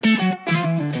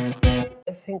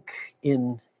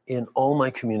in all my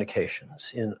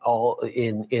communications, in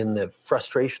the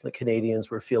frustration that Canadians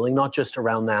were feeling, not just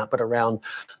around that, but around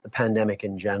the pandemic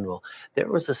in general, there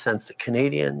was a sense that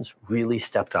Canadians really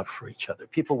stepped up for each other.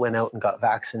 People went out and got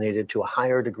vaccinated to a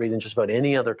higher degree than just about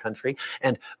any other country.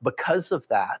 And because of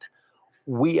that,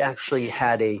 we actually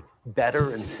had a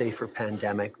better and safer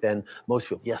pandemic than most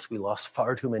people. Yes, we lost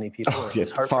far too many people. Oh,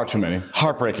 yes, far too many.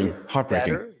 Heartbreaking.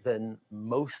 Better than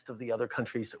most of the other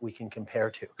countries that we can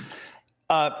compare to.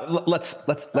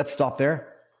 Let's stop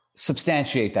there.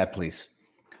 Substantiate that, please.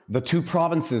 The two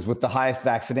provinces with the highest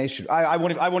vaccination. I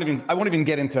won't even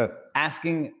get into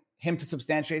asking him to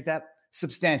substantiate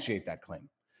that claim.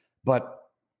 But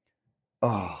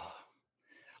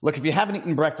look, if you haven't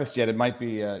eaten breakfast yet, it might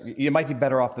be you might be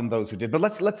better off than those who did. But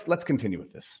let's continue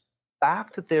with this. The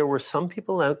fact that there were some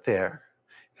people out there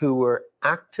who were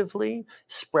actively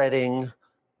spreading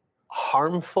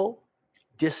harmful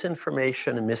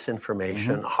disinformation and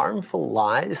misinformation, harmful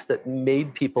lies that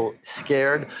made people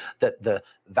scared that the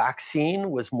vaccine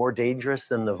was more dangerous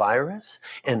than the virus,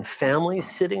 and families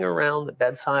sitting around the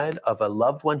bedside of a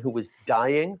loved one who was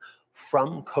dying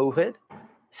from COVID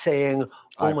saying,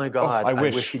 oh my God, I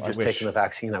wish he'd just taken the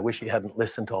vaccine. I wish he hadn't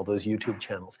listened to all those YouTube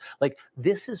channels. Like,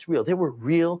 this is real. There were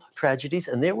real tragedies,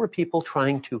 and there were people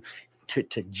trying to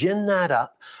gin that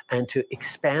up and to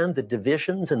expand the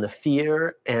divisions and the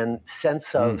fear and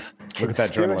sense of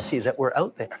conspiracy that were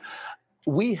out there.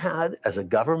 We had, as a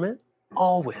government,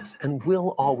 always and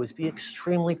will always be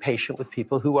extremely patient with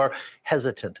people who are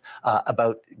hesitant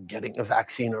about getting a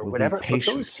vaccine or whatever. But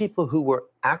those people who were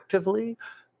actively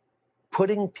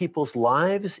putting people's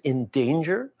lives in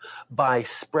danger by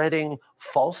spreading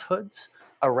falsehoods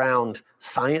around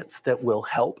science that will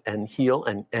help and heal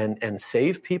and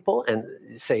save people and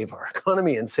save our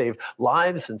economy and save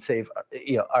lives and save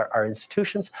our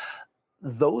institutions.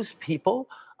 Those people,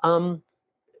 and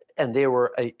they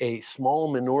were a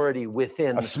small minority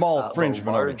within a small fringe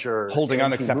minority holding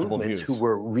unacceptable views who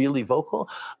were really vocal.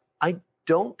 I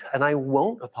don't and I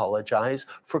won't apologize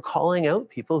for calling out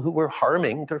people who were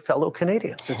harming their fellow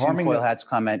Canadians. So tinfoil hats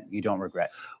comment you don't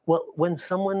regret. Well, when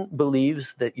someone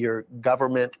believes that your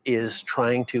government is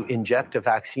trying to inject a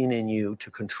vaccine in you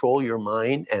to control your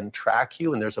mind and track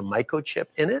you, and there's a microchip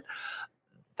in it,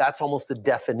 that's almost the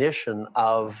definition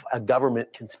of a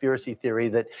government conspiracy theory,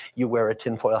 that you wear a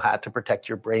tinfoil hat to protect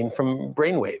your brain from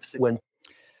brainwaves.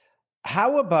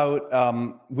 How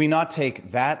about we not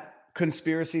take that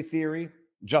conspiracy theory,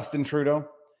 Justin Trudeau,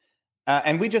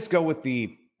 and we just go with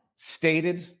the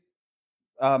stated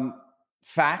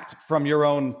fact from your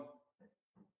own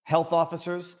health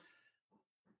officers: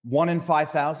 1 in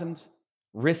 5,000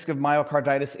 risk of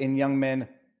myocarditis in young men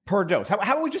per dose. How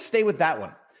about we just stay with that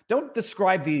one? Don't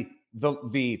describe the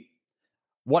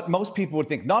what most people would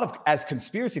think not of as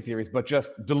conspiracy theories, but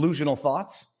just delusional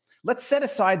thoughts. Let's set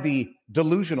aside the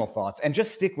delusional thoughts and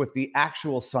just stick with the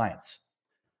actual science.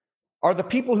 Are the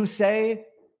people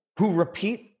who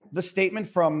repeat the statement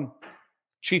from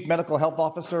Chief Medical Health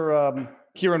Officer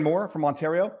Kieran Moore from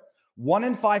Ontario, 1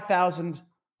 in 5,000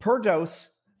 per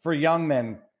dose for young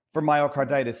men for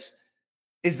myocarditis,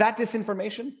 is that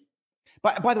disinformation?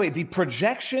 By the way, the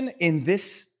projection in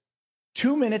this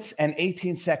 2 minutes and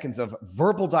 18 seconds of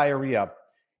verbal diarrhea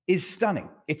is stunning.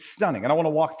 It's stunning. And I want to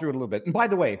walk through it a little bit. And by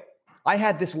the way, I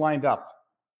had this lined up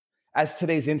as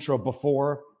today's intro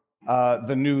before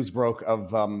the news broke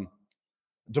of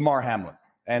Damar Hamlin.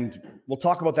 And we'll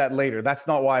talk about that later. That's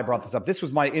not why I brought this up. This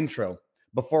was my intro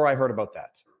before I heard about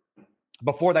that.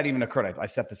 Before that even occurred, I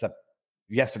set this up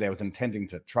yesterday. I was intending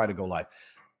to try to go live.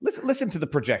 Listen to the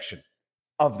projection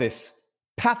of this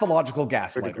pathological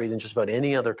gaslighting. Degree than just about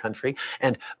any other country.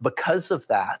 And because of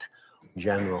that, in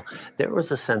general, there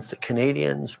was a sense that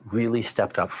Canadians really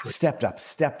stepped up. Stepped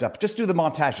up. Just do the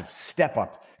montage of step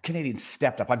up. Canadians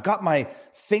stepped up. I've got my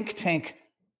think tank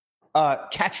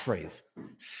catchphrase: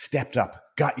 stepped up,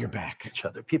 got your back. Each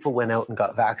other. People went out and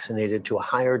got vaccinated to a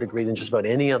higher degree than just about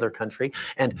any other country.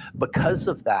 And because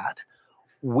of that,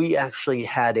 we actually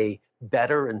had a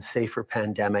better and safer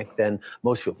pandemic than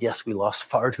most people. Yes, we lost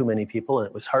far too many people, and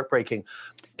it was heartbreaking.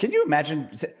 Can you imagine?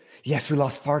 Yes, we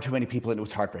lost far too many people, and it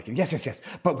was heartbreaking. Yes.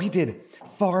 But we did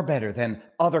far better than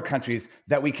other countries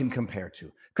that we can compare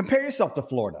to. Compare yourself to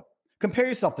Florida. Compare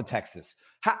yourself to Texas.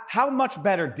 How much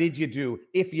better did you do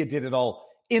if you did it all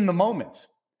in the moment?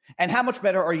 And how much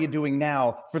better are you doing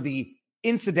now for the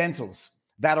incidentals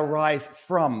that arise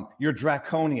from your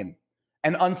draconian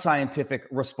and unscientific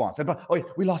response? And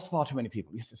we lost far too many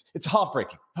people. Yes, it's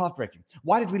heartbreaking.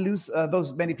 Why did we lose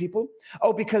those many people?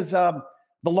 Because the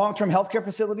long-term healthcare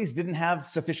facilities didn't have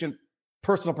sufficient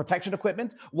personal protection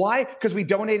equipment. Why? Because we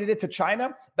donated it to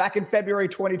China back in February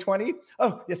 2020.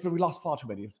 Oh, yes, but we lost far too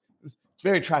many. It was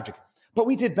very tragic. But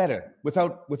we did better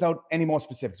without any more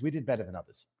specifics. We did better than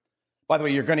others. By the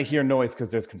way, you're going to hear noise because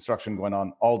there's construction going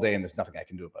on all day and there's nothing I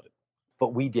can do about it.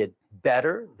 But we did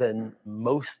better than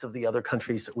most of the other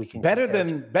countries that we can better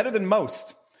than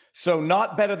most. So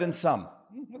not better than some.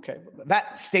 Okay,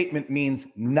 that statement means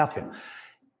nothing.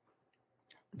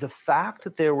 The fact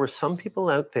that there were some people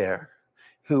out there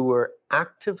who were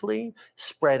actively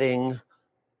spreading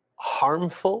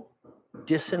harmful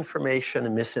disinformation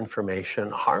and misinformation,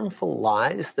 harmful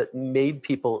lies that made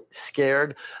people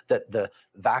scared that the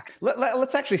vaccine.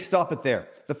 Let's actually stop it there.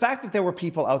 The fact that there were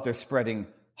people out there spreading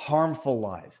harmful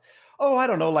lies. Oh, I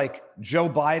don't know, like Joe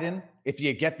Biden, if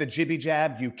you get the jibby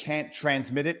jab, you can't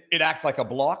transmit it. It acts like a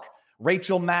block.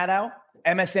 Rachel Maddow,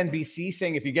 MSNBC,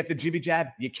 saying if you get the jibby jab,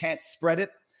 you can't spread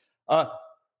it.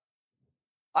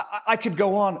 I could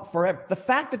go on forever. The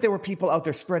fact that there were people out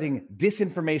there spreading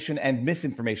disinformation and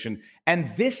misinformation,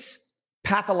 and this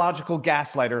pathological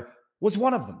gaslighter was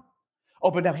one of them.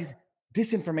 Oh, but now he's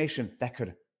disinformation that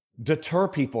could deter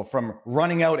people from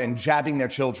running out and jabbing their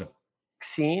children.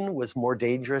 Vaccine was more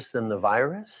dangerous than the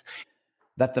virus.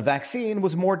 That the vaccine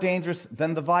was more dangerous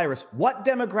than the virus. What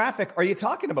demographic are you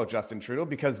talking about, Justin Trudeau?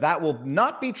 Because that will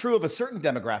not be true of a certain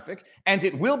demographic, and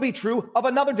it will be true of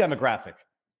another demographic.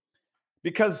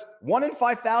 Because 1 in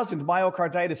 5,000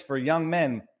 myocarditis for young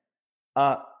men,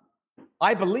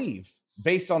 I believe,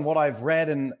 based on what I've read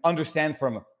and understand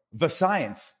from the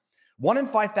science, 1 in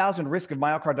 5,000 risk of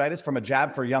myocarditis from a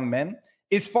jab for young men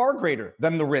is far greater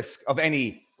than the risk of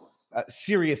any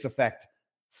serious effect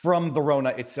from the Rona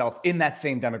itself in that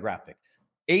same demographic.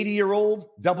 80-year-old,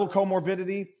 double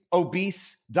comorbidity,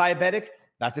 obese, diabetic,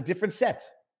 that's a different set.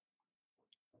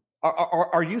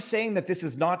 Are you saying that this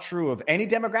is not true of any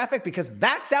demographic? Because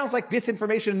that sounds like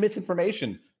disinformation and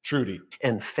misinformation, Trudy.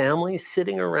 And families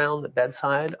sitting around the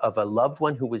bedside of a loved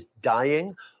one who was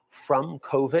dying from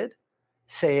COVID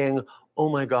saying, oh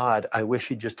my God, I wish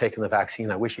he'd just taken the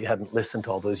vaccine. I wish he hadn't listened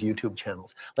to all those YouTube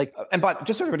channels. But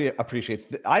just so everybody appreciates,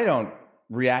 I don't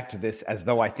react to this as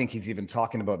though I think he's even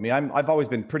talking about me. I've always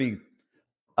been pretty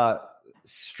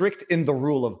strict in the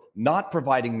rule of not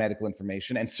providing medical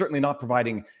information and certainly not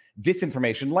providing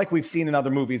disinformation like we've seen in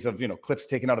other movies of, clips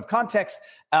taken out of context,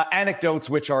 anecdotes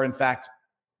which are in fact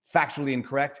factually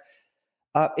incorrect.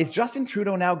 Is Justin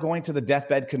Trudeau now going to the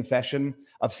deathbed confession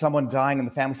of someone dying and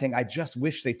the family saying, I just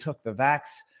wish they took the vax,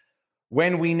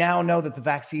 when we now know that the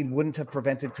vaccine wouldn't have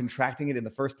prevented contracting it in the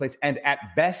first place and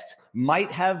at best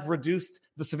might have reduced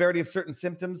the severity of certain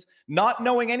symptoms, not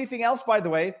knowing anything else, by the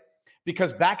way,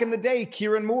 because back in the day,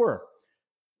 Kieran Moore,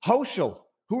 Hochul,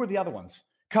 who are the other ones,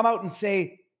 come out and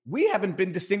say, we haven't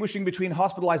been distinguishing between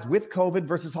hospitalized with COVID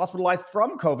versus hospitalized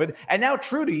from COVID. And now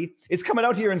Trudy is coming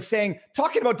out here and saying,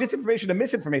 talking about disinformation and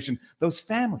misinformation, those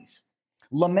families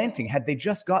lamenting, had they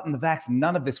just gotten the vax,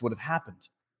 none of this would have happened.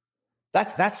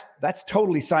 That's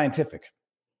totally scientific.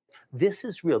 This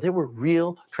is real. There were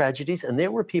real tragedies, and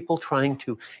there were people trying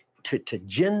to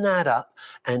gin that up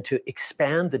and to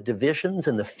expand the divisions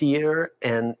and the fear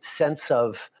and sense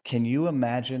of. Can you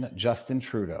imagine Justin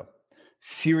Trudeau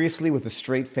seriously with a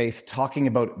straight face talking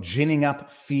about ginning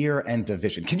up fear and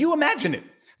division? Can you imagine it?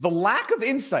 The lack of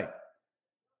insight.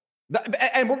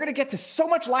 And we're going to get to so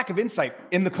much lack of insight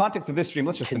in the context of this stream.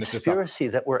 Let's just finish this up. Conspiracy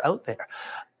that were out there.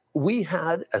 We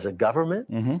had, as a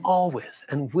government, always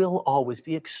and will always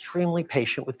be extremely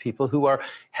patient with people who are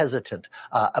hesitant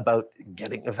about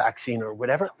getting a vaccine or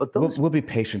whatever. But we'll be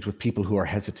patient with people who are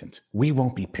hesitant. We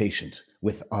won't be patient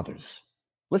with others.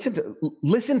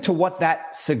 Listen to what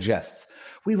that suggests.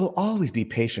 We will always be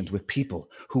patient with people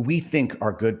who we think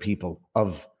are good people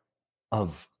of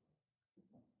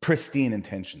pristine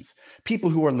intentions. People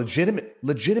who are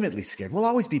legitimately scared. We'll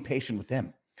always be patient with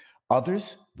them.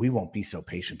 Others, we won't be so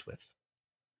patient with.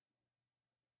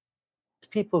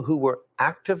 People who were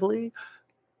actively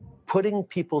putting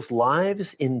people's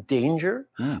lives in danger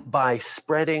by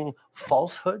spreading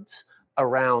falsehoods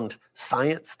around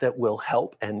science that will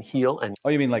help and heal. And oh,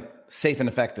 you mean like safe and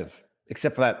effective,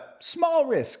 except for that small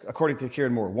risk, according to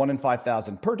Kieran Moore, 1 in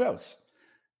 5,000 per dose.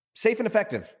 Safe and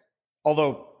effective,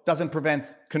 although doesn't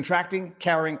prevent contracting,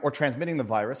 carrying, or transmitting the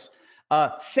virus.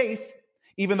 Safe,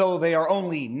 even though they are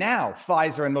only now,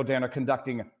 Pfizer and Moderna,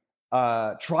 conducting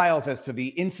trials as to the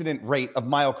incident rate of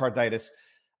myocarditis.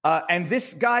 And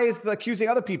this guy is accusing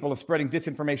other people of spreading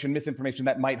disinformation, misinformation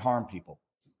that might harm people.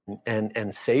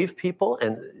 And save people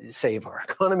and save our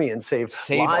economy and save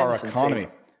lives. Our economy.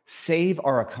 Save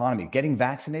our economy. Getting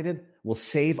vaccinated will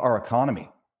save our economy.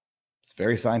 It's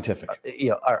very scientific.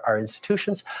 Our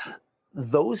institutions.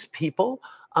 those people,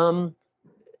 and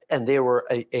they were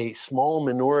a small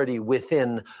minority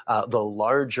within the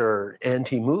larger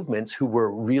anti-movements who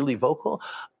were really vocal.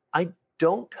 I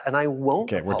don't and I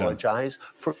won't apologize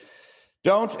for.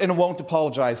 Don't and won't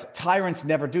apologize. Tyrants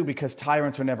never do, because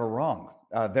tyrants are never wrong.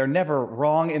 They're never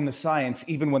wrong in the science,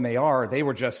 even when they are. They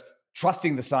were just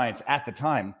trusting the science at the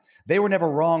time. They were never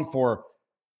wrong for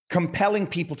compelling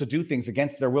people to do things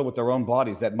against their will with their own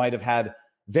bodies that might have had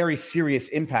very serious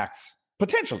impacts,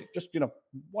 potentially. Just,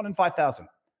 1 in 5,000.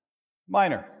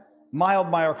 Minor, mild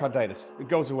myocarditis. It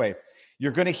goes away.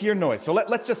 You're going to hear noise. So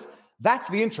let's just, that's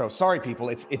the intro. Sorry, people.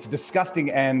 It's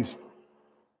disgusting, and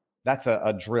that's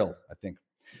a drill, I think.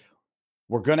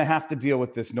 We're going to have to deal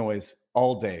with this noise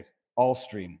all day, all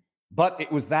stream. But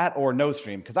it was that or no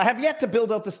stream, because I have yet to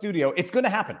build out the studio. It's going to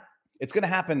happen. It's going to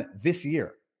happen this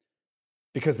year,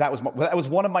 because that was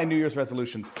one of my New Year's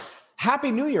resolutions.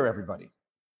 Happy New Year, everybody.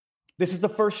 This is the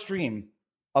first stream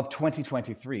of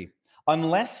 2023.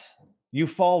 Unless you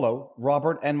follow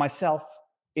Robert and myself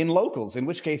in locals, in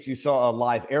which case you saw a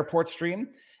live airport stream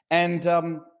and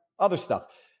other stuff.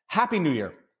 Happy New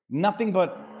Year. Nothing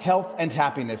but health and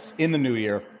happiness in the new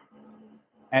year,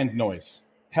 and noise.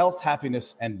 Health,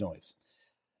 happiness, and noise.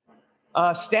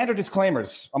 Standard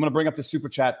disclaimers. I'm going to bring up the super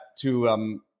chat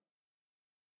to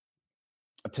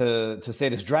say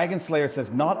this. Dragon Slayer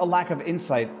says, not a lack of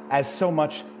insight as so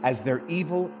much as their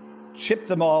evil chip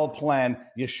them all plan.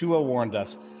 Yeshua warned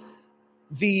us.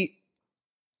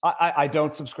 I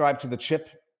don't subscribe to the chip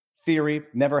theory,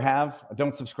 never have. I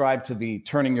don't subscribe to the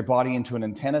turning your body into an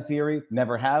antenna theory,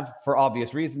 never have, for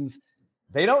obvious reasons.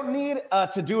 They don't need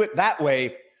to do it that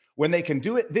way when they can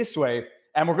do it this way.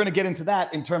 And we're going to get into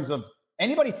that in terms of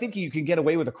anybody thinking you can get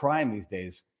away with a crime these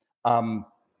days.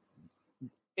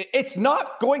 It's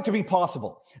not going to be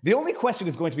possible. The only question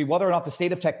is going to be whether or not the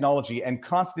state of technology and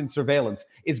constant surveillance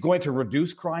is going to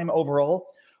reduce crime overall,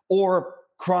 or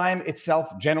crime itself,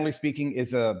 generally speaking,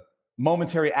 is a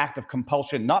momentary act of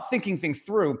compulsion, not thinking things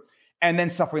through, and then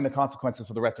suffering the consequences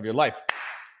for the rest of your life.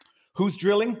 Who's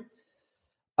drilling?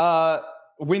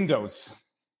 Windows.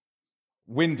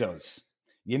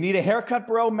 You need a haircut,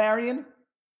 bro, Marion?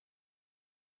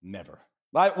 Never.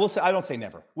 We'll say, I don't say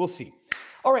never. We'll see.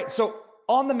 All right, so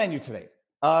on the menu today,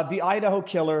 the Idaho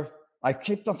killer. I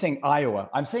keep on saying Iowa.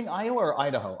 I'm saying Iowa or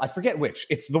Idaho. I forget which.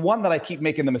 It's the one that I keep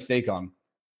making the mistake on.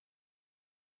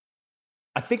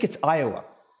 I think it's Iowa.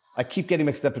 I keep getting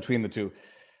mixed up between the two.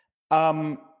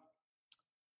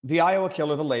 The Iowa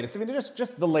killer, the latest. I mean,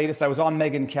 just the latest. I was on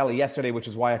Megyn Kelly yesterday, which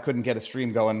is why I couldn't get a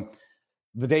stream going.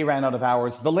 The day ran out of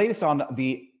hours. The latest on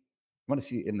the, I want to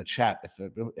see in the chat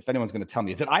if anyone's going to tell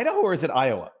me. Is it Idaho or is it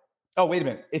Iowa? Oh, wait a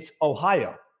minute. It's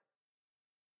Ohio.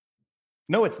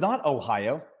 No, it's not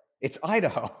Ohio. It's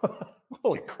Idaho.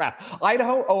 Holy crap.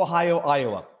 Idaho, Ohio,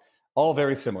 Iowa. All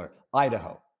very similar.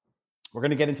 Idaho. We're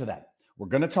going to get into that. We're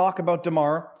going to talk about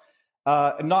Damar.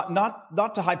 Not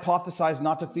to hypothesize,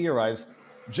 not to theorize,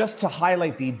 just to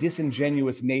highlight the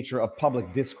disingenuous nature of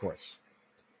public discourse.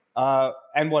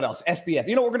 And what else? SBF.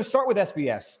 We're going to start with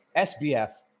SBS. SBF.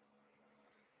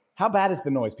 How bad is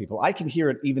the noise, people? I can hear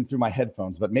it even through my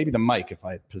headphones, but maybe the mic, if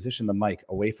I position the mic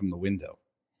away from the window.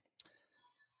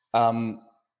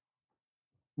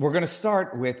 We're going to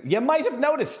start with, you might have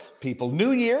noticed, people,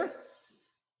 new year,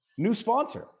 new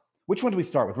sponsor. Which one do we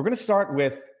start with? We're going to start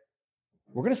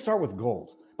with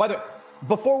gold. By the way,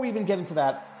 before we even get into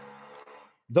that,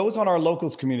 those on our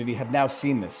locals community have now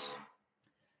seen this.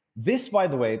 This, by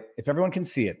the way, if everyone can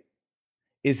see it,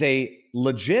 is a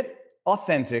legit,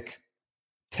 authentic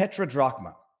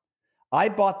tetradrachma. I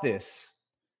bought this.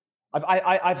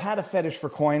 I've had a fetish for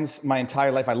coins my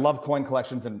entire life. I love coin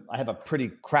collections, and I have a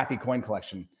pretty crappy coin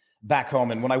collection back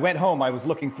home. And when I went home, I was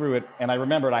looking through it, and I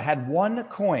remembered I had one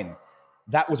coin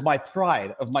that was my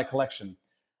pride of my collection,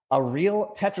 a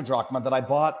real tetradrachma that I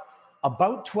bought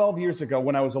about 12 years ago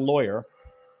when I was a lawyer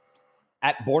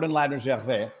at Borden Ladner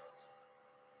Gervais.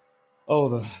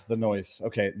 Oh, the noise.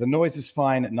 Okay, the noise is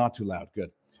fine, not too loud.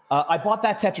 Good. I bought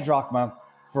that tetradrachma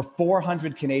for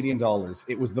 400 Canadian dollars.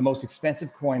 It was the most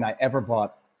expensive coin I ever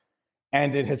bought.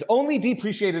 And it has only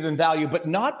depreciated in value, but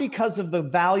not because of the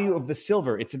value of the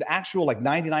silver. It's an actual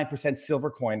 99% silver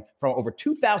coin from over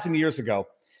 2,000 years ago.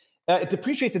 It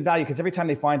depreciates in value because every time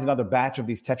they find another batch of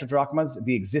these tetradrachmas,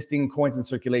 the existing coins in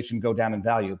circulation go down in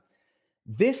value.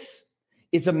 This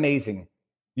is amazing.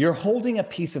 You're holding a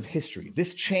piece of history.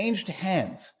 This changed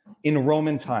hands in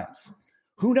Roman times.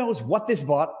 Who knows what this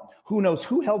bought? Who knows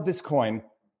who held this coin?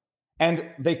 And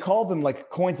they call them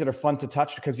coins that are fun to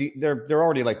touch because they're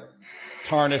already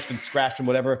tarnished and scratched and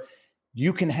whatever.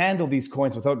 You can handle these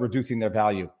coins without reducing their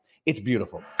value. It's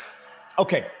beautiful.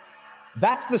 Okay.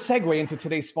 That's the segue into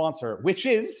today's sponsor, which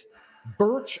is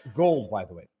Birch Gold, by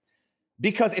the way,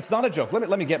 because it's not a joke.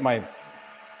 Let me get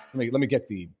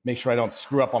make sure I don't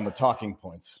screw up on the talking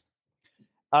points.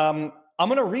 I'm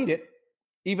going to read it.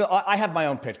 Even I have my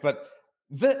own pitch, but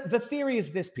the theory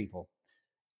is this, people.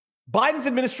 Biden's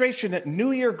administration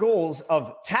New Year goals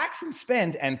of tax and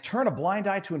spend and turn a blind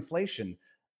eye to inflation,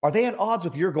 are they at odds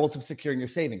with your goals of securing your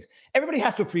savings? Everybody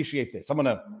has to appreciate this. I'm going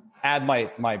to add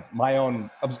my own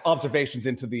observations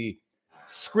into the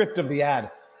script of the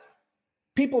ad.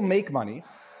 People make money.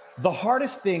 The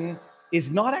hardest thing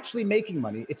is not actually making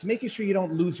money. It's making sure you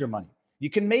don't lose your money. You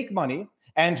can make money,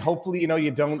 and hopefully,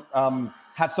 you don't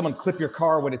have someone clip your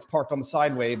car when it's parked on the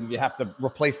sideway and you have to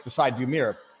replace the side view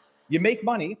mirror. You make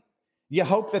money. You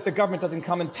hope that the government doesn't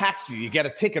come and tax you. You get a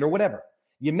ticket or whatever.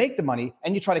 You make the money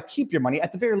and you try to keep your money,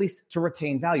 at the very least, to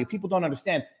retain value. People don't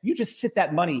understand. You just sit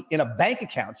that money in a bank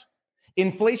account.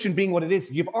 Inflation being what it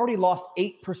is, you've already lost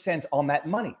 8% on that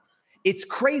money. It's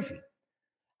crazy.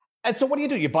 And so what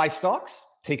do? You buy stocks,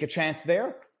 take a chance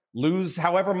there, lose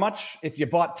however much if you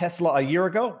bought Tesla a year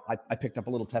ago. I picked up a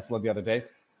little Tesla the other day.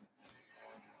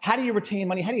 How do you retain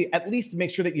money? How do you at least make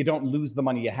sure that you don't lose the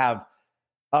money you have?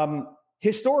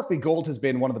 Historically, gold has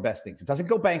been one of the best things. It doesn't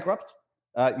go bankrupt.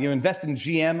 You invest in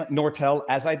GM, Nortel,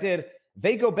 as I did.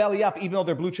 They go belly up, even though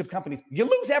they're blue chip companies. You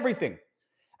lose everything.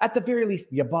 At the very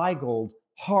least, you buy gold,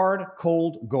 hard,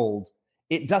 cold gold.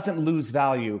 It doesn't lose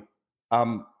value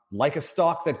like a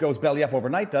stock that goes belly up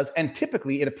overnight does. And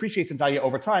typically, it appreciates in value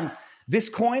over time. This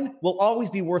coin will always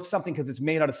be worth something because it's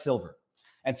made out of silver.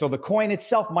 And so the coin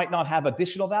itself might not have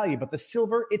additional value, but the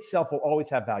silver itself will always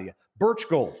have value. Birch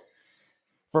Gold.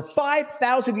 For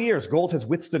 5,000 years, gold has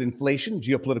withstood inflation,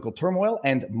 geopolitical turmoil,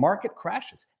 and market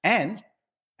crashes. And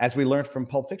as we learned from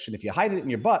Pulp Fiction, if you hide it in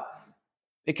your butt,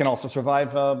 it can also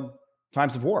survive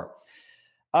times of war.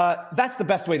 That's the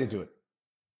best way to do it.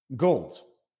 Gold.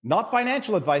 Not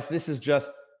financial advice. This is just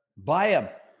buy a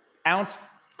ounce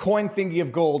coin thingy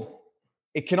of gold.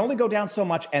 It can only go down so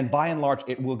much, and by and large,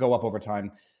 it will go up over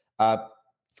time.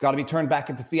 It's got to be turned back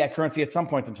into fiat currency at some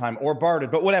point in time or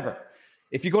bartered, but whatever.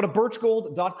 If you go to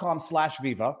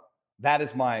birchgold.com/Viva, that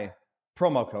is my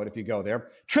promo code if you go there.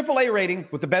 AAA rating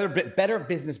with the Better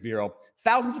Business Bureau,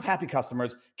 thousands of happy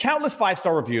customers, countless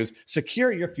 5-star reviews.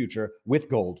 Secure your future with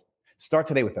gold. Start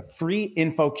today with a free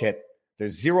info kit.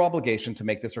 There's zero obligation to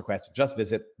make this request. Just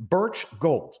visit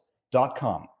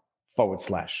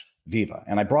birchgold.com/Viva.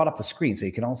 And I brought up the screen so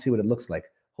you can all see what it looks like.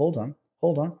 Hold on.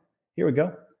 Here we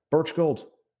go. Birch Gold.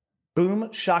 Boom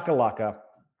shakalaka.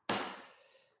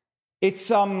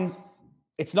 It's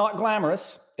not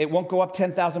glamorous. It won't go up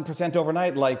 10,000%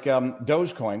 overnight like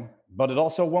Dogecoin, but it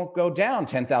also won't go down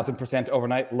 10,000%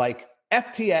 overnight like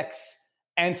FTX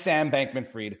and Sam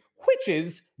Bankman-Fried, which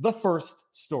is the first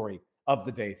story of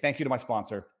the day. Thank you to my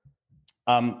sponsor.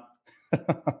 Okay.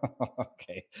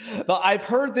 Now, I've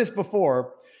heard this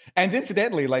before, and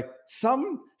incidentally, like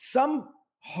some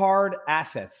hard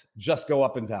assets just go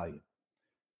up in value.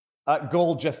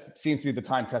 Gold just seems to be the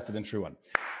time-tested and true one.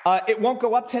 It won't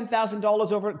go up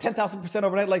 $10,000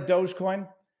 overnight like Dogecoin.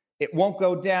 It won't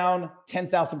go down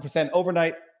 10,000%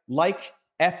 overnight like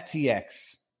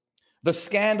FTX. The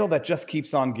scandal that just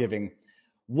keeps on giving.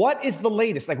 What is the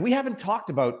latest? Like, we haven't talked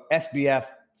about SBF,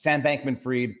 Sam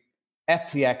Bankman-Fried,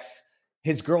 FTX,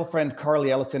 his girlfriend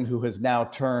Carly Ellison, who has now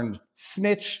turned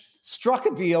snitch, struck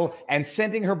a deal, and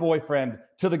sending her boyfriend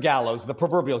to the gallows, the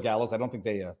proverbial gallows. I don't think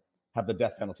they have the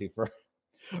death penalty for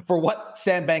what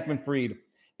Sam Bankman-Fried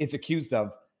is accused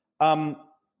of. I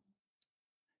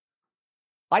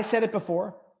said it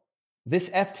before. This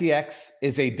FTX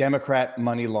is a Democrat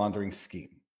money laundering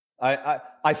scheme. I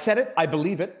said it. I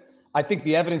believe it. I think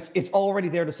the evidence is already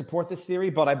there to support this theory,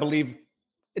 but I believe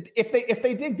if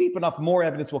they dig deep enough, more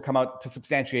evidence will come out to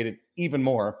substantiate it even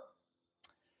more.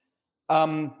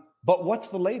 But what's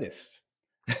the latest?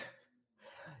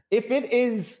 If it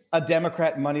is a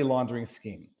Democrat money laundering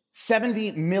scheme,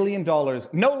 $70 million,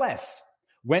 no less,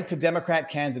 went to Democrat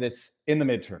candidates in the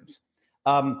midterms.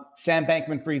 Sam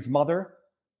Bankman-Fried's mother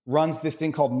runs this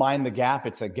thing called Mind the Gap.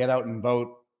 It's a get out and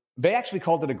vote. They actually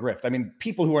called it a grift. I mean,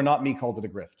 people who are not me called it a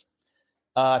grift.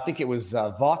 I think it was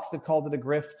Vox that called it a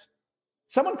grift.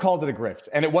 Someone called it a grift,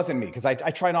 and it wasn't me because I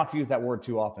try not to use that word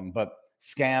too often, but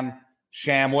scam,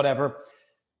 sham, whatever.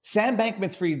 Sam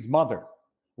Bankman-Fried's mother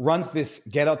runs this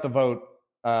get out the vote,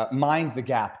 Mind the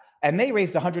Gap, and they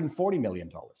raised $140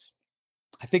 million.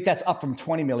 I think that's up from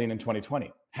 $20 million in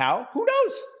 2020. How? Who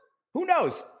knows? Who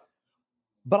knows?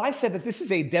 But I said that this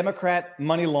is a Democrat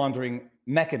money laundering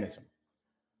mechanism.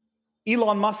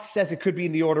 Elon Musk says it could be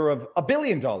in the order of $1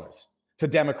 billion to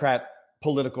Democrat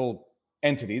political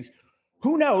entities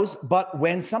Who knows? But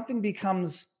when something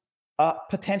becomes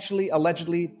potentially,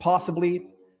 allegedly, possibly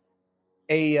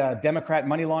a Democrat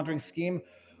money laundering scheme,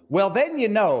 well, then you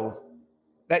know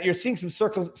that you're seeing some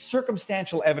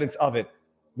circumstantial evidence of it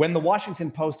when the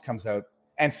Washington Post comes out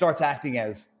and starts acting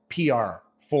as PR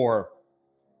for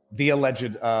the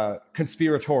alleged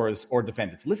conspirators or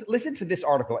defendants. Listen to this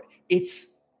article. It's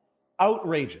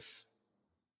outrageous.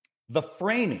 The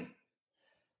framing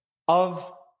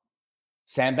of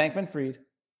Sam Bankman-Fried,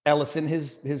 Ellison,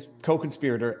 his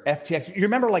co-conspirator, FTX. You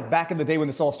remember like back in the day when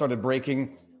this all started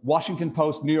breaking, Washington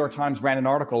Post, New York Times ran an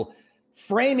article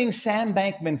framing Sam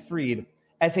Bankman-Fried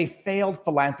as a failed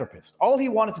philanthropist. All he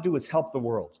wanted to do was help the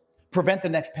world, prevent the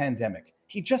next pandemic.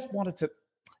 He just wanted to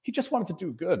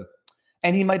do good.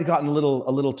 And he might have gotten a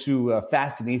little too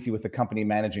fast and easy with the company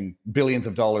managing billions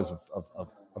of dollars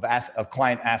of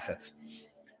client assets.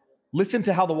 Listen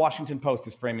to how the Washington Post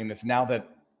is framing this now that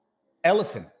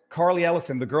Ellison, Carly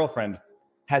Ellison, the girlfriend,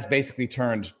 has basically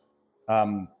turned,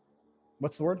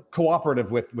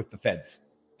 cooperative with the feds.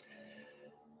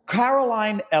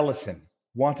 Caroline Ellison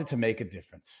wanted to make a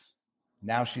difference.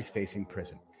 Now she's facing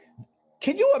prison.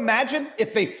 Can you imagine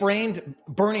if they framed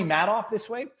Bernie Madoff this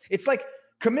way? It's like,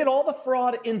 commit all the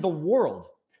fraud in the world,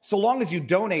 so long as you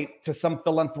donate to some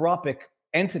philanthropic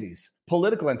entities,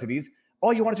 political entities,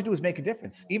 all you wanted to do was make a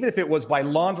difference, even if it was by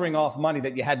laundering off money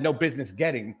that you had no business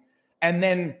getting, and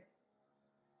then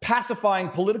pacifying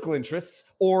political interests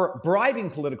or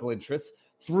bribing political interests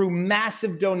through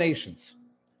massive donations.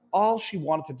 All she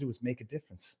wanted to do was make a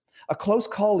difference. A close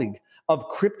colleague of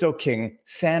crypto king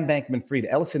Sam Bankman-Fried,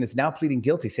 Ellison, is now pleading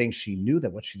guilty, saying she knew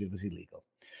that what she did was illegal.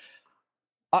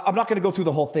 I'm not going to go through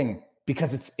the whole thing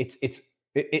because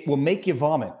it will make you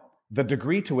vomit. The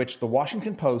degree to which the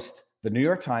Washington Post, the New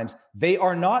York Times, they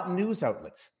are not news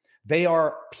outlets. They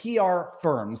are PR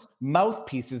firms,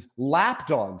 mouthpieces,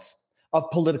 lapdogs of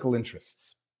political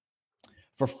interests.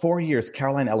 For 4 years,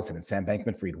 Caroline Ellison and Sam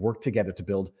Bankman-Fried worked together to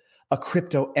build a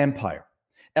crypto empire.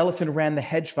 Ellison ran the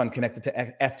hedge fund connected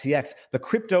to FTX, the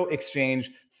crypto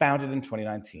exchange founded in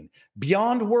 2019.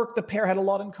 Beyond work, the pair had a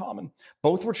lot in common.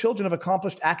 Both were children of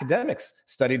accomplished academics,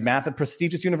 studied math at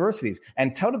prestigious universities,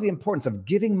 and touted the importance of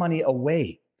giving money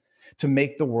away to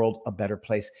make the world a better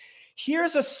place.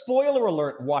 Here's a spoiler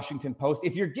alert, Washington Post.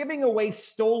 If you're giving away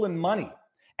stolen money,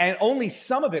 and only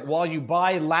some of it while you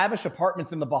buy lavish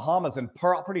apartments in the Bahamas and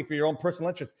property for your own personal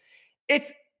interest,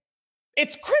 it's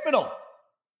criminal.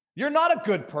 You're not a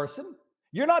good person.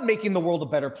 You're not making the world a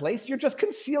better place. You're just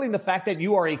concealing the fact that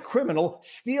you are a criminal,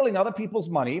 stealing other people's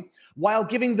money while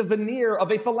giving the veneer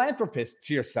of a philanthropist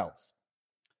to yourselves.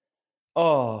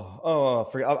 I'm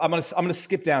gonna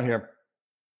skip down here.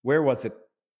 Where was it?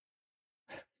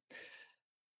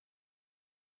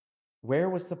 Where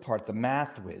was the part? The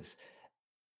math whiz.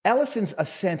 Ellison's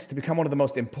ascent to become one of the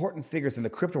most important figures in the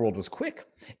crypto world was quick.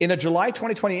 In a July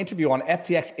 2020 interview on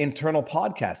FTX internal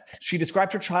podcast, she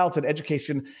described her childhood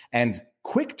education and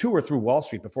quick tour through Wall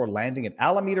Street before landing at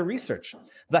Alameda Research.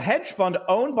 The hedge fund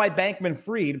owned by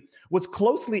Bankman-Fried was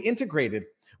closely integrated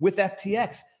with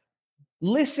FTX.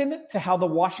 Listen to how the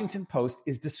Washington Post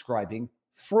is describing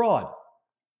fraud.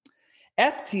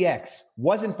 FTX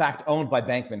was in fact owned by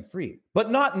Bankman-Fried,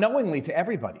 but not knowingly to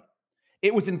everybody.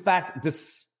 It was in fact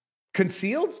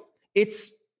concealed,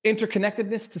 its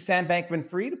interconnectedness to Sam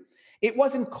Bankman-Fried. It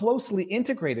wasn't closely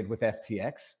integrated with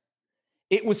FTX.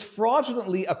 It was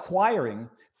fraudulently acquiring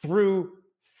through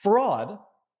fraud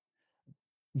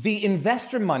the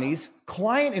investor monies,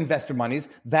 client investor monies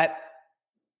that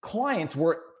clients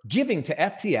were giving to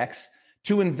FTX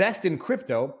to invest in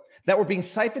crypto that were being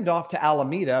siphoned off to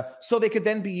Alameda so they could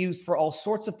then be used for all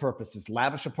sorts of purposes,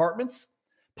 lavish apartments,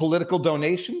 political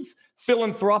donations,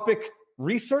 philanthropic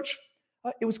research.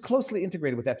 It was closely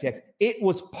integrated with FTX. It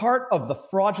was part of the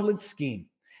fraudulent scheme.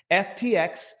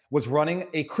 FTX was running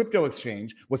a crypto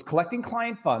exchange, was collecting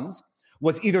client funds,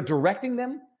 was either directing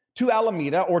them to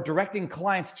Alameda or directing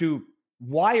clients to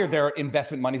wire their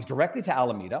investment monies directly to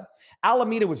Alameda.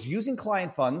 Alameda was using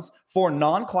client funds for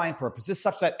non-client purposes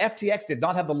such that FTX did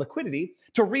not have the liquidity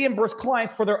to reimburse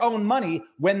clients for their own money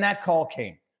when that call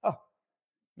came.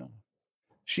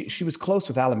 She was close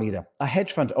with Alameda, a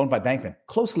hedge fund owned by Bankman,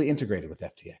 closely integrated with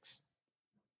FTX.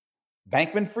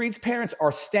 Bankman-Fried's parents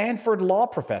are Stanford law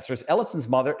professors. Ellison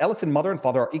mother and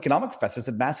father are economic professors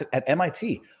at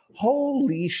MIT.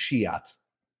 Holy shit.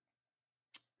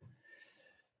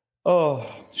 Oh,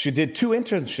 she did 2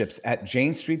 internships at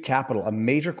Jane Street Capital, a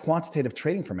major quantitative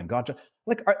trading firm in Gotcha.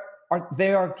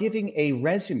 They are giving a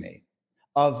resume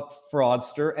of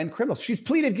fraudster and criminals. She's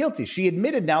pleaded guilty. She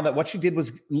admitted now that what she did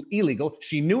was illegal.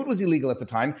 She knew it was illegal at the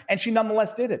time, and she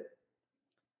nonetheless did it.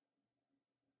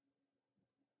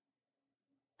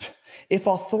 If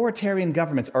authoritarian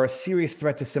governments are a serious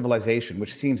threat to civilization,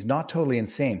 which seems not totally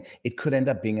insane, it could end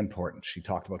up being important. She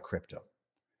talked about crypto.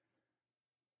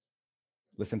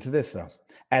 Listen to this, though.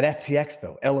 At FTX,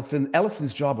 though,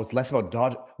 Ellison's job was less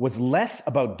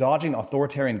about dodging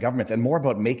authoritarian governments and more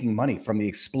about making money from the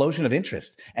explosion of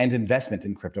interest and investment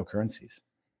in cryptocurrencies.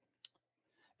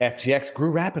 FTX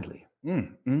grew rapidly.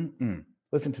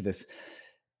 Listen to this.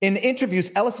 In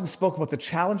interviews, Ellison spoke about the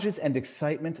challenges and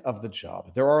excitement of the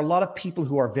job. There are a lot of people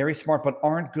who are very smart but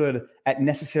aren't good at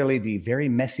necessarily the very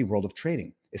messy world of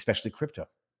trading, especially crypto.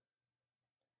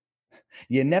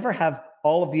 You never have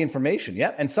all of the information,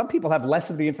 yeah? And some people have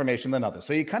less of the information than others.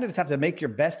 So you kind of just have to make your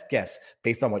best guess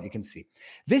based on what you can see.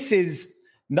 This is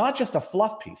not just a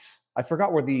fluff piece. I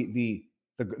forgot where the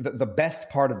best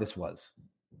part of this was.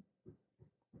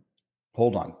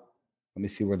 Hold on. Let me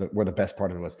see where the best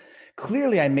part of it was.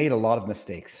 Clearly, I made a lot of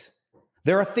mistakes.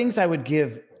 There are things I would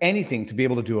give anything to be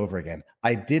able to do over again.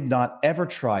 I did not ever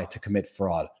try to commit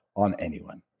fraud on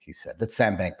anyone, he said. That's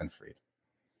Sam Bankman-Fried.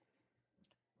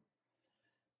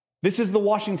 This is the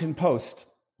Washington Post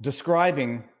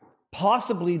describing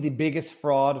possibly the biggest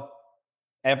fraud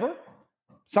ever,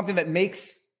 something that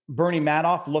makes Bernie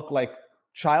Madoff look like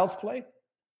child's play.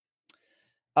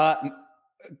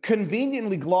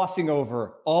 Conveniently glossing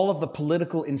over all of the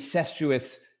political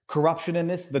incestuous corruption in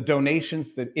this, the donations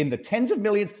in the tens of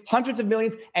millions, hundreds of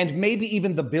millions, and maybe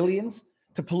even the billions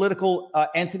to political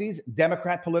entities,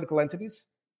 Democrat political entities.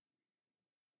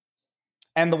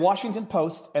 And the Washington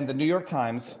Post and the New York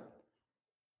Times,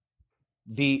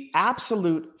 the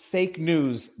absolute fake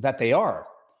news that they are,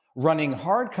 running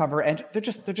hardcover, and they're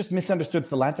just misunderstood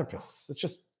philanthropists.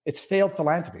 It's failed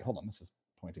philanthropy. Hold on, this is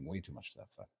pointing way too much to that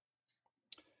side.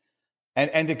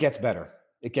 And it gets better.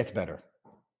 It gets better.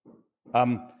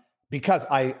 Because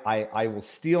I will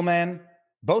steel man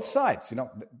both sides. You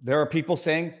know, there are people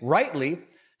saying, rightly,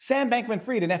 Sam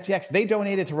Bankman-Fried and FTX, they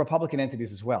donated to Republican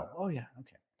entities as well. Oh, yeah,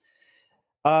 okay.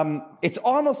 It's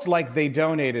almost like they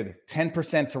donated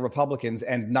 10% to Republicans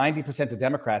and 90% to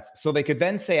Democrats, so they could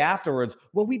then say afterwards,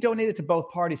 well, we donated to both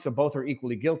parties, so both are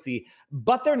equally guilty.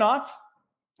 But they're not.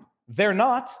 They're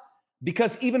not,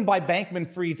 because even by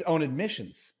Bankman-Fried's own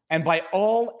admissions, and by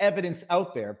all evidence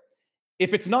out there,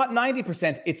 if it's not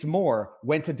 90%, it's more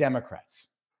went to Democrats.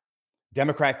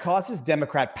 Democrat causes,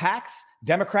 Democrat PACs,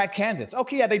 Democrat candidates.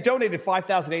 Okay, yeah, they donated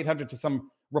 $5,800 to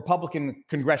some Republican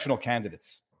congressional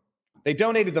candidates. They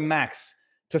donated the max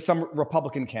to some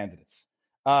Republican candidates.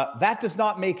 That does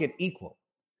not make it equal.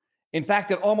 In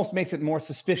fact, it almost makes it more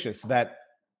suspicious that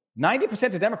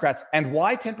 90% to Democrats, and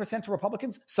why 10% to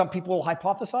Republicans? Some people will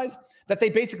hypothesize that they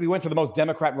basically went to the most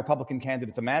Democrat-Republican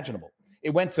candidates imaginable. It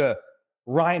went to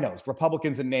rhinos,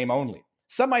 Republicans in name only.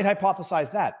 Some might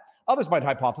hypothesize that. Others might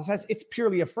hypothesize it's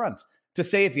purely a front to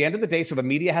say at the end of the day, so the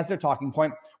media has their talking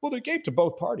point, well, they gave to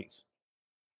both parties.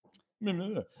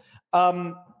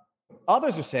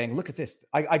 Others are saying, look at this.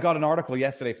 I got an article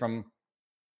yesterday from,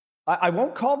 I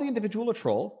won't call the individual a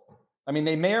troll. I mean,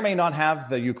 they may or may not have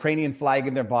the Ukrainian flag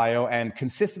in their bio and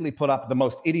consistently put up the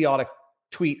most idiotic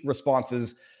tweet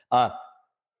responses,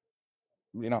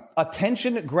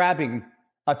 attention-grabbing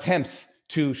attempts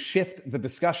to shift the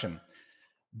discussion.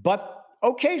 But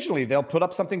occasionally they'll put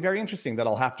up something very interesting that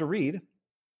I'll have to read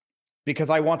because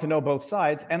I want to know both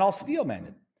sides, and I'll steel man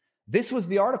it. This was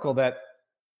the article that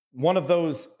one of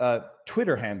those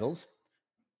Twitter handles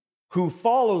who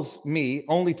follows me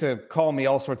only to call me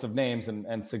all sorts of names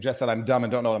and suggest that I'm dumb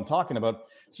and don't know what I'm talking about.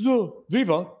 So,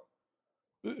 Viva,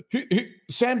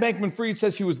 Sam Bankman-Fried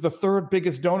says he was the third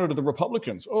biggest donor to the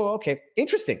Republicans. Oh, okay.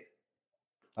 Interesting.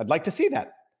 I'd like to see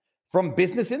that. From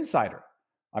Business Insider.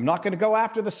 I'm not going to go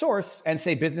after the source and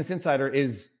say Business Insider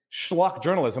is schlock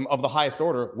journalism of the highest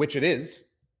order, which it is.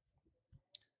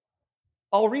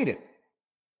 I'll read it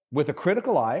with a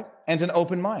critical eye and an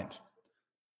open mind.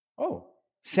 Oh,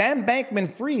 Sam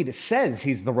Bankman-Fried says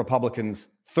he's the Republicans'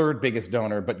 third biggest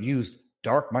donor, but used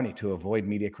dark money to avoid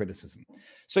media criticism.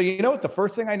 So you know what the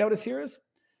first thing I notice here is?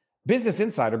 Business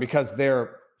Insider, because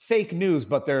they're fake news,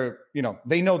 but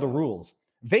they know the rules.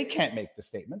 They can't make the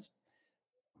statements.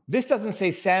 This doesn't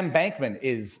say Sam Bankman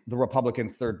is the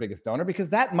Republicans' third biggest donor, because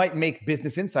that might make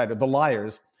Business Insider the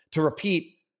liars to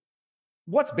repeat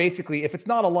what's basically, if it's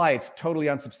not a lie, it's totally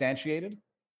unsubstantiated.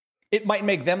 It might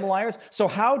make them the liars. So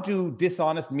how do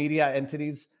dishonest media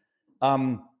entities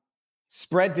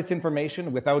spread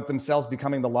disinformation without themselves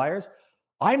becoming the liars?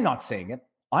 I'm not saying it.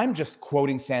 I'm just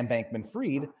quoting Sam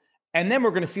Bankman-Fried. And then we're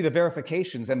going to see the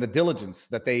verifications and the diligence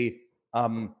that they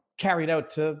carried out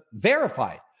to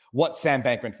verify what Sam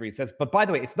Bankman-Fried says. But by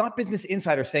the way, it's not Business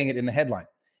Insider saying it in the headline.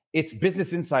 It's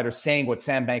Business Insider saying what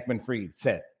Sam Bankman-Fried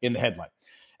said in the headline.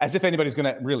 As if anybody's going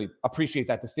to really appreciate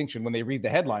that distinction when they read the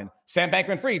headline, Sam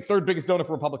Bankman-Fried, third biggest donor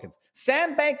for Republicans.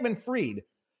 Sam Bankman-Fried,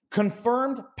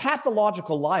 confirmed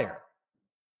pathological liar.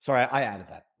 Sorry, I added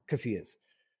that because he is.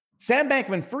 Sam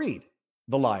Bankman-Fried,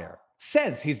 the liar,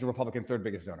 says he's the Republican third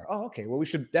biggest donor. Oh, okay. Well, we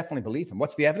should definitely believe him.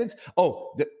 What's the evidence?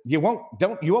 Oh, you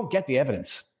won't get the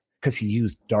evidence because he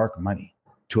used dark money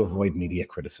to avoid media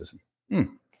criticism.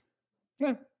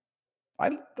 Yeah,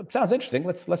 that sounds interesting.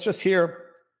 Let's just hear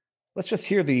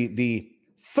the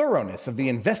thoroughness of the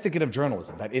investigative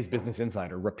journalism that is Business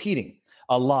Insider repeating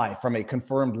a lie from a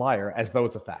confirmed liar as though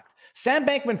it's a fact. Sam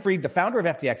Bankman-Fried, the founder of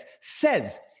FTX,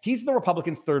 says he's the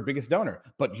Republicans' third biggest donor,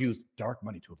 but used dark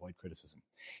money to avoid criticism.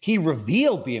 He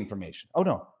revealed the information. Oh,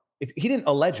 no, he didn't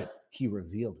allege it. He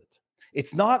revealed it.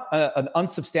 It's not an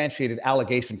unsubstantiated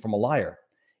allegation from a liar.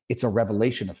 It's a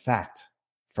revelation of fact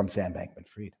from Sam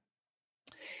Bankman-Fried.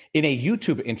 In a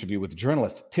YouTube interview with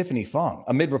journalist Tiffany Fong,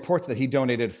 amid reports that he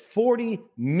donated $40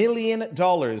 million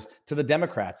to the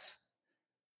Democrats.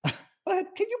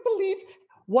 But can you believe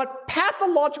what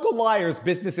pathological liars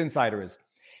Business Insider is?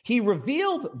 He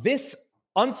revealed this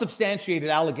unsubstantiated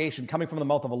allegation coming from the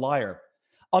mouth of a liar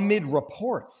amid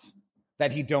reports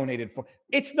that he donated for.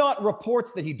 It's not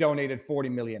reports that he donated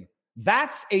 $40 million.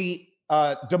 That's a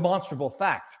demonstrable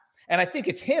fact. And I think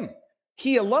it's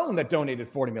he alone that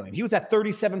donated $40 million. He was at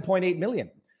 $37.8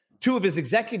 million. Two of his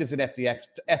executives at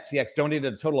FTX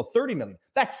donated a total of $30 million.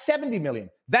 That's $70 million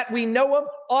that we know of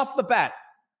off the bat.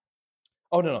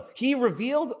 Oh, no. He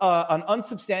revealed an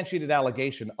unsubstantiated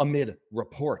allegation amid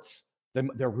reports.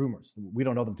 They're rumors. We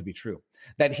don't know them to be true.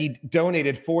 That he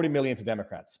donated $40 million to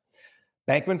Democrats.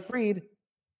 Bankman-Fried,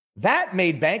 that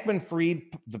made Bankman-Fried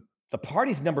the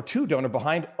party's number 2 donor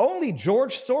behind only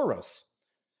George Soros.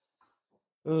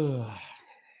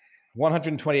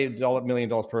 $128 million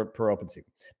per OpenSea.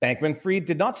 Bankman-Fried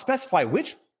did not specify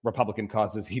which Republican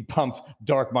causes he pumped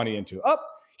dark money into.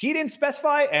 He didn't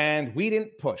specify, and we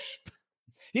didn't push.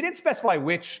 He didn't specify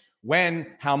which, when,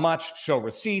 how much, show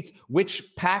receipts,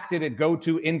 which PAC did it go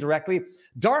to indirectly.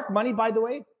 Dark money, by the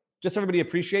way, just so everybody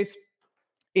appreciates,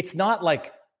 it's not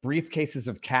like briefcases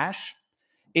of cash.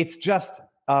 It's just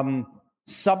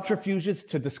subterfuges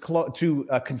to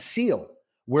conceal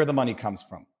where the money comes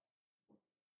from.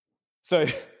 So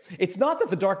it's not that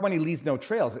the dark money leaves no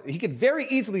trails. He could very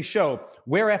easily show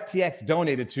where FTX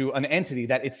donated to an entity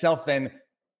that itself then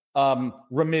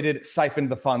siphoned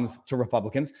the funds to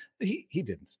Republicans. He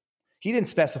didn't. He didn't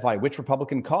specify which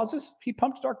Republican causes he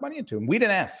pumped dark money into. And we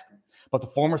didn't ask. But the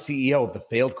former CEO of the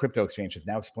failed crypto exchange has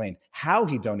now explained how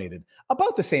he donated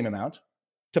about the same amount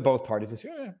to both parties this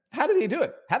year. How did he do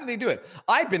it?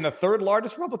 I've been the third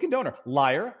largest Republican donor.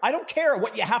 Liar. I don't care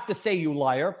what you have to say, you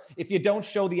liar, if you don't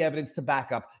show the evidence to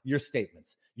back up your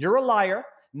statements. You're a liar.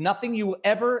 Nothing you will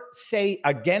ever say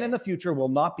again in the future will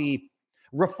not be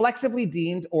reflexively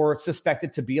deemed or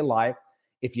suspected to be a lie.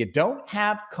 If you don't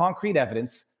have concrete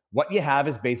evidence, what you have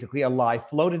is basically a lie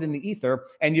floated in the ether,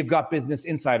 and you've got Business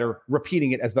Insider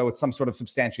repeating it as though it's some sort of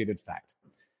substantiated fact.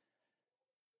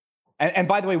 And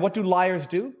by the way, what do liars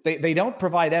do? They don't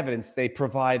provide evidence. They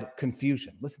provide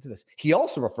confusion. Listen to this. He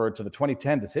also referred to the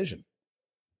 2010 decision,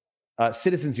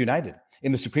 Citizens United,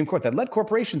 in the Supreme Court that let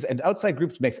corporations and outside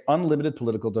groups make unlimited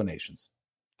political donations.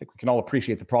 I think we can all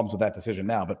appreciate the problems with that decision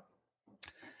now. But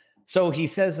so he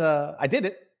says, I did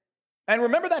it. And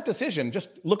remember that decision. Just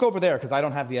look over there because I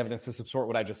don't have the evidence to support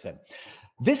what I just said.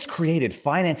 This created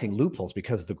financing loopholes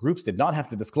because the groups did not have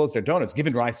to disclose their donors,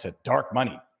 giving rise to dark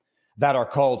money that are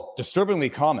called disturbingly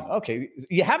common. Okay,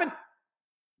 you haven't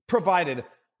provided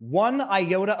one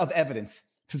iota of evidence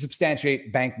to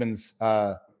substantiate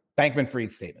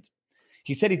Bankman-Fried's statement.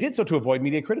 He said he did so to avoid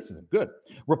media criticism. Good.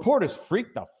 Reporters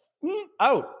freaked the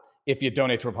out if you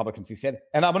donate to Republicans, he said.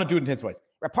 And I'm going to do it in his voice.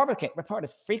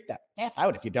 Reporters freaked the F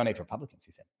out if you donate to Republicans,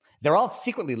 he said. They're all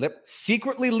secretly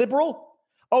liberal?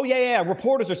 Oh, yeah.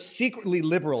 Reporters are secretly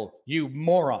liberal, you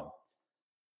moron.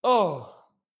 Oh.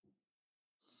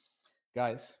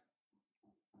 Guys,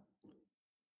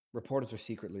 reporters are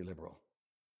secretly liberal.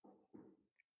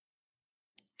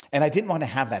 And I didn't want to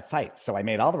have that fight, so I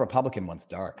made all the Republican ones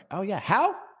dark. Oh, yeah.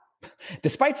 How?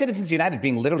 Despite Citizens United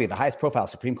being literally the highest profile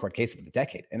Supreme Court case of the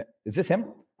decade. And is this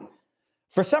him?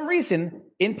 For some reason,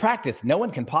 in practice, no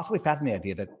one can possibly fathom the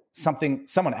idea that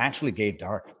someone actually gave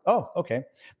dark. Oh, okay.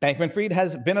 Bankman-Fried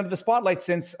has been under the spotlight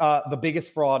since the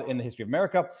biggest fraud in the history of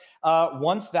America.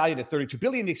 Once valued at $32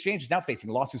 billion, the exchange is now facing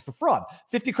lawsuits for fraud.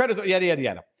 50 creditors,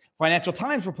 yada. Financial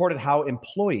Times reported how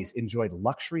employees enjoyed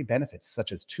luxury benefits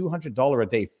such as $200 a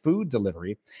day food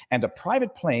delivery and a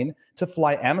private plane to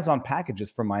fly Amazon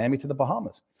packages from Miami to the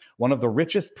Bahamas. One of the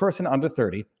richest person under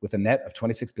 30 with a net of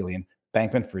 $26 billion,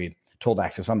 Bankman-Fried told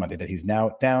Axios on Monday that he's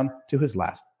now down to his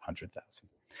last 100,000.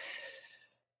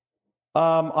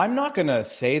 I'm not going to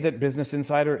say that Business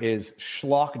Insider is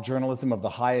schlock journalism of the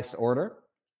highest order.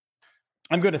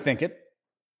 I'm going to think it,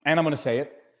 and I'm going to say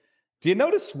it. Do you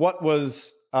notice what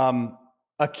was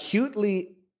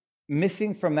acutely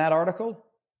missing from that article?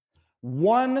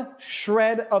 One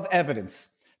shred of evidence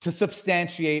to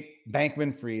substantiate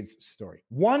Bankman-Fried's story.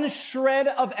 One shred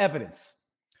of evidence.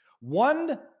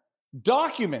 One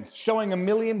document showing $1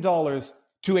 million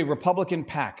to a Republican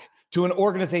PAC, to an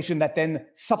organization that then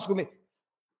subsequently...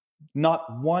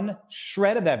 Not one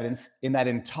shred of evidence in that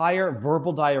entire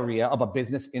verbal diarrhea of a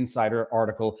Business Insider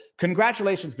article.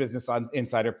 Congratulations, Business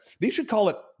Insider. They should call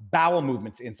it Bowel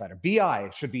Movements Insider. BI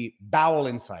should be Bowel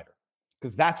Insider,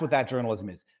 because that's what that journalism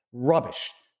is.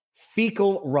 Rubbish.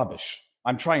 Fecal rubbish.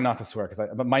 I'm trying not to swear,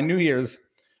 but my New Year's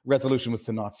resolution was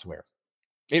to not swear.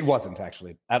 It wasn't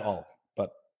actually at all, but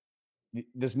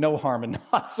there's no harm in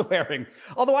not swearing,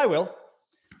 although I will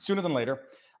sooner than later.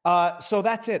 So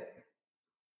that's it.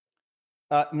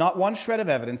 Not one shred of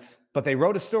evidence, but they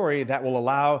wrote a story that will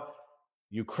allow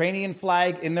Ukrainian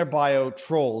flag in their bio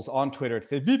trolls on Twitter to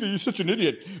say, Vita, you're such an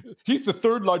idiot. He's the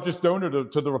third largest donor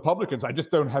to the Republicans. I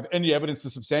just don't have any evidence to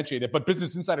substantiate it. But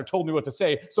Business Insider told me what to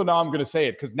say, so now I'm going to say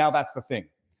it because now that's the thing.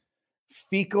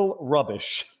 Fecal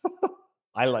rubbish.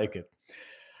 I like it.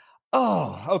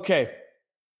 Oh, okay.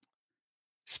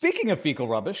 Speaking of fecal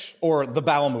rubbish, or the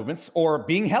bowel movements, or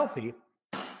being healthy,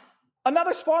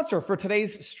 another sponsor for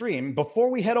today's stream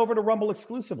before we head over to Rumble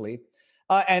exclusively,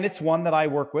 and it's one that I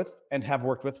work with and have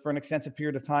worked with for an extensive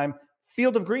period of time,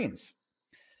 Field of Greens.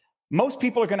 Most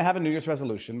people are going to have a New Year's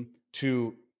resolution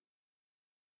to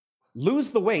lose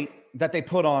the weight that they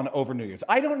put on over New Year's.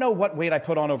 I don't know what weight I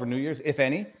put on over New Year's, if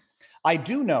any. I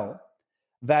do know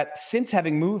that since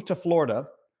having moved to Florida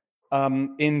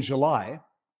in July,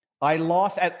 I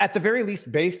lost, at the very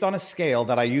least, based on a scale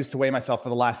that I used to weigh myself for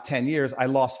the last 10 years, I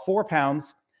lost 4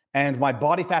 pounds, and my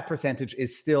body fat percentage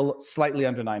is still slightly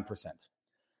under 9%.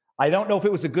 I don't know if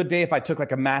it was a good day if I took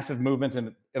like a massive movement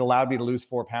and it allowed me to lose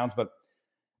 4 pounds, but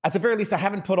at the very least, I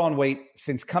haven't put on weight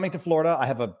since coming to Florida. I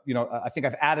have I think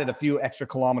I've added a few extra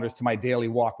kilometers to my daily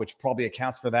walk, which probably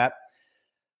accounts for that.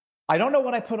 I don't know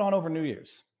what I put on over New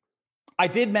Year's. I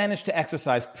did manage to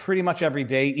exercise pretty much every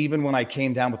day, even when I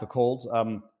came down with a cold.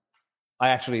 I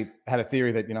actually had a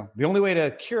theory that, the only way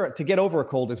to get over a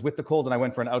cold is with the cold, and I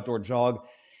went for an outdoor jog.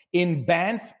 In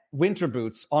Banff winter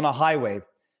boots on a highway,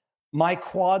 my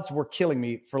quads were killing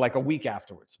me for like a week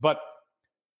afterwards. But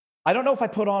I don't know if I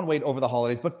put on weight over the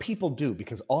holidays, but people do,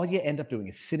 because all you end up doing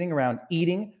is sitting around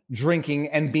eating, drinking,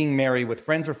 and being merry with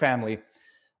friends or family.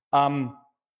 And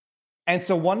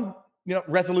so one,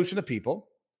 resolution of people,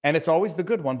 and it's always the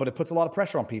good one, but it puts a lot of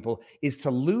pressure on people, is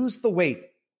to lose the weight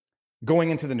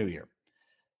going into the new year.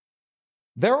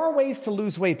 There are ways to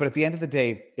lose weight, but at the end of the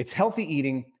day, it's healthy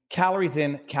eating, calories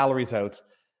in, calories out.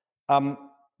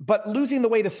 But losing the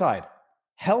weight aside,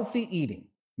 healthy eating.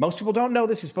 Most people don't know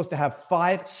this. You're supposed to have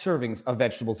 5 servings of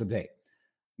vegetables a day.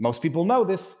 Most people know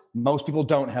this. Most people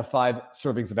don't have 5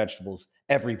 servings of vegetables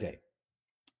every day.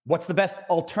 What's the best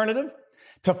alternative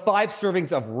to 5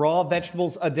 servings of raw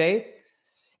vegetables a day?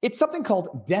 It's something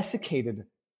called desiccated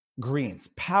greens,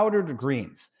 powdered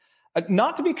greens.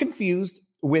 Not to be confused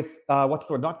with, what's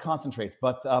the word? Not concentrates,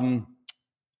 but, I'm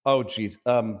going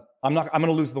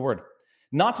to lose the word.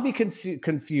 Not to be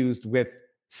confused with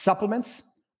supplements,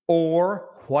 or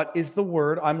what is the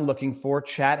word I'm looking for?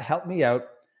 Chat, help me out.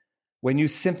 When you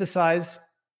synthesize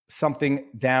something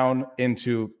down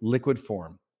into liquid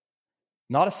form.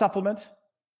 Not a supplement,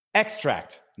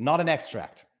 extract, not an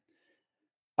extract.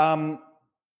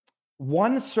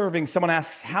 One serving, someone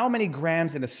asks, how many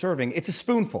grams in a serving? It's a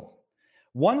spoonful.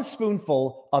 1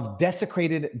 spoonful of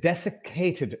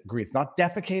desiccated greens, not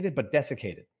defecated, but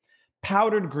desiccated.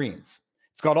 Powdered greens.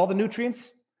 It's got all the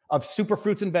nutrients of super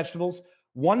fruits and vegetables.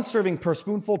 1 serving per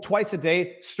spoonful, twice a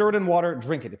day, stir it in water,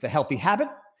 drink it. It's a healthy habit.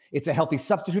 It's a healthy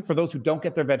substitute for those who don't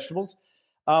get their vegetables.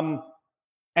 And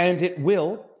it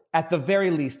will, at the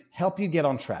very least, help you get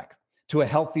on track to a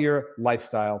healthier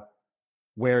lifestyle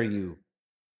where you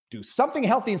do something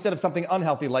healthy instead of something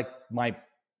unhealthy, like my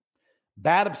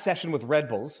bad obsession with Red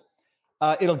Bulls.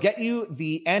 It'll get you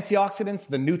the antioxidants,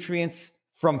 the nutrients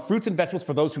from fruits and vegetables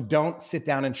for those who don't sit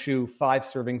down and chew 5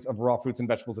 servings of raw fruits and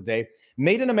vegetables a day.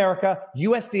 Made in America,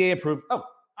 USDA approved. Oh,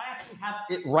 I actually have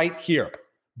it right here.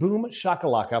 Boom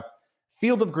shakalaka.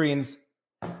 Field of Greens.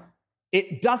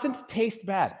 It doesn't taste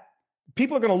bad.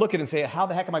 People are going to look at it and say, how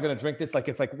the heck am I going to drink this? Like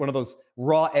it's like one of those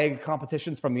raw egg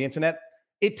competitions from the internet.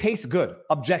 It tastes good,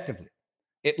 objectively.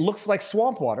 It looks like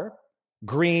swamp water.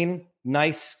 Green,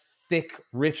 nice, thick,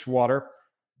 rich water.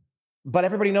 But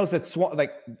everybody knows that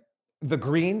like the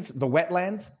greens, the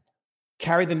wetlands,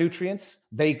 carry the nutrients.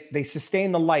 They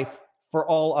sustain the life for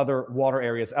all other water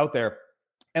areas out there.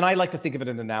 And I like to think of it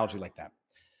in an analogy like that.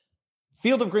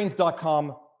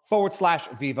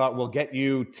 Fieldofgreens.com/Viva will get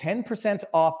you 10%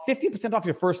 off, 15% off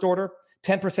your first order,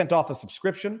 10% off a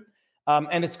subscription.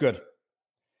 And it's good.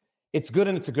 It's good,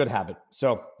 and it's a good habit.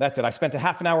 So that's it. I spent a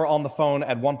half an hour on the phone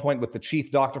at one point with the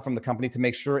chief doctor from the company to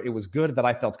make sure it was good, that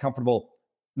I felt comfortable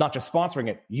not just sponsoring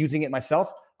it, using it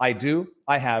myself. I do,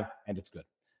 I have, and it's good.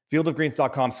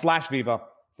 Fieldofgreens.com/Viva.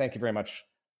 Thank you very much,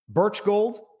 Birch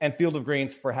Gold and Field of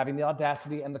Greens, for having the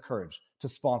audacity and the courage to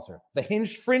sponsor the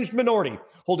fringed minority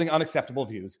holding unacceptable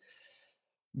views.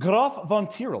 Graf von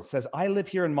Tyrol says, I live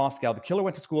here in Moscow. The killer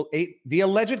went to school the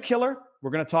alleged killer,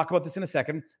 we're going to talk about this in a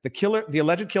second. The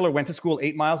alleged killer went to school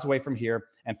 8 miles away from here.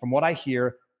 And from what I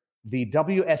hear, the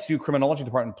WSU criminology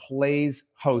department plays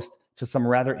host to some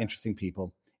rather interesting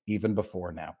people even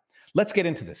before now. Let's get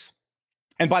into this.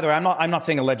 And by the way, I'm not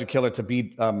saying alleged killer to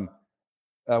be,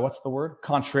 what's the word?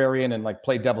 Contrarian and like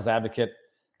play devil's advocate.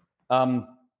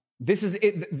 This is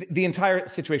it. The entire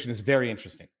situation is very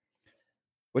interesting.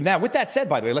 But now, with that said,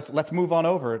 by the way, let's move on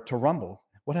over to Rumble.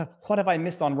 What have I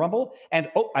missed on Rumble?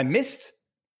 And I missed.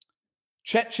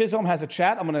 Chet Chisholm has a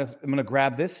chat. I'm gonna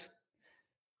grab this.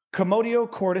 Commodio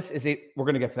Cordis we're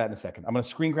gonna get to that in a second. I'm gonna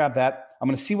screen grab that. I'm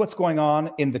gonna see what's going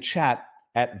on in the chat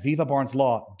at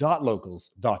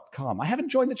vivabarneslaw.locals.com. I haven't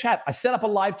joined the chat. I set up a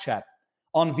live chat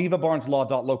on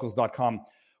vivabarneslaw.locals.com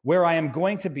where I am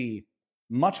going to be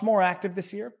much more active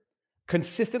this year,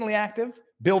 consistently active.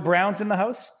 Bill Brown's in the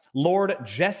house. Lord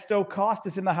Jesto Cost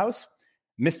is in the house.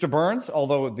 Mr. Burns,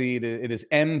 although it is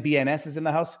MBNS, is in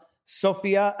the house.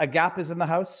 Sophia Agap is in the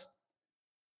house.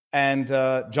 And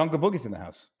Jungle Boogie's in the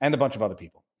house. And a bunch of other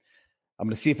people. I'm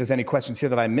going to see if there's any questions here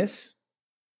that I miss.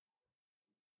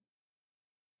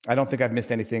 I don't think I've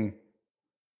missed anything.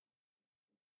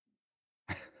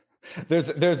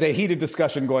 There's a heated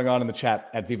discussion going on in the chat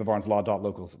at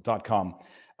vivabarneslaw.locals.com.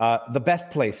 The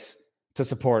best place to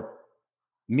support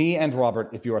me and Robert,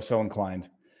 if you are so inclined.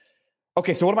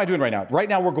 Okay, so what am I doing right now? Right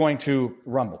now, we're going to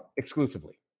Rumble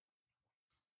exclusively.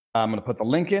 I'm going to put the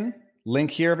link in.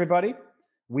 Link here, everybody.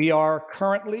 We are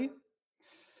currently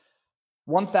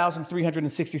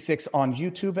 1,366 on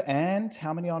YouTube and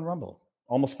how many on Rumble?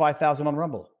 Almost 5,000 on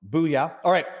Rumble. Booyah.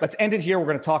 All right, let's end it here. We're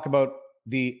going to talk about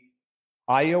the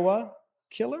Iowa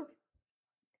killer.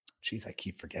 Jeez, I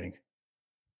keep forgetting.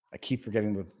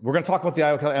 We're going to talk about the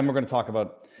Iowa killer, and we're going to talk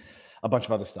about a bunch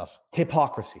of other stuff.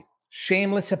 Hypocrisy.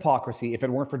 Shameless hypocrisy. If it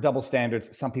weren't for double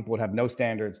standards, some people would have no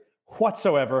standards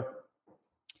whatsoever.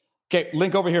 Okay,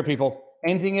 link over here, people.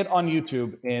 Ending it on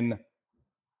YouTube in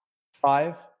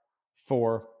 5,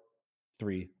 4,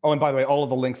 3. Oh, and by the way, all of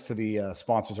the links to the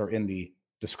sponsors are in the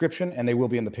description, and they will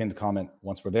be in the pinned comment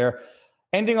once we're there.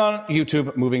 Ending on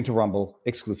YouTube, moving to Rumble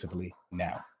exclusively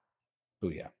now.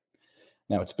 Booyah.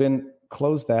 Now it's been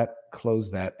close that.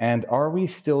 And are we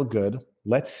still good?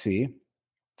 Let's see.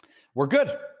 We're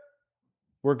good.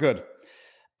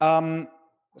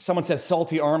 Someone said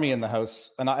Salty Army in the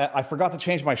house, and I forgot to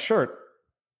change my shirt.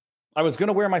 I was going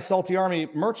to wear my Salty Army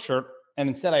merch shirt, and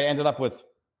instead I ended up with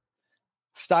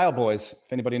Style Boys.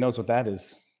 If anybody knows what that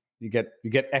is, you get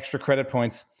extra credit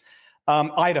points.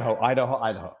 Idaho.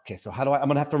 Okay, so I'm going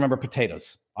to have to remember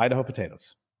potatoes. Idaho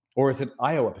potatoes. Or is it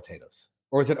Iowa potatoes?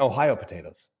 Or is it Ohio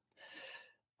potatoes?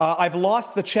 I've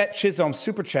lost the Chet Chisholm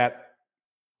super chat,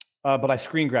 but I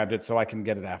screen grabbed it so I can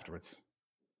get it afterwards.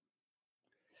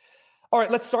 All right,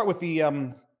 let's start with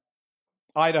the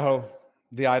Idaho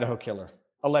killer,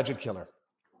 alleged killer.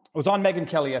 I was on Megyn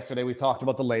Kelly yesterday. We talked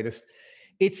about the latest.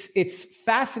 It's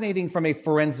fascinating from a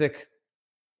forensic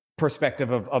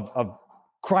perspective of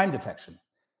crime detection.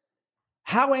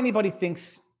 How anybody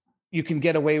thinks you can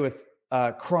get away with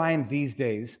crime these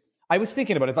days. I was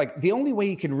thinking about it. Like, the only way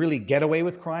you can really get away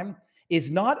with crime is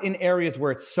not in areas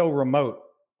where it's so remote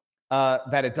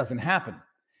that it doesn't happen.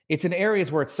 It's in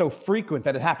areas where it's so frequent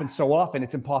that it happens so often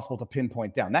it's impossible to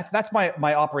pinpoint down. That's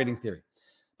my operating theory.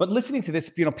 But listening to this,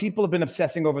 people have been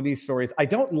obsessing over these stories. I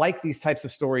don't like these types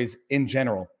of stories in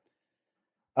general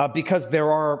because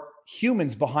there are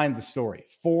humans behind the story.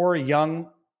 4 young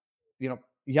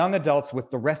adults with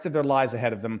the rest of their lives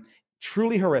ahead of them.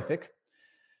 Truly horrific.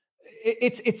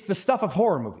 It's the stuff of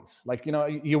horror movies. Like,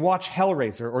 you watch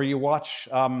Hellraiser or you watch,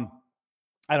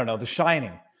 The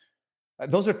Shining.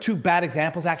 Those are 2 bad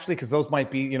examples, actually, because those might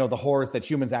be, the horrors that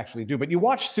humans actually do. But you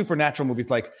watch supernatural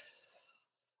movies like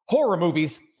horror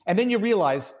movies, and then you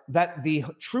realize that the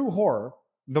true horror,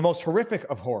 the most horrific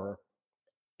of horror,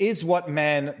 is what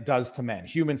man does to man,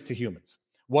 humans to humans.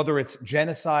 Whether it's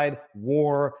genocide,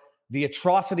 war, the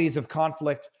atrocities of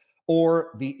conflict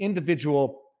or the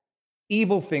individual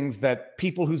evil things that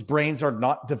people whose brains are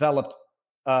not developed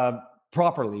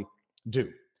properly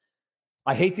do.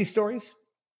 I hate these stories.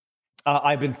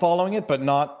 I've been following it, but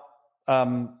not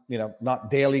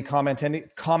daily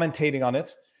commentating on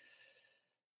it.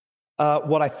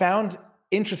 What I found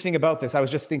interesting about this, I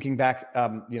was just thinking back,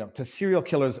 to serial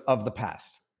killers of the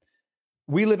past.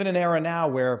 We live in an era now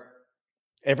where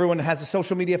everyone has a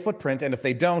social media footprint, and if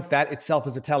they don't, that itself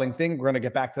is a telling thing. We're going to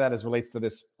get back to that as relates to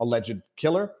this alleged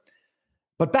killer.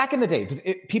 But back in the day,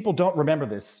 people don't remember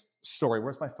this story.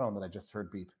 Where's my phone that I just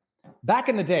heard beep? Back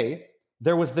in the day,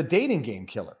 there was the dating game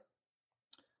killer.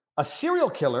 A serial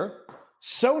killer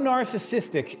so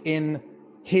narcissistic in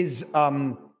his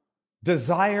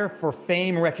desire for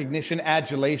fame, recognition,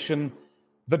 adulation,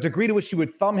 the degree to which he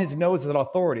would thumb his nose at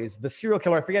authorities. The serial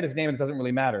killer, I forget his name, and it doesn't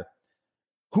really matter,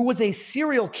 who was a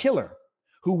serial killer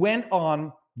who went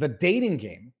on the dating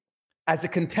game as a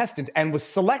contestant and was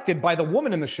selected by the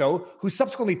woman in the show, who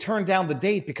subsequently turned down the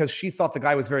date because she thought the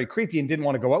guy was very creepy and didn't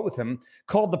want to go out with him,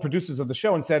 called the producers of the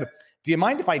show and said, "Do you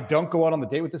mind if I don't go out on the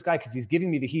date with this guy because he's giving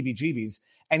me the heebie-jeebies?"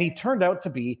 And he turned out to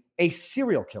be a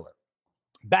serial killer.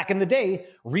 Back in the day,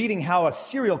 reading how a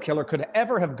serial killer could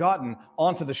ever have gotten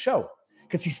onto the show,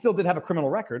 because he still did have a criminal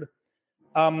record,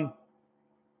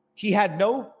 he had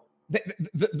no...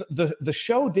 The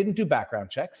show didn't do background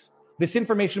checks. This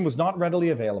information was not readily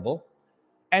available.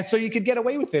 And so you could get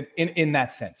away with it in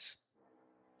that sense.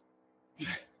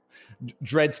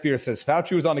 Dread Spear says,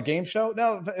 Fauci was on a game show?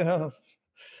 No.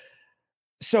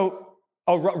 So,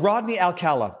 Rodney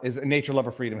Alcala is a Nature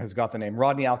Lover Freedom has got the name.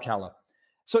 Rodney Alcala.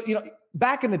 So,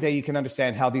 back in the day, you can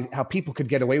understand how people could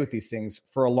get away with these things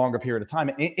for a longer period of time.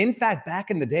 In fact, back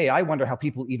in the day, I wonder how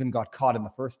people even got caught in the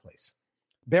first place.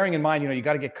 Bearing in mind, you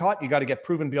got to get caught, you got to get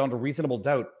proven beyond a reasonable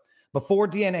doubt. Before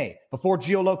DNA, before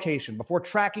geolocation, before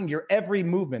tracking your every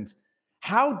movement,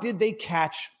 how did they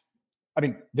catch? I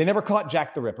mean, they never caught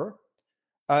Jack the Ripper.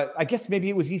 I guess maybe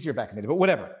it was easier back in the day, but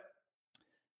whatever.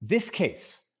 This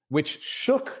case, which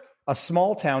shook a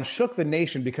small town, shook the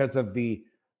nation because of the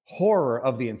horror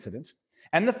of the incident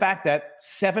and the fact that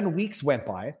 7 weeks went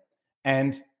by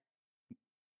and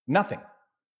nothing.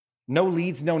 No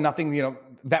leads, no nothing,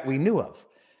 that we knew of.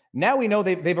 Now we know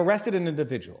they've arrested an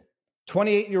individual,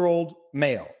 28-year-old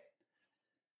male,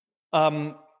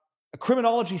 a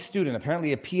criminology student,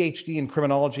 apparently a PhD in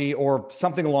criminology or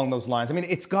something along those lines. I mean,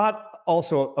 it's got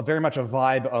also very much a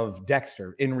vibe of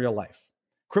Dexter in real life.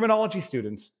 Criminology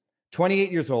students,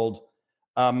 28 years old,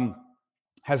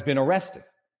 has been arrested.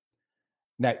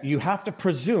 Now, you have to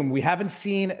presume, we haven't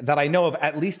seen that I know of,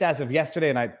 at least as of yesterday,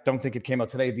 and I don't think it came out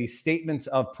today, the statement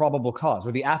of probable cause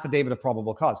or the affidavit of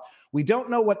probable cause. We don't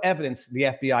know what evidence the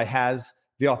FBI has,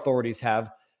 the authorities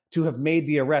have, to have made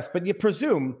the arrest, but you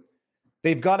presume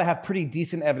they've got to have pretty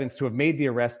decent evidence to have made the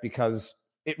arrest because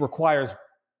it requires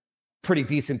pretty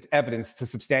decent evidence to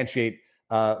substantiate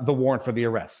the warrant for the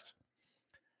arrest.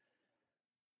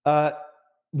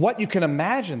 What you can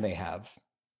imagine they have,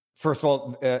 first of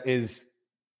all, is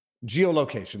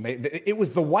geolocation. It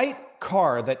was the white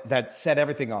car that set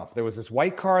everything off. There was this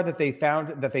white car that they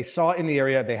found, that they saw in the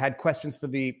area. They had questions for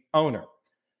the owner.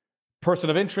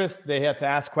 Person of interest, they had to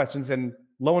ask questions, and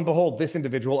lo and behold, this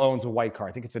individual owns a white car.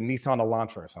 I think it's a Nissan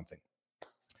Elantra or something.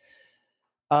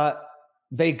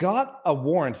 They got a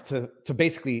warrant to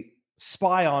basically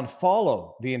spy on,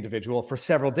 follow the individual for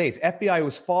several days. FBI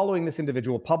was following this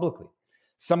individual publicly.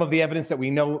 Some of the evidence that we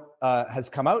know has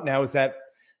come out now is that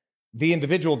the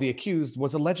individual, the accused,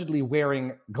 was allegedly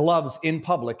wearing gloves in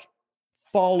public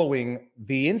following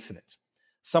the incident.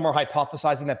 Some are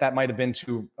hypothesizing that might have been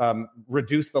to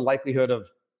reduce the likelihood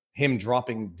of him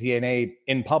dropping DNA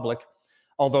in public,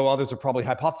 although others are probably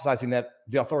hypothesizing that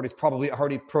the authorities probably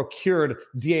already procured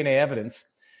DNA evidence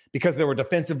because there were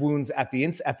defensive wounds at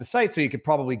the site, so you could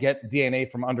probably get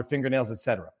DNA from under fingernails,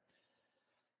 etc.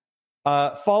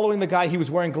 Following the guy, he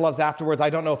was wearing gloves afterwards. I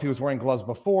don't know if he was wearing gloves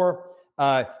before.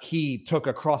 He took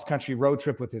a cross-country road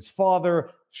trip with his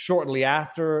father shortly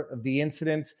after the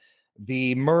incident.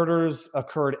 The murders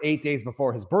occurred 8 days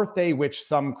before his birthday, which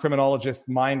some criminologists,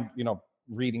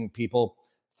 reading people,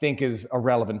 think is a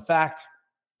relevant fact.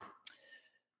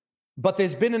 But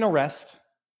there's been an arrest,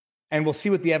 and we'll see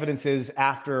what the evidence is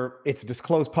after it's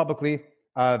disclosed publicly.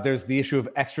 There's the issue of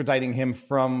extraditing him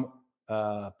from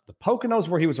the Poconos,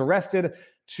 where he was arrested,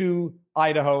 to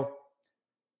Idaho.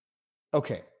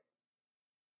 Okay.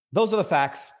 Those are the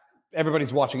facts.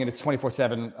 Everybody's watching it. It's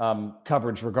 24/7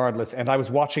 coverage regardless. And I was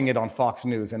watching it on Fox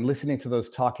News and listening to those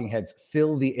talking heads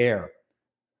fill the air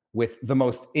with the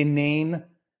most inane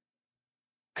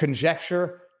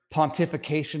conjecture,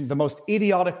 pontification, the most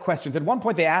idiotic questions. At one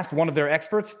point, they asked one of their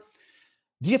experts,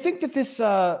 do you think that this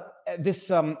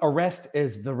arrest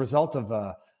is the result of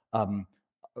a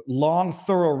long,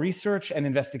 thorough research and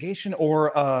investigation,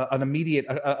 or an immediate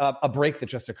a break that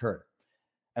just occurred?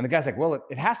 And the guy's like, well,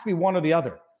 it has to be one or the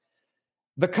other.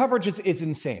 The coverage is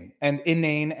insane and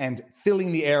inane and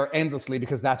filling the air endlessly,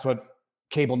 because that's what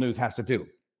cable news has to do.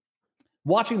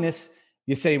 Watching this,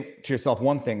 you say to yourself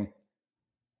one thing: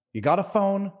 you got a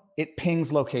phone, it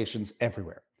pings locations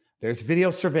everywhere. There's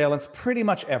video surveillance pretty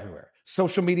much everywhere.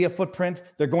 Social media footprint,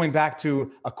 they're going back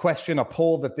to a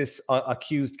poll that this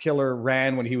accused killer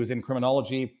ran when he was in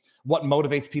criminology. What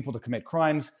motivates people to commit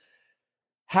crimes?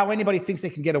 How anybody thinks they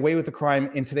can get away with a crime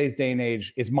in today's day and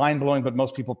age is mind-blowing, but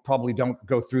most people probably don't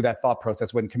go through that thought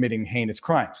process when committing heinous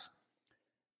crimes.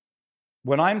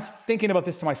 When I'm thinking about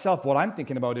this to myself, what I'm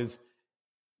thinking about is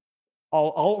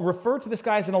I'll refer to this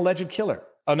guy as an alleged killer,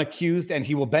 an accused, and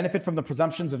he will benefit from the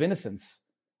presumptions of innocence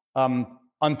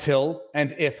until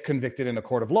and if convicted in a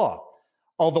court of law.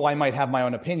 Although I might have my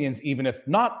own opinions, even if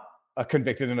not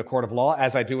convicted in a court of law,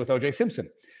 as I do with O.J. Simpson.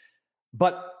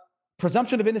 But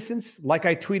presumption of innocence, like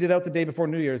I tweeted out the day before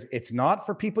New Year's, it's not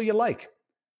for people you like.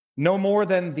 No more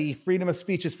than the freedom of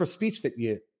speech is for speech that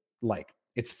you like.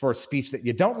 It's for speech that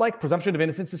you don't like. Presumption of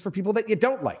innocence is for people that you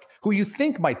don't like, who you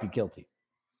think might be guilty.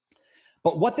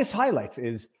 But what this highlights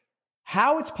is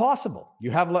how it's possible. You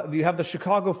have the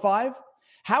Chicago Five.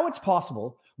 How it's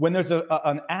possible when there's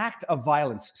an act of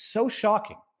violence so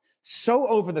shocking, so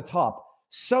over the top,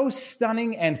 so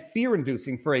stunning and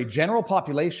fear-inducing for a general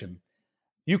population,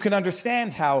 you can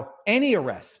understand how any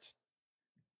arrest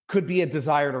could be a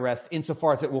desired arrest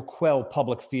insofar as it will quell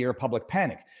public fear, public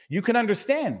panic. You can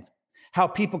understand how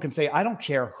people can say, I don't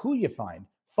care who you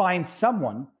find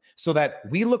someone so that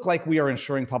we look like we are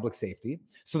ensuring public safety,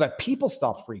 so that people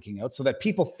stop freaking out, so that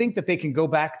people think that they can go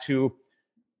back to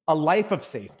a life of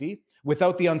safety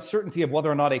without the uncertainty of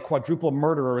whether or not a quadruple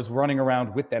murderer is running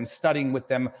around with them, studying with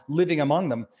them, living among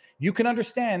them. You can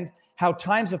understand how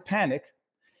times of panic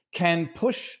can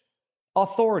push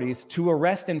authorities to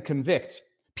arrest and convict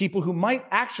people who might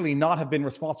actually not have been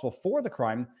responsible for the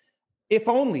crime, if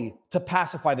only to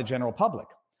pacify the general public.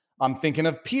 I'm thinking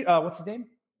of what's his name?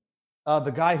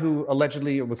 The guy who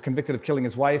allegedly was convicted of killing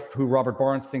his wife, who Robert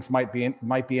Barnes thinks might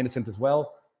be innocent as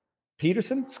well.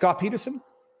 Scott Peterson.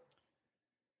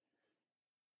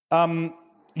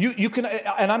 You can,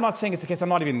 and I'm not saying it's the case. I'm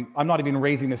not even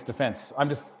raising this defense. I'm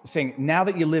just saying, now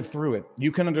that you live through it, you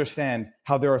can understand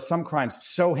how there are some crimes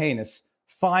so heinous.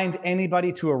 Find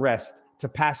anybody to arrest to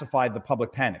pacify the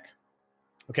public panic.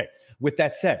 Okay. With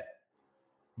that said,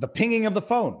 the pinging of the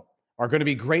phone are going to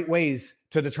be great ways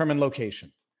to determine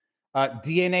location.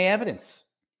 DNA evidence.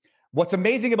 What's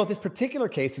amazing about this particular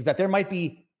case is that there might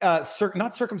be not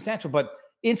circumstantial, but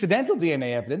incidental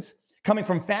DNA evidence coming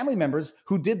from family members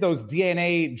who did those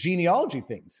DNA genealogy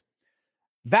things.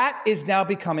 That is now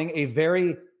becoming a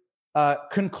very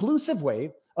conclusive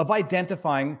way of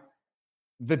identifying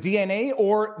the DNA,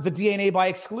 or the DNA by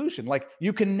exclusion. Like,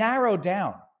 you can narrow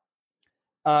down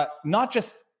not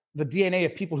just the DNA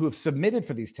of people who have submitted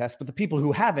for these tests, but the people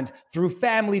who haven't, through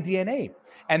family DNA.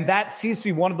 And that seems to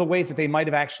be one of the ways that they might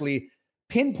have actually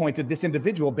pinpointed this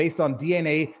individual based on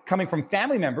DNA coming from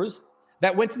family members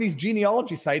that went to these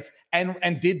genealogy sites and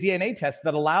did DNA tests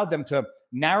that allowed them to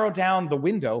narrow down the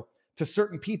window to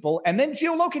certain people and then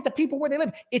geolocate the people where they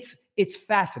live. It's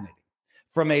fascinating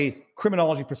from a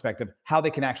criminology perspective how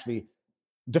they can actually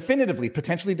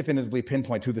potentially definitively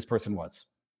pinpoint who this person was.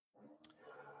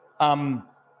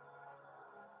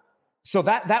 So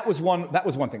that was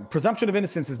one thing. Presumption of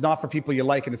innocence is not for people you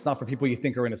like, and it's not for people you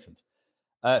think are innocent.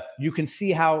 You can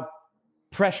see how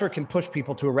pressure can push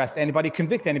people to arrest anybody,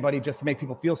 convict anybody, just to make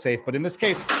people feel safe. But in this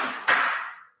case,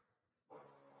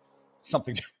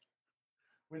 something.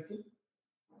 Winston?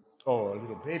 Oh,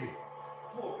 little baby.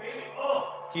 Oh, baby.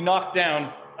 Oh. He knocked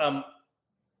down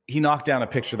a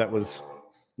picture that was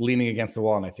leaning against the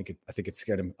wall, and I think it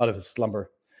scared him out of his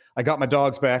slumber. I got my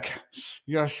dogs back.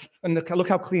 Yes, and look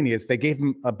how clean he is. They gave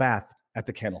him a bath at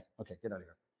the kennel. Okay, get out of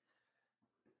here.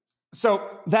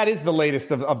 So that is the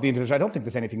latest of the individual. I don't think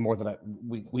there's anything more that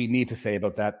we need to say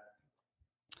about that.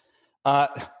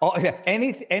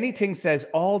 Anything says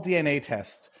all DNA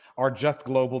tests are just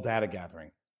global data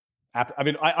gathering. I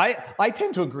mean, I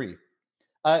tend to agree.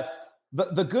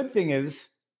 The good thing is,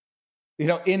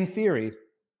 in theory,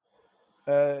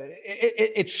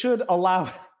 it should allow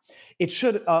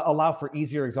for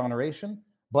easier exoneration.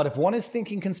 But if one is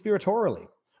thinking conspiratorially,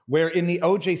 where in the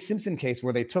O.J. Simpson case,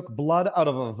 where they took blood out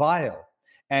of a vial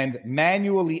and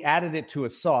manually added it to a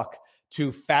sock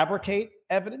to fabricate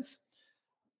evidence,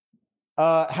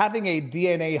 Having a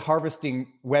DNA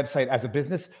harvesting website as a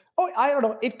business, I don't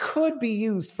know. It could be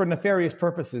used for nefarious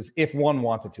purposes if one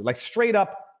wanted to. Like straight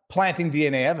up planting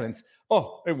DNA evidence.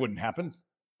 Oh, it wouldn't happen.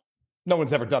 No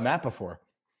one's ever done that before.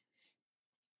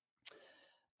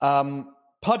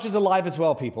 Pudge is alive as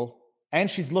well, people. And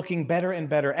she's looking better and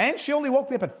better. And she only woke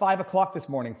me up at 5 o'clock this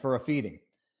morning for a feeding.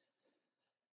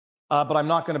 But I'm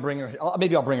not going to bring her.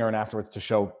 Maybe I'll bring her in afterwards to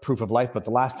show proof of life. But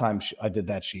the last time I did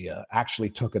that, she actually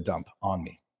took a dump on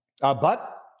me.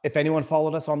 But if anyone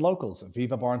followed us on Locals,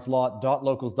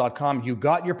 vivabarneslaw.locals.com, you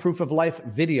got your proof of life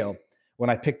video when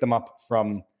I picked them up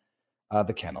from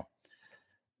the kennel.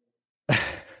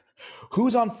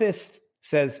 Who's on Fist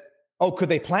says, oh, could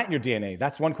they plant your DNA?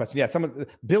 That's one question. Yeah,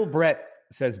 Bill Brett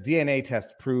says DNA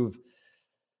test prove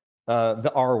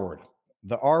the R word.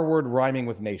 The R word rhyming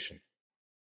with nation.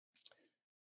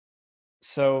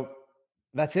 So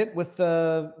that's it with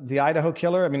the Idaho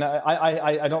killer. I mean,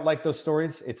 I don't like those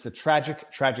stories. It's a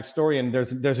tragic story, and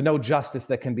there's no justice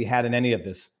that can be had in any of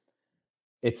this.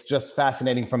 It's just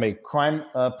fascinating from a crime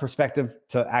perspective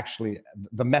to actually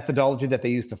the methodology that they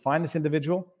use to find this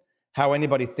individual, how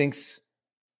anybody thinks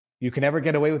you can ever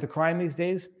get away with a crime these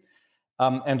days,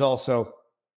 and also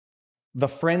the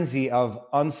frenzy of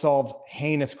unsolved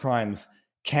heinous crimes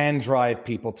can drive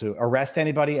people to arrest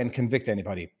anybody and convict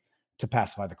anybody to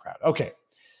pacify the crowd. Okay.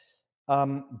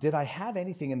 Did I have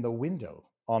anything in the window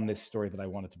on this story that I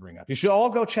wanted to bring up? You should all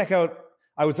go check out.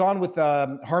 I was on with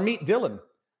Harmeet Dillon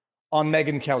on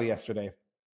Megyn Kelly yesterday,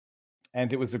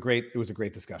 and it was a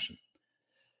great discussion.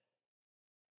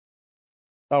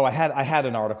 Oh, I had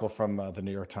an article from the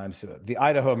New York Times. The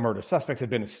Idaho murder suspect had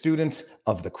been a student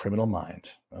of the criminal mind.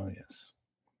 Oh, yes.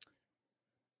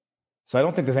 So I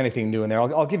don't think there's anything new in there.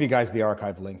 I'll give you guys the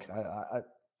archive link.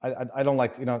 I don't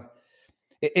like,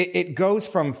 it goes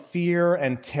from fear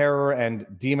and terror and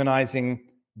demonizing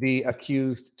the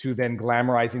accused to then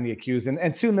glamorizing the accused.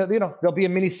 And soon, there'll be a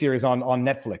miniseries on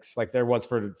Netflix like there was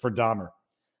for Dahmer.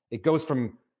 It goes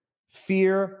from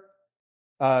fear,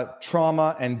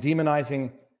 trauma, and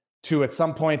demonizing to, at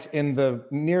some point in the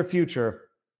near future,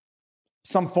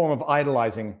 some form of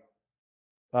idolizing,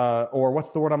 or what's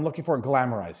the word I'm looking for?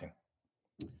 Glamorizing.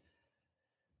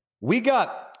 We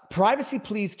got Privacy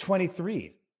Please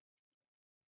 23.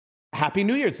 Happy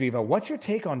New Year's, Viva. What's your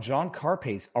take on John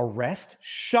Carpay's arrest?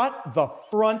 Shut the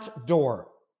front door.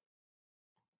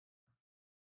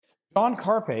 John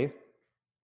Carpay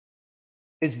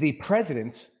is the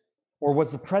president, or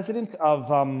was the president of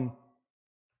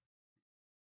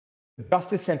the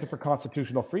Justice Center for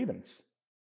Constitutional Freedoms.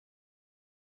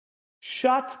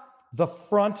 Shut the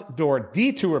front door.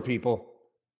 Detour, people.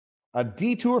 A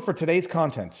detour for today's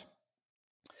content.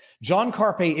 John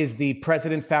Carpay is the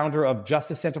president founder of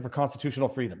Justice Center for Constitutional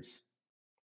Freedoms.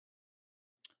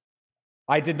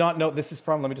 I did not know. This is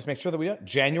from, let me just make sure that we are,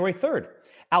 January 3rd.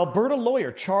 Alberta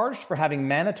lawyer charged for having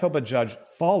Manitoba judge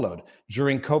followed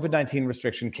during COVID-19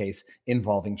 restriction case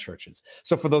involving churches.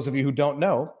 So for those of you who don't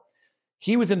know,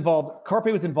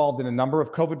 Carpay was involved in a number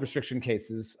of COVID restriction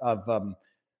cases of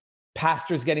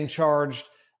pastors getting charged.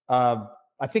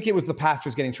 I think it was the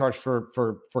pastors getting charged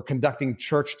for conducting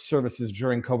church services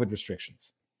during COVID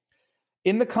restrictions.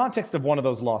 In the context of one of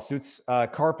those lawsuits,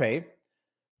 Carpay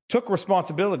took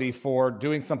responsibility for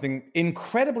doing something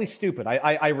incredibly stupid.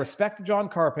 I respect John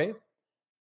Carpay.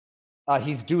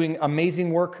 He's doing amazing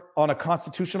work on a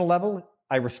constitutional level.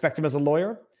 I respect him as a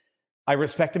lawyer. I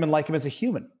respect him and like him as a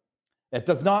human. It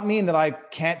does not mean that I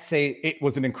can't say it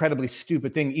was an incredibly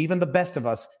stupid thing. Even the best of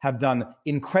us have done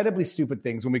incredibly stupid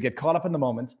things when we get caught up in the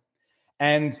moment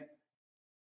and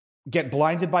get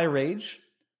blinded by rage,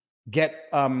 get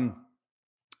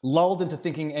lulled into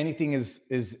thinking anything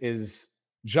is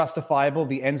justifiable,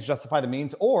 the ends justify the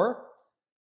means, or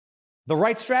the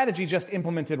right strategy just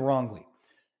implemented wrongly.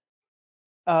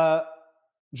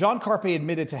 John Carpay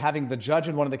admitted to having the judge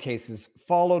in one of the cases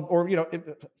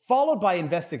followed by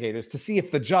investigators to see if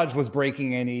the judge was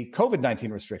breaking any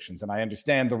COVID-19 restrictions. And I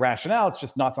understand the rationale. It's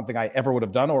just not something I ever would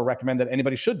have done or recommend that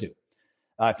anybody should do.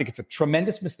 I think it's a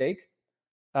tremendous mistake.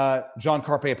 John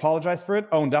Carpay apologized for it,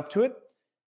 owned up to it.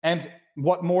 And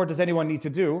what more does anyone need to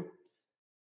do?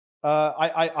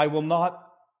 I will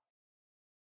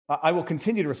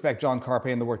continue to respect John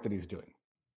Carpay and the work that he's doing,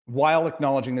 while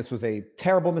acknowledging this was a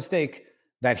terrible mistake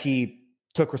that he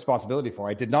took responsibility for.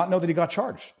 I did not know that he got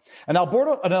charged. An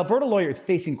Alberta lawyer is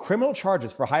facing criminal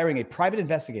charges for hiring a private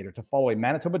investigator to follow a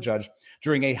Manitoba judge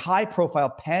during a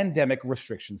high-profile pandemic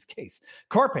restrictions case.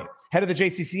 Carpay, head of the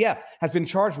JCCF, has been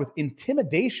charged with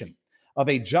intimidation of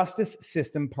a justice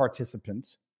system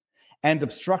participant and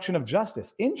obstruction of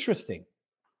justice. Interesting.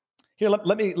 Here,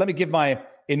 let me give my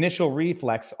initial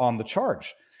reflex on the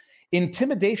charge.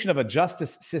 Intimidation of a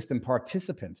justice system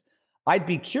participant. I'd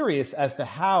be curious as to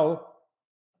how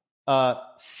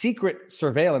secret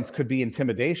surveillance could be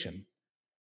intimidation.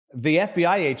 The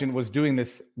FBI agent was doing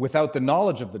this without the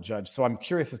knowledge of the judge, so I'm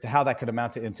curious as to how that could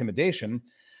amount to intimidation.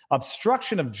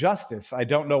 Obstruction of justice, I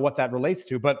don't know what that relates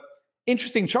to, but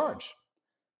interesting charge.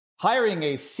 Hiring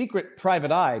a secret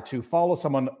private eye to follow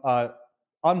someone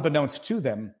unbeknownst to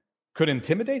them could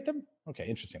intimidate them? Okay,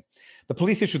 interesting. The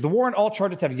police issued the warrant. All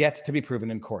charges have yet to be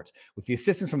proven in court. With the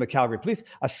assistance from the Calgary police,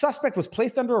 a suspect was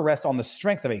placed under arrest on the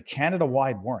strength of a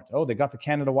Canada-wide warrant. Oh, they got the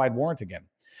Canada-wide warrant again,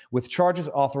 with charges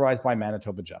authorized by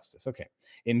Manitoba Justice. Okay.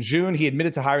 In June, he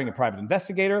admitted to hiring a private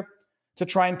investigator to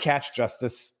try and catch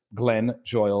Justice Glenn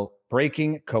Joyal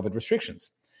breaking COVID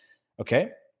restrictions. Okay.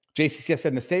 JCCF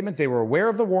said in a statement they were aware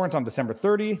of the warrant on December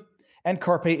 30, and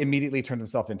Carpe immediately turned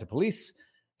himself into police.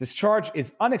 This charge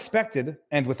is unexpected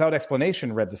and without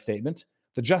explanation, read the statement.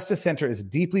 The Justice Centre is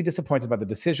deeply disappointed by the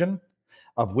decision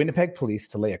of Winnipeg Police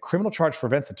to lay a criminal charge for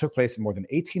events that took place more than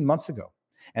 18 months ago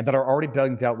and that are already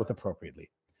being dealt with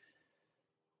appropriately.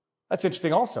 That's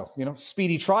interesting also.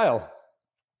 Speedy trial.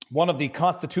 One of the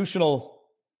constitutional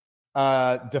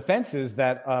defenses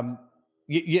that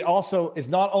it also is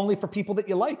not only for people that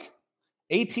you like.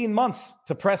 18 months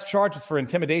to press charges for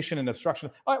intimidation and obstruction.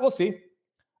 All right, we'll see.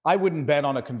 I wouldn't bet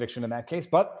on a conviction in that case,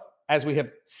 but as we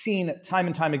have seen time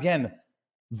and time again,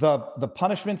 the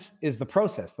punishment is the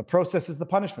process. The process is the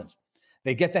punishment.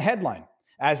 They get the headline,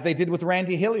 as they did with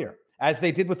Randy Hillier, as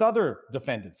they did with other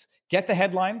defendants. Get the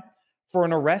headline for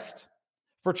an arrest,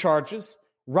 for charges,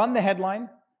 run the headline,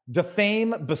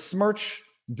 defame, besmirch,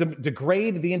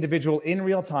 degrade the individual in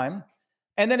real time,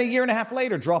 and then a year and a half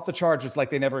later, drop the charges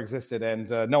like they never existed, and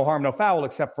no harm, no foul,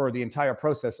 except for the entire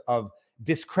process of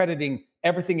discrediting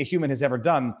everything a human has ever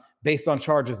done based on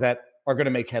charges that are going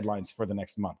to make headlines for the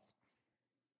next month.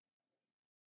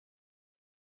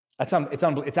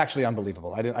 It's actually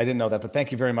unbelievable. I didn't know that, but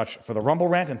thank you very much for the Rumble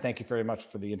rant, and thank you very much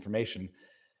for the information.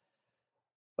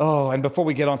 Oh, and before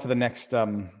we get on to the next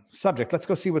subject, let's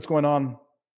go see what's going on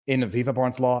in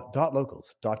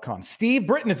vivabarneslaw.locals.com. Steve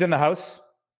Britton is in the house.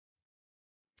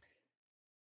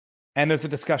 And there's a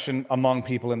discussion among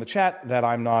people in the chat that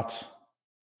I'm not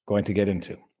going to get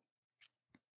into.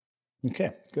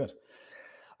 Okay, good.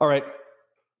 All right,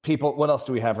 people, what else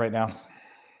do we have right now? Let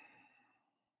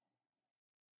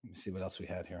me see what else we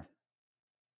had here.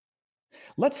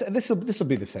 This will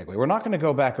be the segue. We're not going to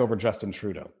go back over Justin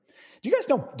Trudeau. Do you guys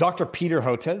know Dr. Peter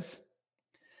Hotez?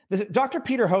 Dr.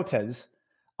 Peter Hotez,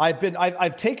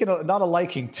 I've taken not a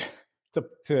liking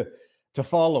to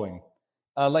following.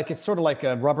 Like it's sort of like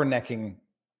a rubbernecking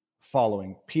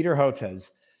following. Peter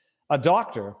Hotez, a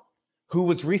doctor who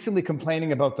was recently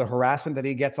complaining about the harassment that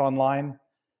he gets online,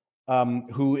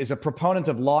 who is a proponent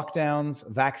of lockdowns,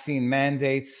 vaccine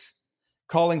mandates,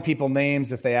 calling people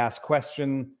names if they ask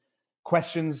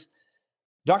questions.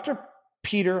 Dr.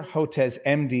 Peter Hotez,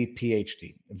 MD,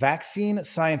 PhD, vaccine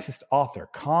scientist, author,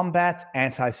 combat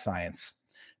anti-science,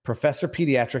 professor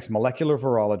pediatrics, molecular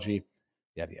virology,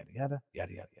 yada, yada, yada,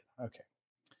 yada, yada, yada. Okay.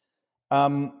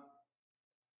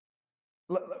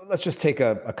 Let's just take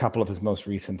a couple of his most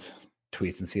recent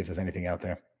tweets and see if there's anything out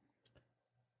there.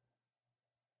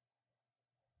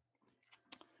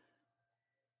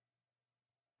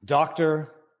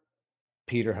 Dr.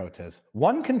 Peter Hotez.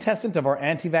 One contestant of our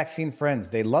anti-vaccine friends,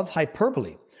 they love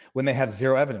hyperbole when they have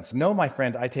zero evidence. No, my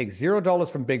friend, I take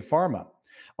 $0 from Big Pharma.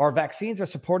 Our vaccines are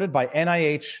supported by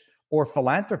NIH or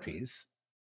philanthropies.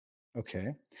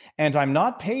 Okay. And I'm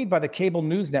not paid by the cable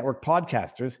news network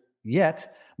podcasters,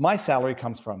 yet my salary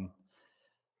comes from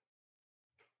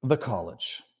the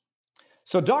college.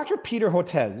 So Dr. Peter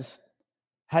Hotez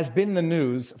has been in the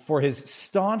news for his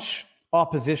staunch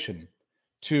opposition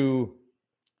to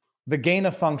the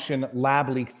gain-of-function lab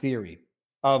leak theory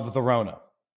of the Rona.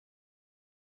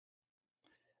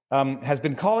 Has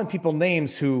been calling people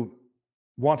names who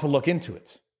want to look into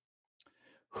it,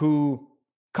 who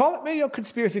call it,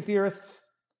 conspiracy theorists.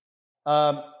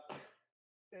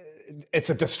 It's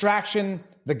a distraction,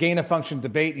 the gain-of-function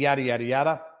debate, yada, yada,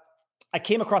 yada. I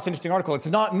came across an interesting article. It's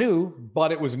not new,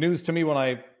 but it was news to me when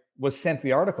I was sent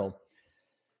the article.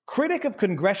 Critic of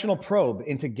congressional probe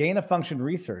into gain-of-function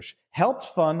research helped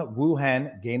fund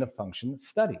Wuhan gain-of-function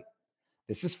study.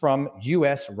 This is from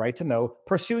U.S. Right to Know,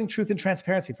 pursuing truth and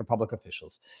transparency for public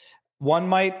officials. One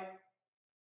might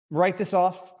write this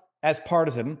off as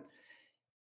partisan.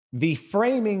 The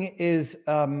framing is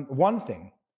one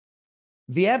thing.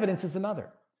 The evidence is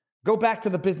another. Go back to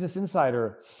the Business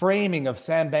Insider framing of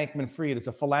Sam Bankman-Fried as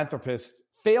a philanthropist,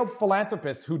 failed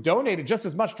philanthropist who donated just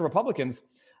as much to Republicans,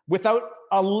 without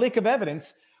a lick of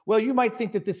evidence. Well, you might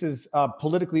think that this is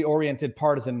politically oriented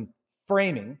partisan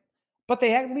framing, but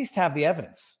they at least have the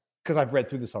evidence because I've read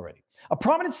through this already. A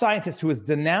prominent scientist who has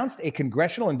denounced a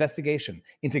congressional investigation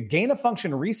into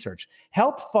gain-of-function research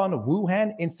helped fund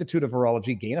Wuhan Institute of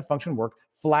Virology gain-of-function work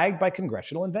flagged by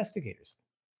congressional investigators.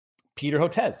 Peter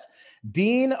Hotez,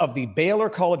 dean of the Baylor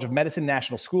College of Medicine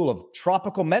National School of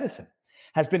Tropical Medicine,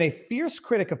 has been a fierce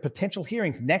critic of potential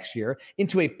hearings next year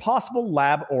into a possible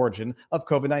lab origin of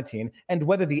COVID-19 and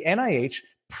whether the NIH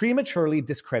prematurely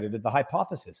discredited the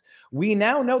hypothesis. We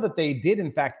now know that they did,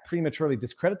 in fact, prematurely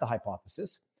discredit the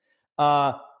hypothesis.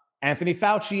 Anthony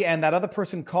Fauci and that other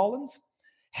person, Collins,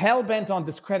 hell-bent on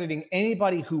discrediting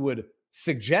anybody who would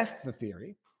suggest the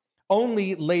theory,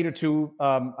 only later to,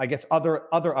 I guess, other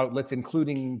outlets,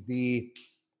 including the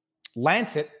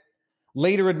Lancet,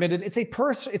 later admitted it's a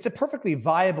perfectly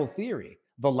viable theory,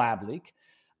 the lab leak.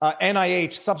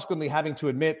 NIH subsequently having to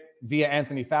admit via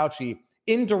Anthony Fauci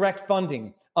indirect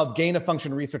funding of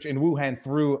gain-of-function research in Wuhan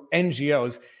through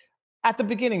NGOs. At the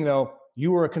beginning, though,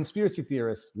 you were a conspiracy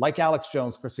theorist like Alex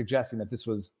Jones for suggesting that this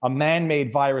was a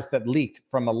man-made virus that leaked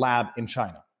from a lab in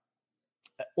China.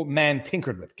 Man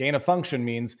tinkered with. Gain-of-function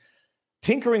means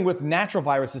tinkering with natural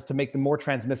viruses to make them more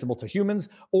transmissible to humans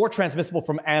or transmissible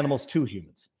from animals to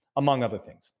humans, among other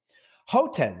things.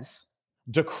 Hotez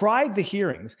decried the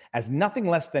hearings as nothing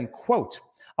less than, quote,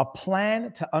 a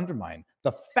plan to undermine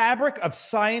the fabric of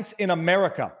science in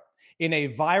America in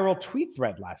a viral tweet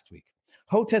thread last week.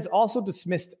 Hotez also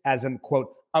dismissed as an,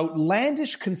 quote,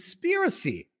 outlandish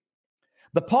conspiracy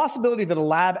the possibility that a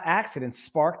lab accident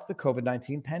sparked the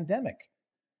COVID-19 pandemic.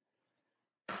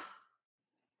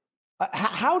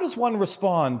 How does one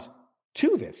respond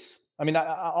to this? I mean,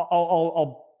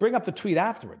 I'll bring up the tweet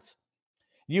afterwards.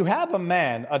 You have a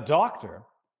man, a doctor,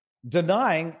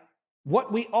 denying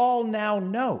what we all now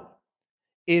know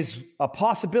is a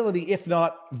possibility, if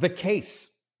not the case.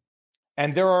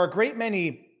 And there are a great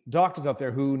many doctors out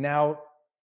there who now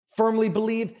firmly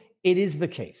believe it is the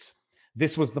case.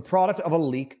 This was the product of a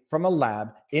leak from a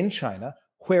lab in China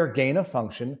where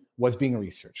gain-of-function was being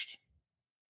researched.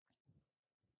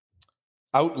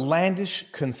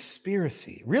 Outlandish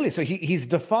conspiracy. Really? So he's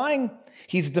defying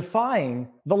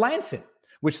the Lancet,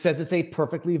 which says it's a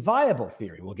perfectly viable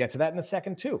theory. We'll get to that in a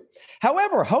second, too.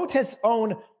 However, Hotez's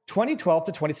own 2012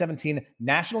 to 2017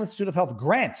 National Institute of Health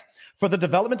grant for the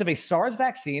development of a SARS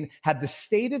vaccine had the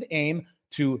stated aim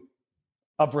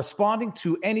of responding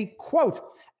to any, quote,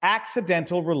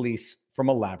 accidental release from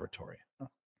a laboratory,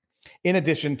 in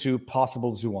addition to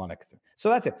possible zoonotic. So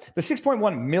that's it. The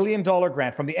 $6.1 million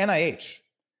grant from the NIH.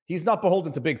 He's not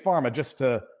beholden to Big Pharma, just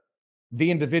to the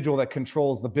individual that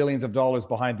controls the billions of dollars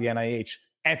behind the NIH,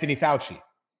 Anthony Fauci.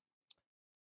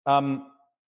 The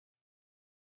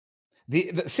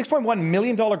 $6.1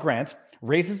 million grant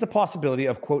raises the possibility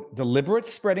of, quote, deliberate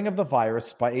spreading of the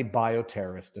virus by a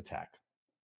bioterrorist attack.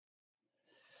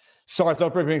 SARS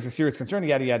outbreak brings a serious concern,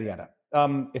 yada, yada, yada.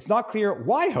 It's not clear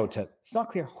why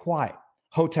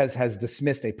Hotez has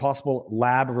dismissed a possible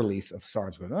lab release of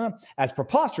SARS as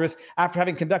preposterous after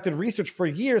having conducted research for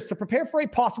years to prepare for a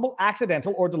possible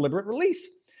accidental or deliberate release.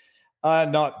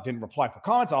 Didn't reply for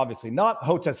comments, obviously not.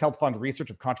 Hotez helped fund research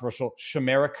of controversial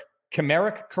chimeric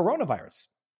coronavirus.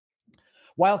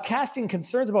 While casting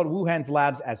concerns about Wuhan's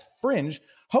labs as fringe,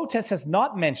 Hotez has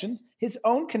not mentioned his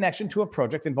own connection to a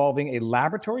project involving a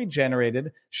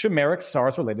laboratory-generated chimeric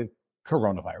SARS-related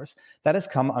coronavirus that has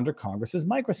come under Congress's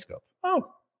microscope.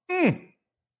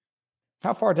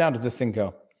 How far down does this thing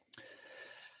go?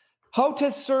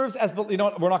 Hotez serves as the,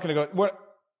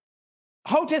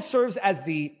 Hotez serves as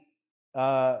the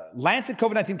Lancet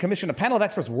COVID-19 Commission, a panel of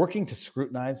experts working to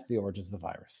scrutinize the origins of the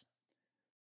virus.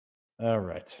 All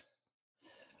right.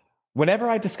 Whenever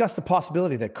I discussed the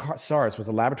possibility that SARS was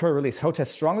a laboratory release, Hotez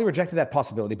strongly rejected that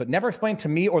possibility, but never explained to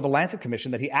me or the Lancet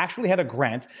Commission that he actually had a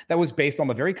grant that was based on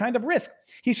the very kind of risk.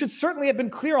 He should certainly have been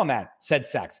clear on that, said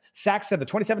Sachs. Sachs said the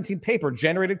 2017 paper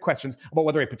generated questions about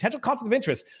whether a potential conflict of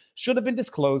interest should have been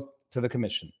disclosed to the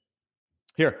commission.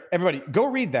 Here, everybody, go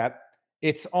read that.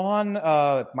 It's on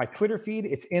my Twitter feed.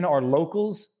 It's in our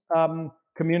locals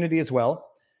community as well.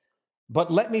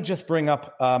 But let me just bring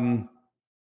up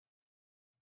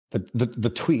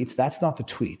the tweet. That's not the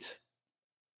tweet.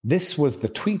 This was the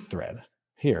tweet thread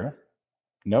here.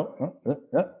 No,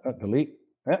 delete.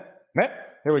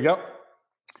 Here we go.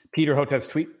 Peter Hotez's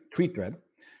tweet thread.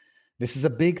 This is a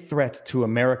big threat to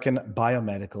American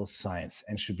biomedical science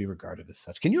and should be regarded as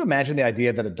such. Can you imagine the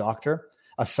idea that a doctor,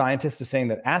 a scientist, is saying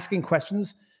that asking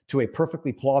questions to a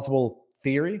perfectly plausible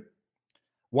theory,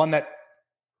 one that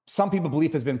some people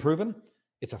believe has been proven,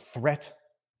 it's a threat.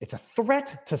 It's a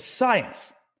threat to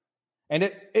science.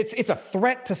 And it's a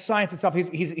threat to science itself.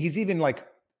 He's even like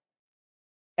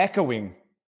echoing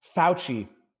Fauci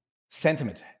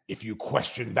sentiment. If you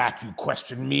question that, you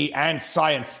question me and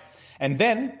science. And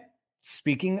then,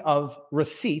 speaking of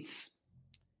receipts,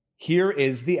 here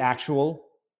is the actual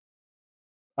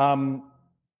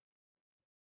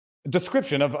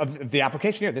description of the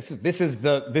application here. This is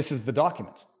the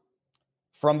document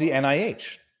from the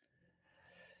NIH.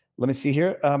 Let me see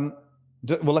here.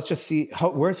 Well, let's just see.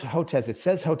 Where's Hotez? It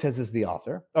says Hotez is the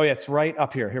author. Oh, yeah, it's right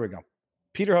up here. Here we go.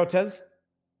 Peter Hotez,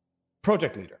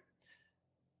 project leader.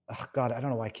 Oh, God, I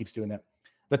don't know why it keeps doing that.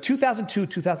 The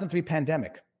 2002-2003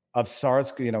 pandemic of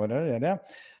SARS,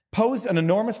 posed an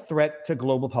enormous threat to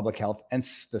global public health and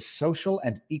the social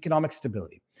and economic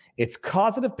stability. Its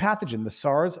causative pathogen, the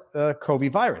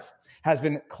SARS-CoV virus, has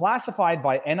been classified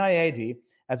by NIAID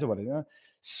as a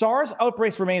SARS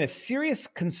outbreaks remain a serious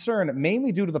concern,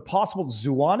 mainly due to the possible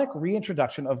zoonotic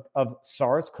reintroduction of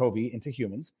SARS-CoV into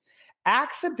humans,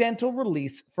 accidental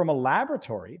release from a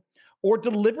laboratory, or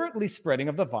deliberately spreading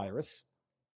of the virus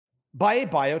by a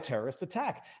bioterrorist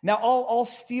attack. Now, I'll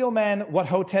steelman what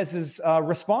Hotez's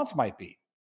response might be.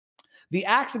 The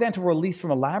accidental release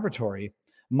from a laboratory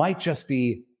might just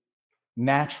be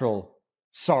natural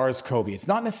SARS-CoV. It's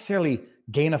not necessarily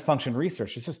gain-of-function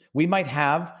research. It's just we might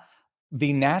have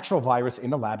the natural virus in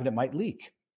the lab and it might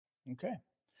leak. Okay.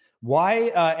 Why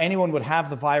anyone would have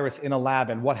the virus in a lab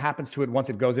and what happens to it once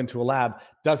it goes into a lab?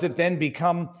 Does it then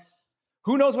become...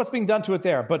 Who knows what's being done to it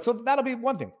there? But so that'll be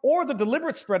one thing. Or the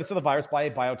deliberate spread of the virus by a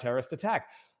bioterrorist attack.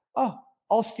 Oh,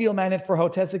 I'll steelman it for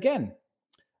Hotez again.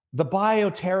 The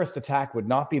bioterrorist attack would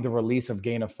not be the release of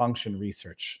gain-of-function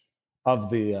research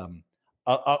of the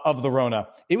Rona.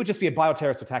 It would just be a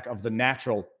bioterrorist attack of the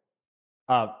natural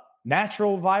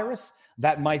virus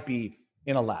that might be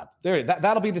in a lab.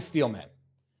 That'll be the steelman.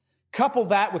 Couple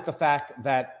that with the fact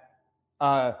that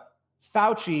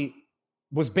Fauci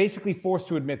was basically forced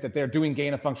to admit that they're doing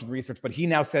gain-of-function research, but he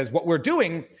now says what we're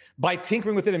doing by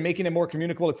tinkering with it and making it more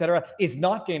communicable, et cetera, is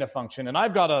not gain-of-function. And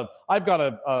I've got a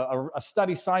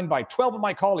study signed by 12 of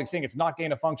my colleagues saying it's not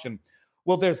gain-of-function.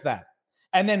 Well, there's that.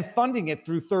 And then funding it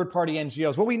through third-party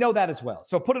NGOs. Well, we know that as well.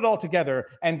 So put it all together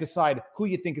and decide who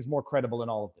you think is more credible in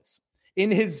all of this. In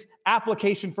his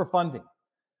application for funding,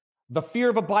 the fear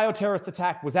of a bioterrorist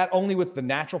attack, was that only with the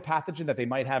natural pathogen that they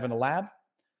might have in a lab?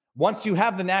 Once you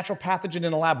have the natural pathogen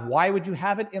in a lab, why would you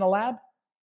have it in a lab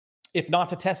if not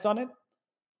to test on it?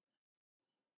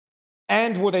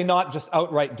 And were they not just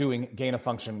outright doing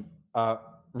gain-of-function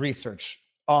research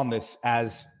on this,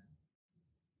 as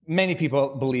many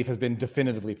people believe has been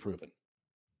definitively proven?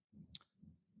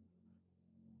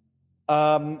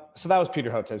 So that was Peter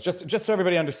Hotez. Just so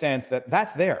everybody understands that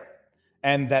that's there,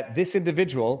 and that this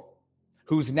individual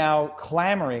who's now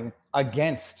clamoring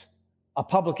against a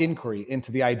public inquiry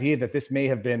into the idea that this may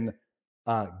have been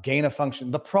gain-of-function,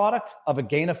 the product of a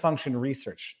gain-of-function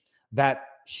research that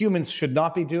humans should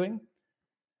not be doing,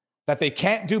 that they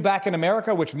can't do back in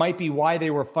America, which might be why they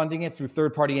were funding it through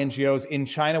third-party NGOs in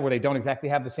China, where they don't exactly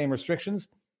have the same restrictions.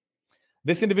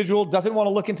 This individual doesn't want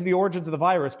to look into the origins of the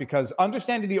virus, because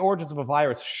understanding the origins of a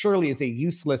virus surely is a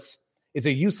useless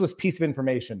piece of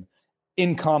information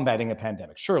in combating a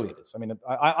pandemic. Surely it is. I mean,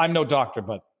 I'm no doctor,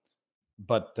 but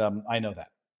I know that.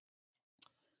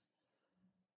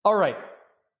 All right.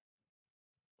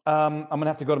 I'm going to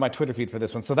have to go to my Twitter feed for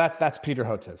this one. So that's Peter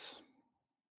Hotez.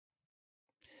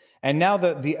 And now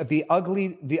the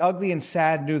ugly and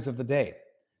sad news of the day.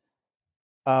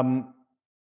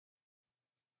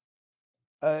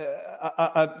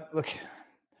 Look,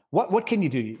 what can you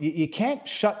do? You can't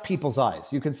shut people's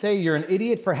eyes. You can say you're an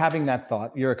idiot for having that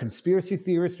thought. You're a conspiracy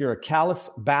theorist. You're a callous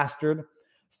bastard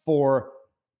for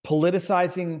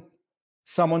politicizing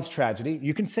someone's tragedy.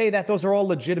 You can say that. Those are all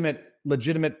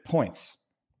legitimate points.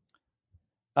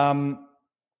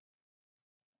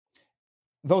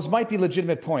 Those might be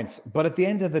legitimate points, but at the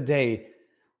end of the day,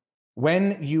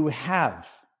 when you have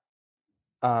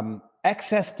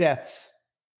excess deaths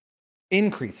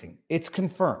increasing, it's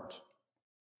confirmed.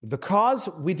 The cause,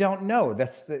 we don't know.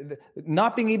 That's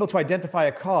not being able to identify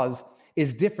a cause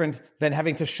is different than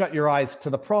having to shut your eyes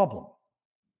to the problem.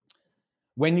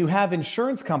 When you have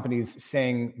insurance companies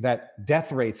saying that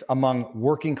death rates among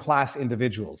working class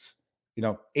individuals,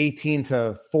 18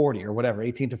 to 40 or whatever,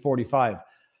 18 to 45,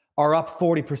 are up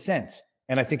 40%.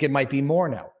 And I think it might be more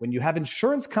now. When you have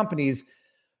insurance companies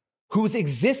whose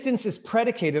existence is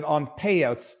predicated on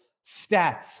payouts,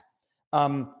 stats,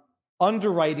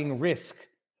 underwriting risk,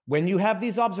 when you have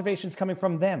these observations coming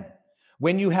from them,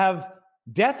 when you have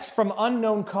deaths from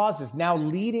unknown causes, now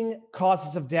leading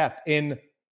causes of death in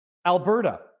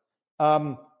Alberta,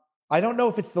 I don't know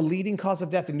if it's the leading cause of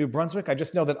death in New Brunswick. I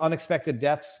just know that unexpected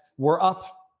deaths were up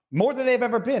more than they've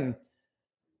ever been.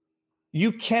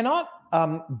 You cannot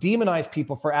demonize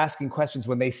people for asking questions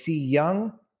when they see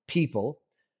young people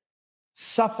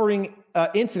suffering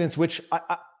incidents, which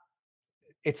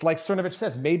it's like Cernovich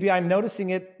says, maybe I'm noticing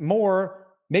it more.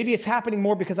 Maybe it's happening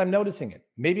more because I'm noticing it.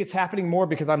 Maybe it's happening more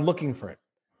because I'm looking for it.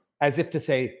 As if to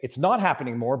say, it's not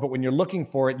happening more, but when you're looking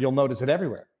for it, you'll notice it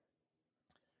everywhere.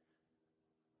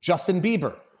 Justin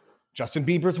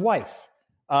Bieber's wife,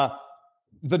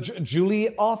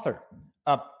 Julie Author,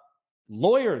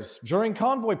 lawyers during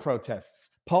convoy protests,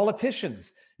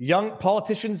 politicians, young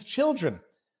politicians' children,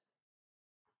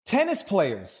 tennis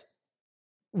players.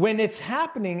 When it's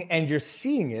happening and you're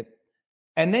seeing it,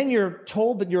 and then you're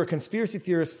told that you're a conspiracy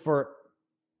theorist for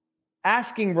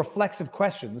asking reflexive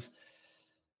questions,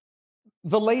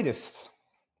 the latest.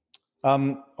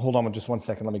 Hold on just one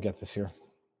second. Let me get this here.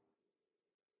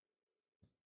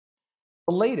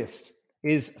 The latest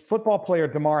is football player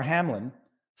Damar Hamlin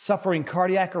suffering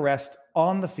cardiac arrest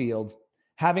on the field,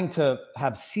 having to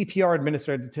have CPR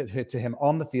administered to him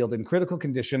on the field in critical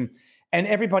condition. And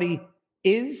anybody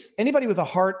with a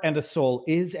heart and a soul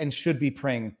is and should be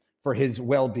praying for his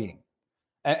well-being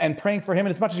and praying for him.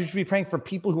 And as much as you should be praying for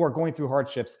people who are going through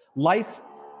hardships, life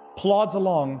plods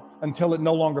along until it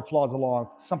no longer plods along.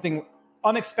 Something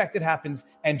unexpected happens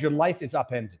and your life is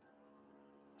upended.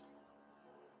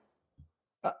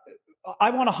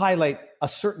 I want to highlight a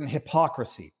certain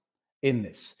hypocrisy in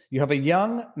this. You have a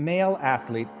young male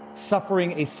athlete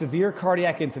suffering a severe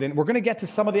cardiac incident. We're going to get to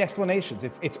some of the explanations.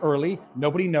 It's early.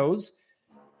 Nobody knows.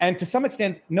 And to some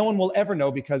extent, no one will ever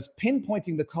know, because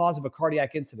pinpointing the cause of a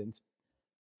cardiac incident,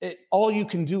 all you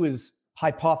can do is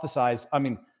hypothesize. I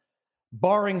mean,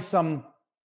 barring some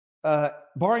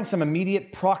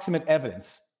immediate proximate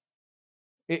evidence,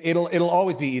 it'll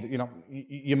always be either,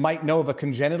 you might know of a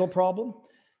congenital problem.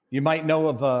 You might know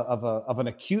of an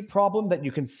acute problem that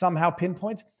you can somehow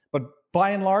pinpoint, but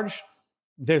by and large,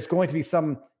 there's going to be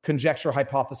some conjecture,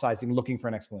 hypothesizing, looking for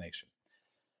an explanation.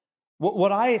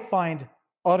 What I find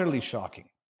utterly shocking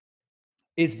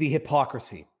is the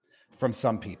hypocrisy from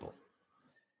some people.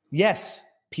 Yes,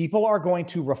 people are going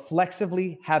to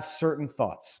reflexively have certain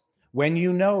thoughts. When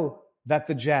you know that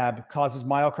the jab causes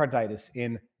myocarditis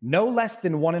in no less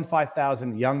than 1 in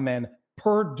 5,000 young men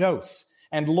per dose,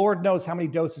 and Lord knows how many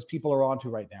doses people are onto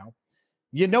right now.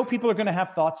 People are going to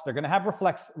have thoughts. They're going to have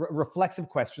reflexive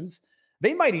questions.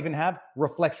 They might even have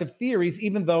reflexive theories,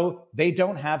 even though they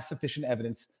don't have sufficient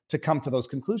evidence to come to those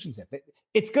conclusions yet.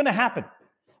 It's going to happen.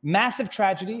 Massive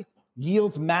tragedy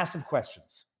yields massive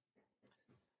questions.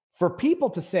 For people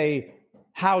to say,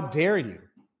 how dare you?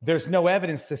 There's no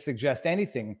evidence to suggest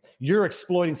anything. You're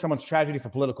exploiting someone's tragedy for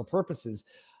political purposes.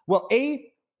 Well,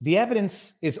 the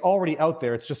evidence is already out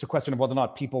there. It's just a question of whether or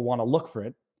not people want to look for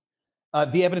it.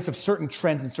 The evidence of certain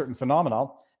trends and certain phenomena,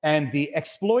 and the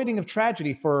exploiting of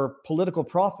tragedy for political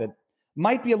profit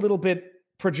might be a little bit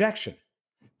projection,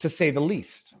 to say the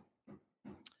least.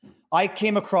 I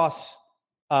came across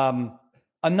a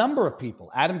number of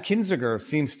people. Adam Kinziger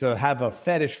seems to have a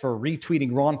fetish for retweeting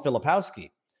Ron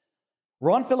Filipowski.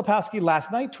 Ron Filipowski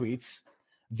last night tweets,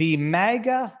 the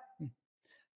MAGA...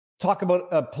 Talk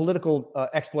about political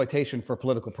exploitation for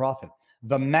political profit.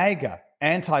 The MAGA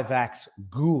anti-vax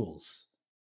ghouls.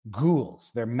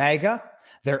 They're MAGA,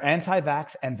 they're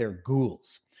anti-vax, and they're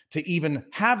ghouls. To even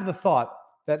have the thought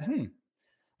that,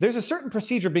 there's a certain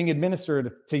procedure being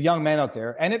administered to young men out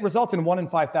there, and it results in 1 in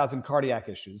 5,000 cardiac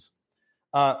issues.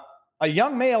 A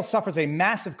young male suffers a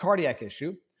massive cardiac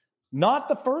issue, not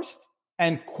the first,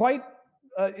 and quite,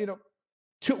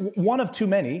 one of too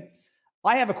many.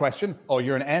 I have a question. Oh,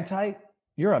 you're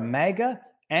a MAGA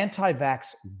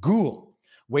anti-vax ghoul,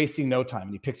 wasting no time.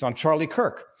 And he picks on Charlie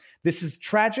Kirk. This is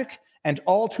tragic and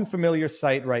all too familiar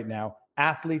sight right now.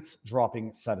 Athletes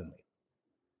dropping suddenly.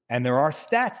 And there are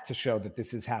stats to show that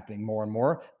this is happening more and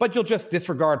more, but you'll just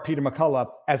disregard Peter McCullough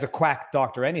as a quack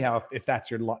doctor anyhow, if that's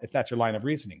your line of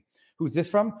reasoning. Who's this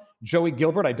from? Joey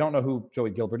Gilbert. I don't know who Joey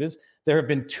Gilbert is. There have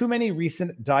been too many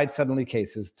recent died suddenly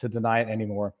cases to deny it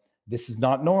anymore. This is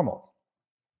not normal.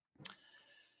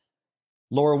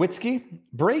 Laura Witzke,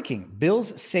 breaking.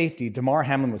 Bills safety Damar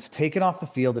Hamlin was taken off the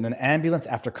field in an ambulance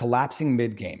after collapsing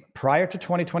mid-game. Prior to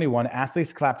 2021,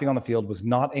 athletes collapsing on the field was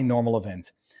not a normal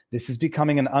event. This is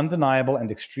becoming an undeniable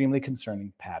and extremely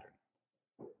concerning pattern.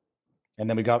 And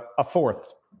then we got a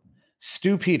fourth.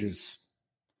 Stu Peters.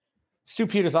 Stu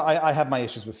Peters, I have my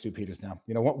issues with Stu Peters now.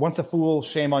 Once a fool,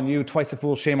 shame on you. Twice a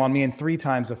fool, shame on me. And 3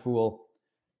 times a fool.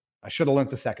 I should have learned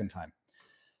the second time.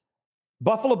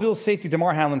 Buffalo Bills safety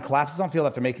Damar Hamlin collapses on field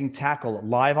after making tackle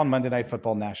live on Monday Night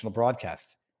Football national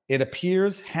broadcast. It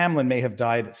appears Hamlin may have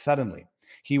died suddenly.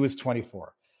 He was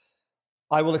 24.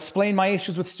 I will explain my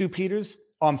issues with Stu Peters.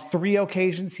 On 3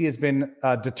 occasions, he has been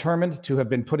determined to have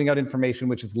been putting out information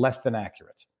which is less than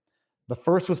accurate. The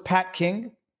first was Pat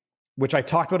King, which I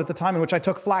talked about at the time and which I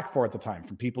took flack for at the time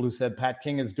from people who said Pat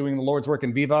King is doing the Lord's work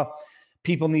in Viva.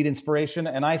 People need inspiration.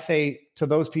 And I say to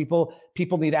those people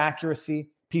need accuracy.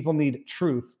 People need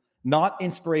truth, not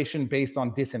inspiration based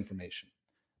on disinformation.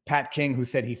 Pat King, who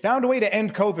said he found a way to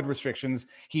end COVID restrictions.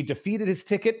 He defeated his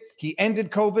ticket. He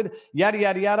ended COVID, yada,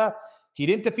 yada, yada. He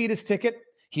didn't defeat his ticket.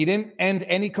 He didn't end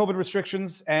any COVID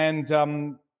restrictions. And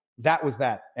that was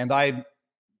that. And I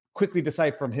quickly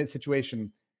deciphered from his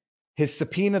situation, his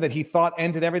subpoena that he thought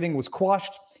ended everything was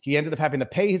quashed. He ended up having to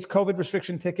pay his COVID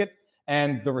restriction ticket.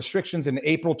 And the restrictions in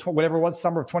April, whatever it was,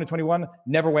 summer of 2021,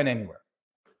 never went anywhere.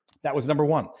 That was number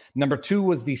 1. Number 2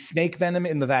 was the snake venom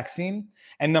in the vaccine.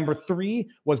 And number 3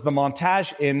 was the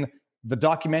montage in the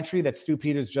documentary that Stu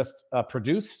Peters just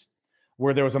produced,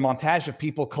 where there was a montage of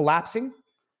people collapsing.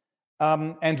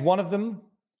 And one of them,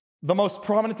 the most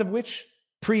prominent of which,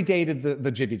 predated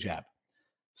the jibby jab.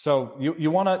 So you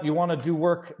want to do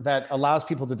work that allows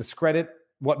people to discredit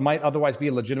what might otherwise be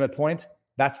a legitimate point.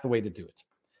 That's the way to do it.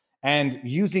 And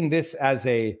using this as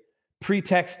a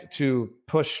pretext to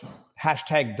push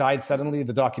hashtag died suddenly,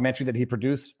 the documentary that he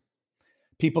produced,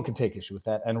 people can take issue with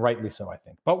that, and rightly so, I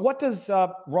think. But what does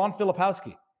Ron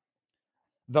Filipowski,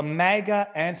 the MAGA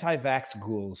anti-vax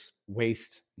ghouls,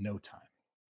 waste no time?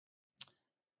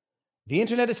 The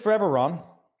internet is forever, Ron.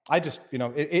 I just,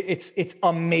 it's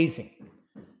amazing.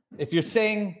 If you're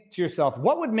saying to yourself,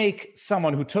 what would make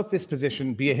someone who took this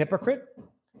position be a hypocrite?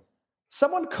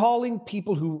 Someone calling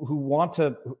people who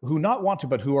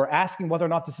are asking whether or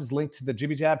not this is linked to the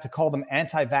jibby jab, to call them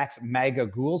anti-vax MAGA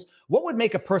ghouls. What would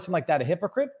make a person like that a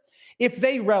hypocrite? If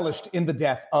they relished in the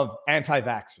death of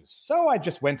anti-vaxxers. So I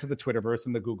just went to the Twitterverse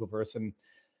and the Googleverse, and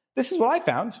this is what I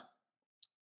found.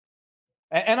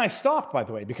 And I stopped, by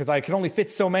the way, because I can only fit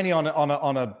so many on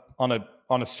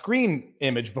a screen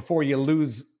image before you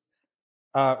lose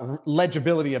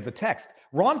legibility of the text.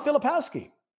 Ron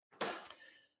Filipowski.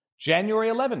 January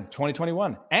 11,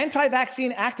 2021,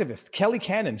 anti-vaccine activist Kelly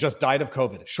Cannon just died of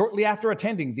COVID shortly after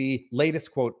attending the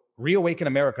latest, quote, Reawaken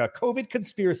America COVID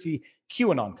Conspiracy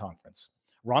QAnon conference.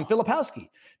 Ron Filipowski,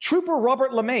 Trooper Robert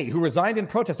LeMay, who resigned in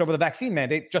protest over the vaccine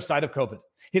mandate, just died of COVID.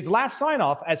 His last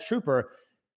sign-off as Trooper,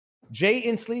 Jay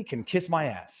Inslee can kiss my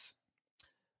ass.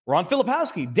 Ron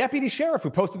Filipowski, deputy sheriff who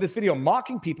posted this video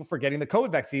mocking people for getting the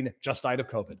COVID vaccine, just died of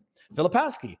COVID.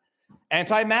 Filipowski,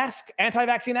 anti-mask,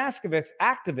 anti-vaccine activist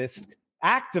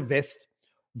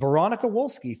Veronica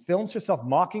Wolski films herself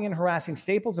mocking and harassing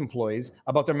Staples employees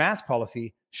about their mask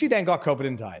policy. She then got COVID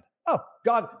and died. Oh,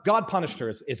 God punished her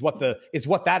is what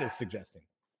that is suggesting.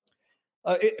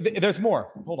 There's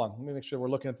more. Hold on. Let me make sure we're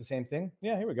looking at the same thing.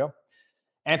 Yeah, here we go.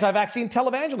 Anti-vaccine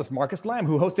televangelist Marcus Lamb,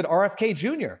 who hosted RFK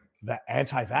Jr., the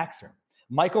anti-vaxxer.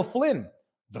 Michael Flynn,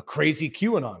 the crazy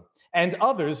QAnon. And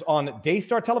others on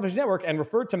Daystar Television Network, and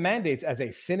referred to mandates as a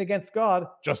sin against God,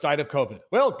 just died of COVID.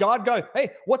 Well, God.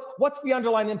 Hey, what's the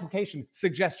underlying implication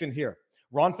suggestion here?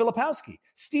 Ron Filipowski,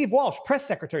 Steve Walsh, press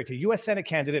secretary to U.S. Senate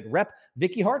candidate Rep.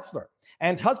 Vicky Hartzler,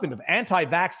 and husband of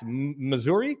anti-vax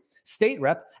Missouri state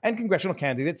rep and congressional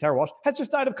candidate Sarah Walsh, has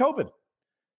just died of COVID.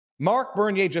 Mark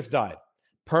Bernier just died.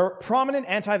 Prominent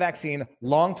anti-vaccine,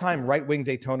 longtime right-wing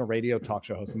Daytona radio talk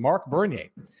show host Mark Bernier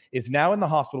is now in the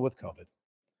hospital with COVID.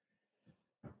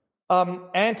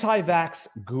 Anti-vax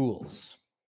ghouls.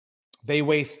 They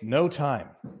waste no time.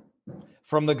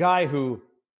 From the guy who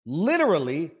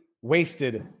literally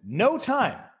wasted no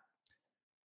time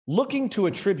looking to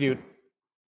attribute,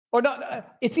 or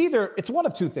not, it's one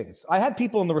of two things. I had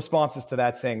people in the responses to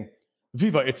that saying,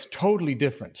 Viva, it's totally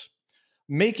different.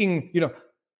 Making,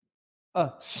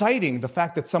 citing the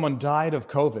fact that someone died of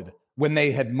COVID when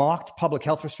they had mocked public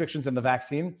health restrictions and the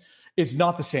vaccine is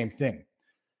not the same thing.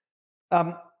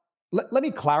 Let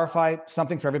me clarify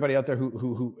something for everybody out there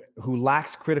who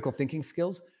lacks critical thinking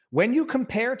skills. When you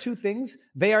compare two things,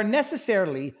 they are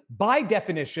necessarily, by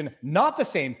definition, not the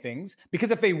same things,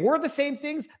 because if they were the same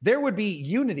things, there would be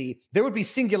unity, there would be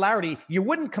singularity. You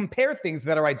wouldn't compare things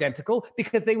that are identical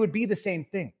because they would be the same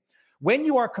thing. When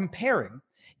you are comparing,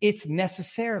 it's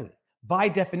necessarily, by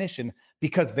definition,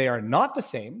 because they are not the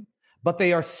same, but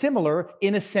they are similar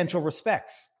in essential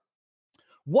respects.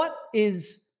 What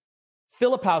is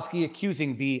Filipowski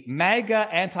accusing the MAGA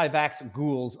anti-vax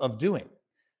ghouls of doing?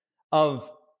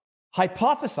 Of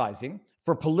hypothesizing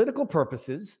for political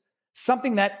purposes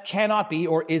something that cannot be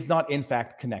or is not in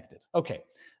fact connected. Okay,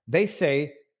 they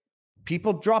say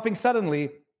people dropping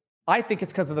suddenly, I think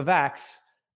it's because of the vax.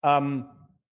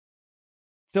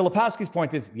 Filipowski's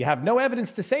point is you have no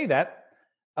evidence to say that.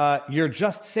 You're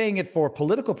just saying it for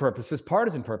political purposes,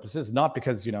 partisan purposes, not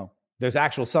because, there's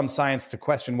actual some science to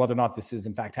question whether or not this is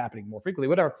in fact happening more frequently,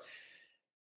 whatever.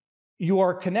 You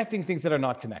are connecting things that are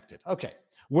not connected. Okay.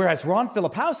 Whereas Ron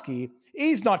Filipowski,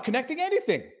 he's not connecting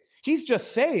anything. He's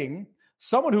just saying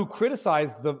someone who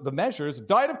criticized the measures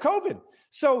died of COVID.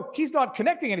 So he's not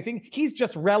connecting anything. He's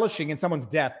just relishing in someone's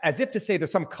death as if to say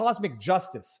there's some cosmic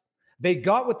justice. They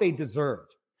got what they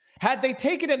deserved. Had they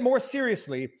taken it more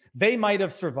seriously, they might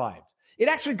have survived. It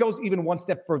actually goes even one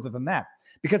step further than that,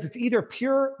 because it's either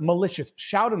pure malicious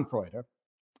Schadenfreude,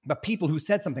 the people who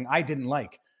said something I didn't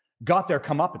like got their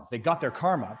comeuppance, they got their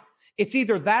karma. It's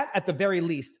either that, at the very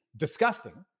least,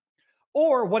 disgusting,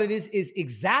 or what it is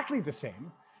exactly the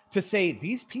same to say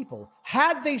these people,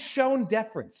 had they shown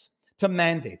deference to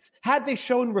mandates, had they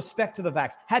shown respect to the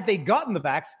vax, had they gotten the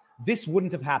vax, this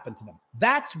wouldn't have happened to them.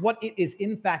 That's what it is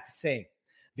in fact saying.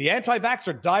 The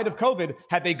anti-vaxxer died of COVID.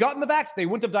 Had they gotten the vax, they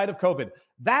wouldn't have died of COVID.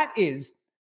 That is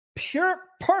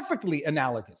perfectly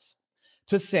analogous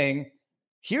to saying,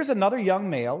 here's another young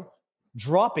male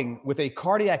dropping with a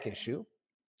cardiac issue.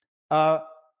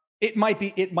 It might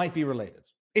be related.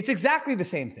 It's exactly the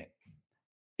same thing.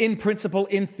 In principle,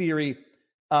 in theory,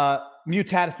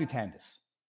 mutatis mutandis.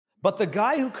 But the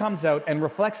guy who comes out and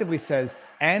reflexively says,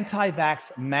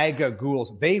 anti-vax MAGA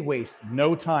ghouls, they waste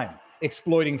no time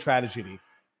exploiting tragedy.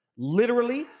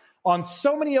 Literally, on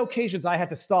so many occasions, I had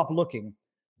to stop looking.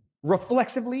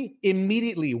 Reflexively,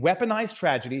 immediately weaponize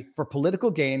tragedy for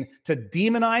political gain to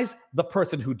demonize the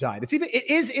person who died. It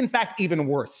is in fact even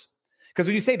worse. Because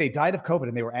when you say they died of COVID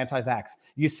and they were anti-vax,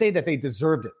 you say that they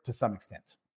deserved it to some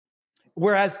extent.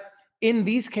 Whereas in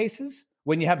these cases,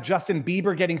 when you have Justin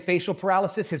Bieber getting facial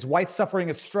paralysis, his wife suffering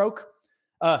a stroke,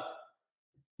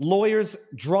 lawyers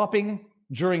dropping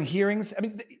during hearings,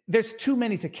 there's too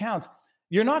many to count.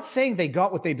 You're not saying they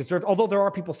got what they deserved, although there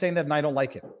are people saying that and I don't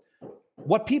like it.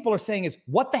 What people are saying is,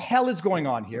 what the hell is going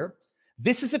on here?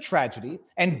 This is a tragedy.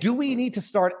 And do we need to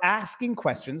start asking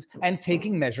questions and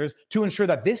taking measures to ensure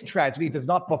that this tragedy does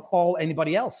not befall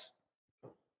anybody else?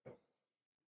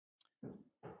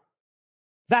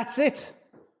 That's it.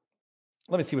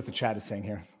 Let me see what the chat is saying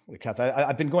here. Because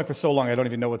I've been going for so long, I don't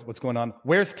even know what's going on.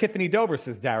 Where's Tiffany Dover,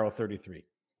 says Darrow33.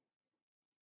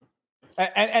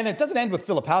 And it doesn't end with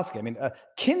Filipowski.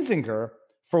 Kinzinger,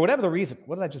 for whatever the reason,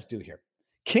 what did I just do here?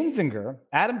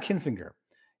 Adam Kinzinger,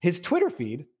 his Twitter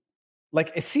feed,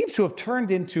 it seems to have turned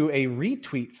into a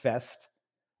retweet fest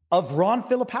of Ron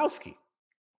Filipowski.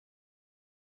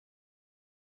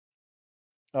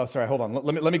 Oh, sorry, hold on.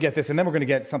 Let me get this, and then we're going to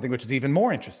get something which is even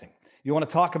more interesting. You want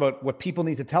to talk about what people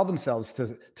need to tell themselves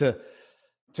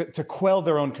to quell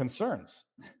their own concerns.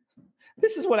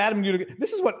 This is what Adam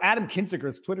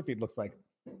Kinzinger's Twitter feed looks like.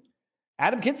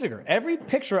 Adam Kinzinger, every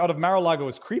picture out of Mar-a-Lago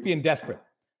is creepy and desperate.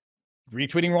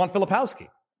 Retweeting Ron Filipowski.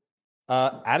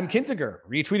 Adam Kinzinger,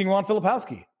 retweeting Ron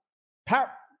Filipowski.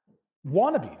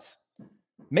 Wannabes.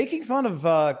 Making fun of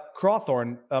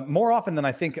Crawthorn more often than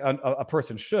I think a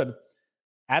person should.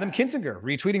 Adam Kinzinger,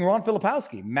 retweeting Ron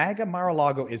Filipowski. MAGA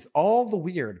Mar-a-Lago is all the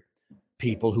weird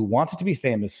people who wanted to be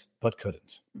famous but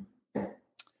couldn't.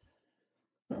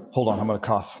 Hold on, I'm going to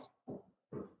cough.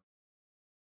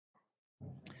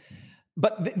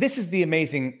 But this is the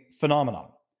amazing phenomenon.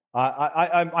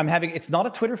 I'm having, it's not a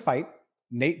Twitter fight.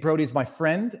 Nate Brody is my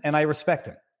friend, and I respect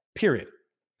him, period.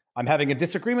 I'm having a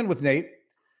disagreement with Nate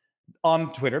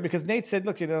on Twitter because Nate said,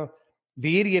 look,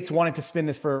 the idiots wanted to spin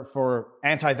this for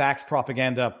anti-vax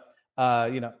propaganda.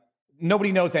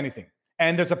 Nobody knows anything.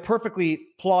 And there's a perfectly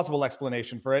plausible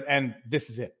explanation for it, and this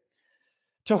is it.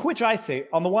 To which I say,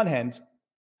 on the one hand,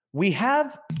 we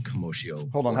have...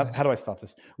 Commotio. Hold on, how do I stop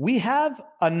this? We have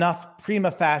enough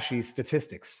prima facie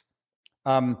statistics.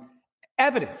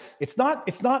 Evidence. It's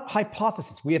not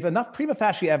hypothesis. We have enough prima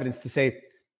facie evidence to say,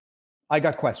 I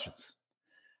got questions.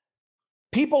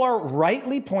 People are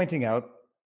rightly pointing out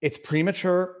it's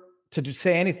premature to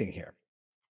say anything here.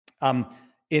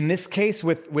 In this case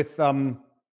with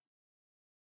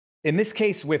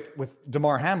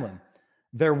Damar Hamlin,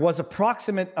 there was a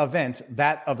proximate event,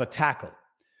 that of a tackle.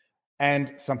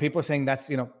 And some people are saying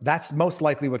that's most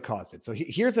likely what caused it. So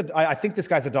I think this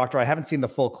guy's a doctor. I haven't seen the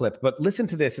full clip, but listen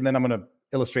to this, and then I'm going to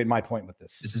illustrate my point with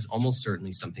this. This is almost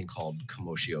certainly something called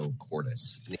commotio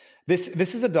cordis. This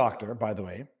is a doctor, by the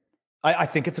way. I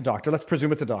think it's a doctor. Let's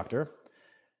presume it's a doctor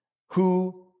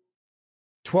who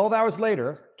 24 hours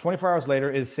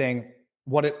later is saying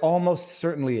what it almost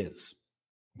certainly is.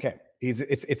 Okay.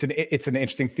 It's an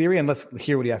interesting theory, and let's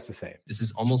hear what he has to say. This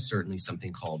is almost certainly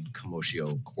something called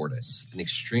commotio cordis, an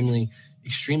extremely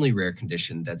Extremely rare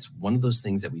condition. That's one of those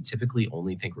things that we typically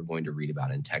only think we're going to read about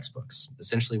in textbooks.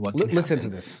 Essentially, what can listen happen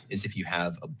to this is if you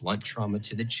have a blunt trauma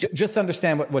to the chest. Just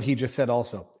understand what he just said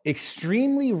also.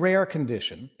 Extremely rare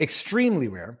condition, extremely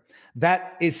rare,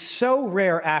 that is so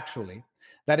rare actually,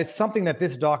 that it's something that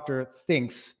this doctor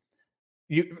thinks,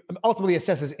 you ultimately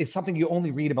assesses, is something you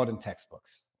only read about in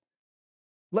textbooks.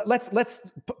 Let's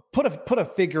put a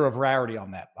figure of rarity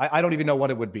on that. I don't even know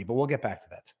what it would be, but we'll get back to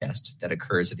that. That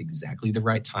occurs at exactly the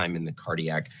right time in the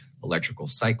cardiac electrical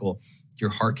cycle. Your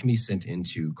heart can be sent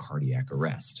into cardiac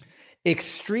arrest.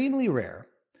 Extremely rare.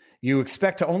 You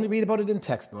expect to only read about it in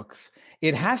textbooks.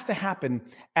 It has to happen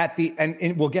at the,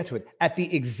 and we'll get to it, at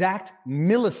the exact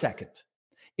millisecond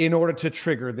in order to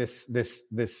trigger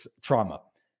this trauma.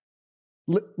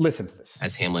 Listen to this.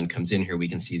 As Hamlin comes in here, we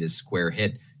can see this square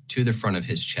hit to the front of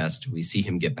his chest. We see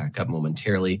him get back up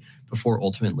momentarily before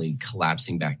ultimately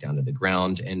collapsing back down to the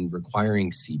ground and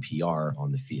requiring CPR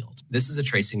on the field. This is a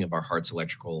tracing of our heart's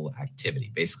electrical activity.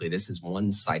 Basically, this is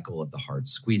one cycle of the heart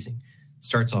squeezing. It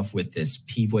starts off with this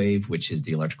P wave, which is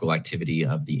the electrical activity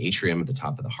of the atrium at the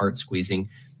top of the heart squeezing,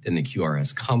 then the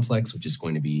QRS complex, which is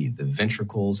going to be the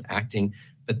ventricles acting.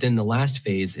 But then the last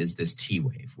phase is this T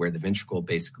wave, where the ventricle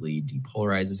basically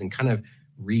depolarizes and kind of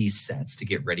resets to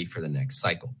get ready for the next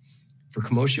cycle. For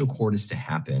commotio cordis to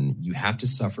happen, you have to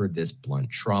suffer this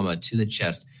blunt trauma to the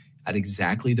chest at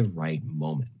exactly the right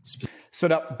moment. So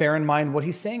now bear in mind what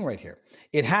he's saying right here.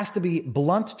 It has to be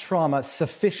blunt trauma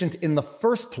sufficient in the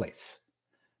first place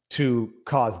to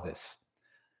cause this.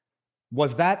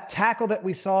 Was that tackle that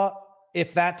we saw,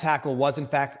 if that tackle was in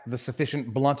fact the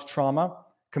sufficient blunt trauma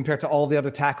compared to all the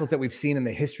other tackles that we've seen in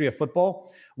the history of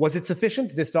football, was it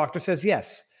sufficient? This doctor says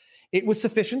yes. It was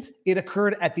sufficient. It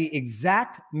occurred at the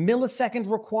exact millisecond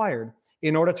required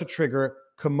in order to trigger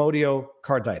commotio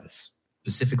carditis.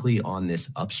 Specifically on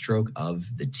this upstroke of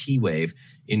the T wave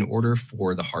in order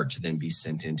for the heart to then be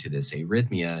sent into this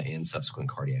arrhythmia and subsequent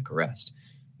cardiac arrest.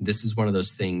 This is one of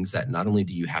those things that not only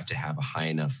do you have to have a high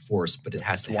enough force, but it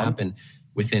has to happen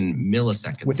within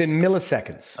milliseconds. Within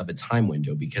milliseconds of a time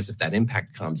window, because if that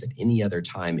impact comes at any other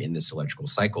time in this electrical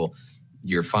cycle,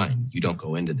 you're fine. You don't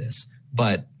go into this.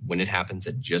 But when it happens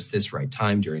at just this right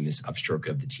time during this upstroke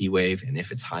of the T wave, and if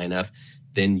it's high enough,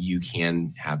 then you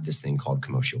can have this thing called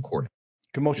commotio cordis.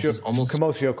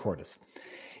 Commotio cordis.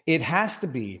 It has to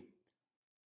be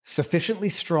sufficiently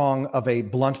strong of a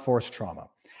blunt force trauma.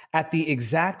 At the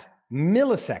exact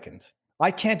millisecond,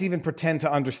 I can't even pretend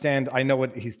to understand, I know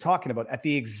what he's talking about. At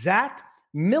the exact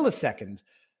millisecond,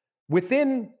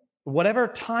 within whatever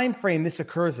time frame this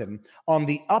occurs in, on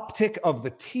the uptick of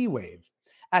the T wave,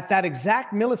 at that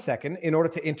exact millisecond, in order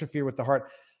to interfere with the heart,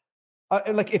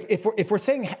 like if we're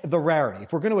saying the rarity,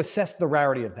 if we're going to assess the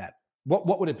rarity of that,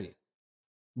 what would it be?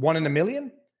 1 in a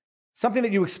million? Something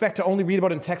that you expect to only read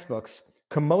about in textbooks,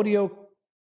 commotio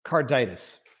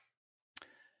carditis.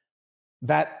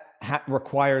 That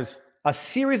requires a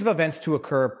series of events to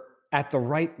occur at the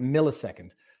right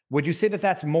millisecond. Would you say that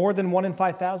that's more than 1 in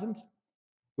 5,000?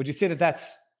 Would you say that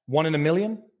that's 1 in a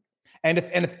million? And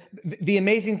if the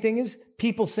amazing thing is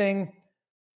people saying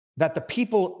that the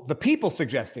people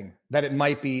suggesting that it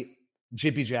might be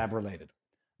jibby jab related,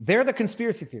 they're the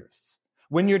conspiracy theorists.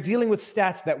 When you're dealing with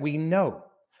stats that we know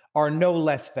are no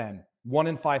less than 1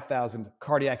 in 5,000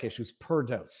 cardiac issues per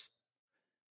dose.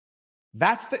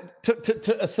 That's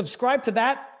to subscribe to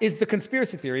that is the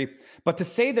conspiracy theory, but to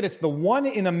say that it's the 1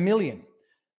 in a million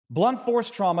blunt force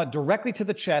trauma directly to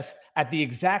the chest at the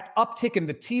exact uptick in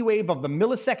the T wave of the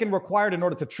millisecond required in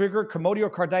order to trigger commotio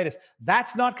carditis,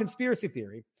 that's not conspiracy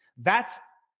theory. That's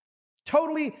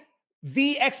totally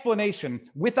the explanation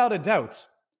without a doubt,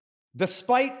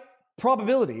 despite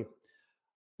probability.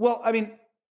 Well, I mean,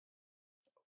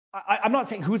 I'm not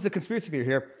saying who's the conspiracy theory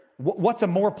here. What's a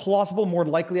more plausible, more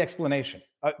likely explanation?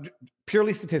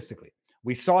 Purely statistically,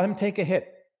 we saw him take a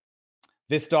hit.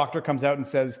 This doctor comes out and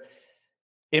says,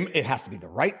 it has to be the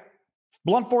right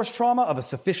blunt force trauma of a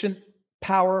sufficient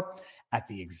power at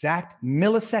the exact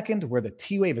millisecond where the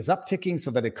T wave is upticking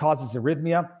so that it causes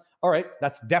arrhythmia. All right,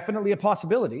 that's definitely a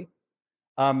possibility.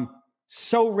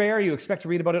 So rare, you expect to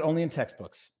read about it only in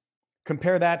textbooks.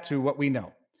 Compare that to what we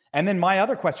know. And then my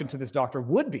other question to this doctor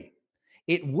would be,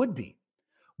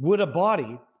 would a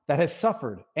body that has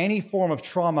suffered any form of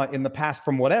trauma in the past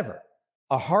from whatever,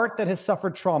 a heart that has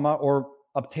suffered trauma or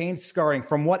obtained scarring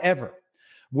from whatever,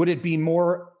 would it be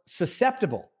more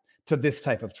susceptible to this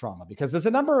type of trauma? Because there's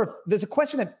a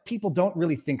question that people don't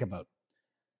really think about.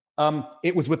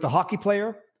 It was with the hockey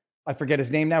player, I forget his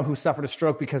name now, who suffered a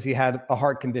stroke because he had a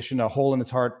heart condition, a hole in his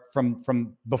heart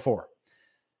from before.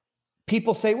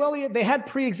 People say, well, they had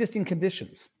pre-existing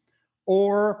conditions.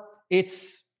 Or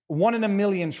It's 1 in a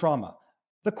million trauma.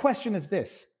 The question is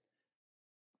this: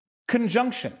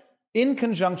 in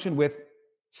conjunction with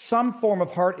some form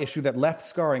of heart issue that left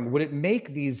scarring, would it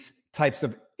make these types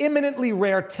of imminently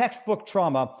rare textbook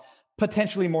trauma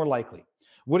potentially more likely?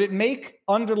 Would it make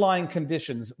underlying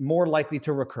conditions more likely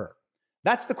to recur?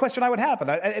 That's the question I would have.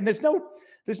 And there's no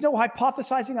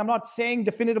hypothesizing. I'm not saying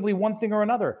definitively one thing or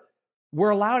another.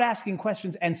 We're allowed asking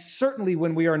questions, and certainly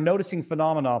when we are noticing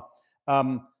phenomena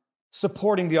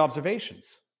supporting the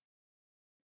observations.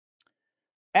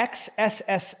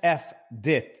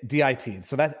 XSSF-DIT.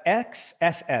 So that's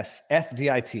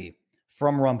XSSF-DIT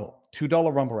from Rumble.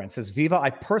 $2 Rumble rant says, Viva, I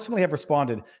personally have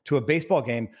responded to a baseball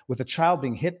game with a child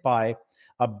being hit by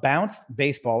a bounced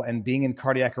baseball and being in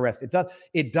cardiac arrest.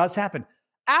 It does happen.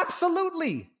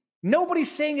 Absolutely. Nobody's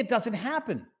saying it doesn't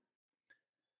happen.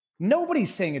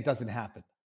 Nobody's saying it doesn't happen.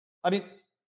 I mean,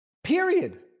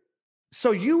 period.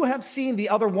 So you have seen the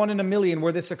other 1 in a million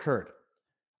where this occurred.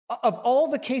 Of all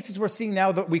the cases we're seeing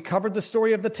now, that we covered the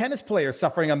story of the tennis player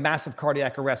suffering a massive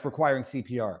cardiac arrest requiring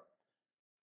CPR.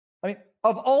 I mean,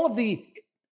 of all of the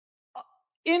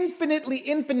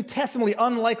infinitesimally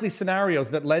unlikely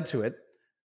scenarios that led to it,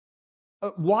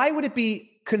 why would it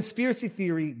be conspiracy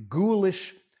theory,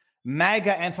 ghoulish,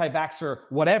 MAGA, anti-vaxxer,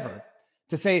 whatever,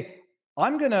 to say,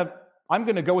 I'm gonna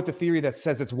go with the theory that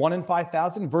says it's 1 in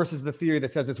 5,000 versus the theory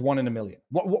that says it's 1 in a million?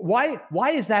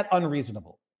 Why is that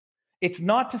unreasonable? It's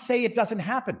not to say it doesn't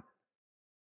happen.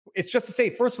 It's just to say,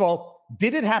 first of all,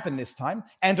 did it happen this time?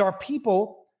 And are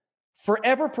people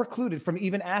forever precluded from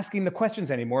even asking the questions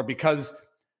anymore because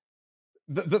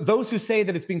those who say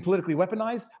that it's being politically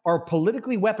weaponized are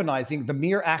politically weaponizing the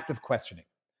mere act of questioning?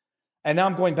 And now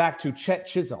I'm going back to Chet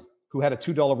Chisholm, who had a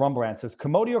 $2 Rumble rant, says,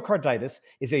 commotiocarditis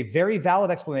is a very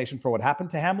valid explanation for what happened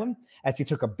to Hamlin as he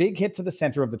took a big hit to the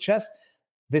center of the chest.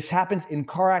 This happens in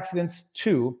car accidents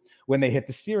too when they hit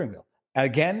the steering wheel.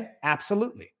 Again,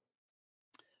 absolutely.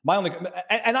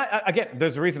 Again,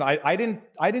 there's a reason I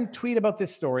didn't tweet about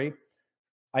this story.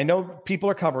 I know people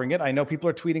are covering it. I know people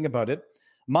are tweeting about it.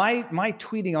 My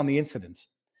tweeting on the incident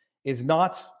is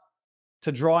not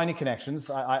to draw any connections.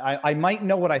 I might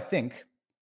know what I think,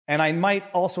 and I might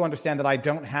also understand that I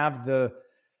don't have the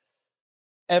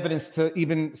evidence to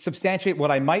even substantiate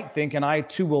what I might think, and I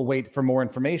too will wait for more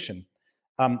information.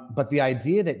 But the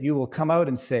idea that you will come out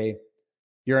and say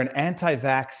you're an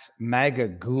anti-vax MAGA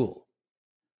ghoul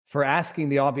for asking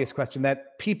the obvious question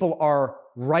that people are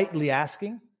rightly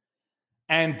asking,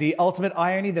 and the ultimate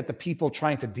irony that the people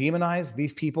trying to demonize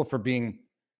these people for being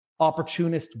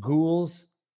opportunist ghouls,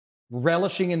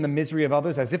 relishing in the misery of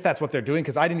others, as if that's what they're doing,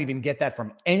 because I didn't even get that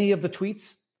from any of the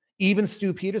tweets, even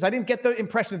Stu Peters. I didn't get the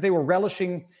impression that they were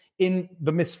relishing in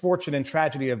the misfortune and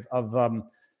tragedy of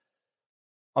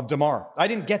Damar. I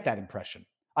didn't get that impression.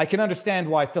 I can understand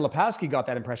why Filipowski got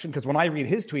that impression, because when I read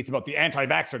his tweets about the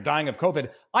anti-vaxxer dying of COVID,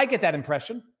 I get that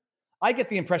impression. I get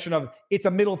the impression of, it's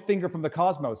a middle finger from the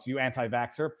cosmos, you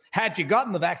anti-vaxxer. Had you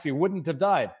gotten the vax, you wouldn't have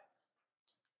died.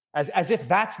 As if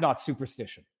that's not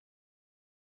superstition.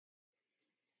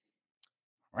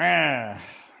 Let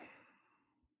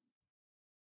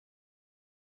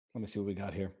me see what we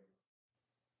got here.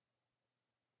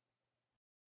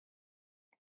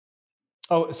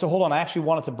 Oh, so hold on. I actually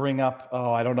wanted to bring up,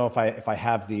 I don't know if I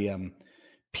have the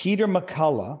Peter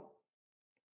McCullough.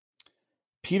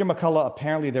 Peter McCullough,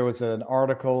 apparently there was an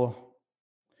article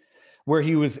where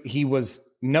he was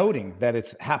noting that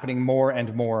it's happening more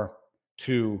and more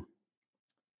to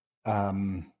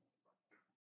Peter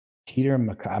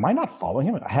McCullough. Am I not following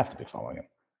him? I have to be following him.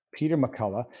 Peter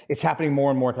McCullough. It's happening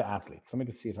more and more to athletes. Let me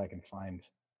just see if I can find.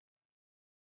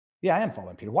 Yeah, I am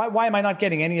following Peter. Why am I not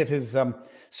getting any of his?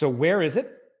 So where is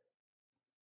it?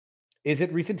 Is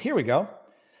it recent? Here we go.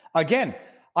 Again,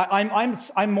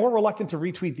 I'm more reluctant to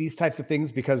retweet these types of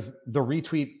things because the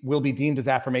retweet will be deemed as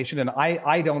affirmation, and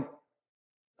I don't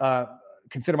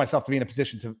consider myself to be in a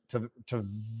position to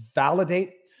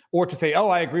validate or to say, oh,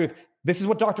 I agree with. This is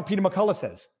what Dr. Peter McCullough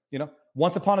says. You know,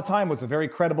 once upon a time was a very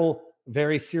credible,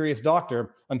 very serious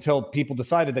doctor until people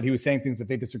decided that he was saying things that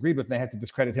they disagreed with, and they had to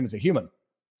discredit him as a human.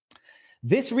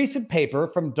 This recent paper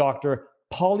from Dr.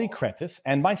 Polly Kretis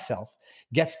and myself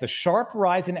gets the sharp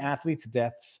rise in athletes'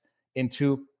 deaths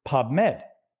into PubMed.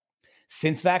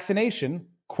 Since vaccination,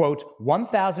 quote,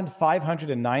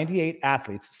 1,598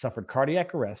 athletes suffered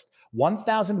cardiac arrest,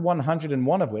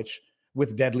 1,101 of which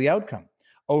with deadly outcome.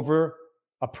 Over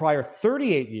a prior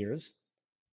 38 years,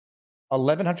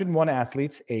 1,101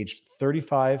 athletes aged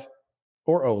 35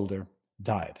 or older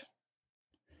died.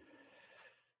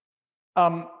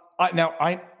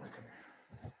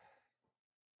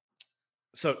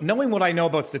 So knowing what I know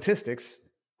about statistics,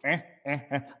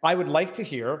 I would like to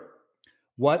hear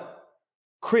what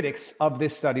critics of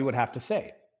this study would have to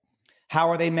say. How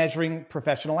are they measuring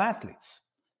professional athletes?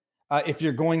 If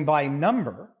you're going by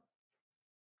number,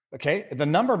 okay, the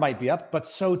number might be up, but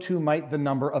so too might the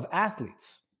number of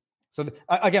athletes. So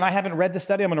again, I haven't read the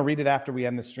study. I'm going to read it after we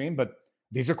end the stream, but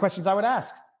these are questions I would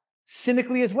ask.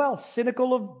 Cynically as well,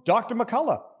 cynical of Dr.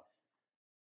 McCullough.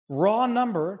 Raw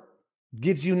number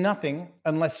gives you nothing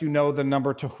unless you know the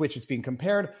number to which it's being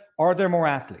compared. Are there more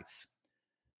athletes?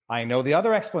 I know the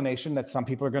other explanation that some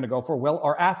people are going to go for. Well,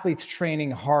 are athletes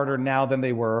training harder now than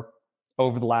they were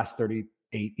over the last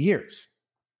 38 years?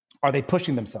 Are they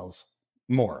pushing themselves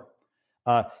more?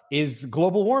 Is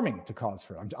global warming to cause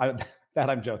for that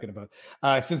I'm joking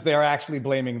about, since they are actually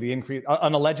blaming the increase,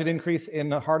 an alleged increase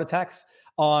in heart attacks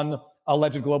on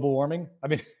alleged global warming. I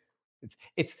mean,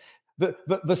 it's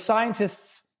the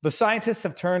scientists. The scientists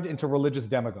have turned into religious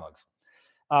demagogues.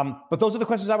 But those are the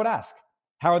questions I would ask.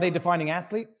 How are they defining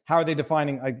athlete? How are they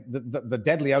defining the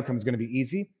deadly outcome is going to be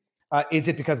easy. Is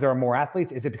it because there are more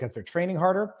athletes? Is it because they're training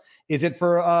harder? Is it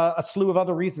for a slew of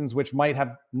other reasons which might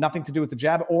have nothing to do with the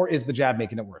jab, or is the jab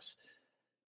making it worse?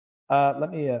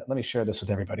 Let me share this with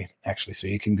everybody, actually, so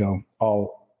you can go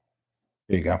all.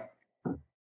 There you go.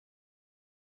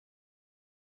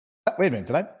 Wait a minute.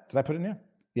 Did I put it in here?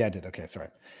 Yeah, I did. Okay, sorry.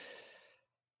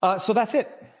 So that's it.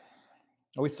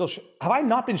 Are we still? Have I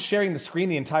not been sharing the screen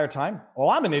the entire time? Oh,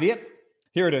 I'm an idiot.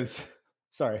 Here it is.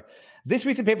 Sorry. This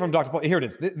recent paper from Dr. Paul. Here it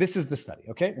is. This is the study.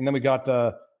 Okay, and then we got.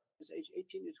 Is age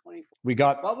 18 to 24. We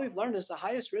got. What we've learned is the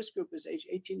highest risk group is age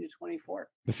 18 to 24.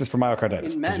 This is for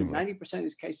myocarditis. In men, 90% of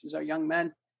these cases are young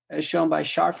men, as shown by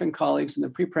Scharf and colleagues in the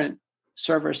preprint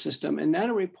server system, and then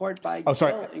a report by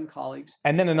Gill and colleagues.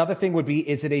 And then another thing would be: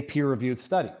 is it a peer-reviewed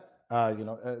study?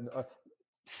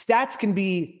 Stats can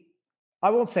be,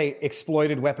 I won't say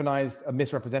exploited, weaponized,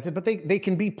 misrepresented, but they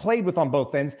can be played with on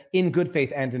both ends, in good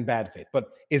faith and in bad faith.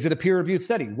 But is it a peer-reviewed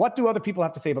study? What do other people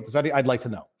have to say about the study? I'd like to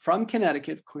know. From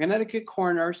Connecticut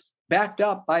coroners, backed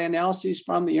up by analyses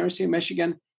from the University of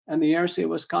Michigan and the University of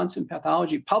Wisconsin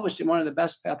Pathology, published in one of the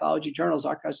best pathology journals,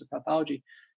 Archives of Pathology.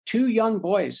 2 young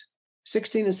boys,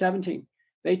 16 and 17,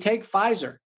 they take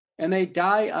Pfizer and they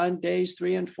die on days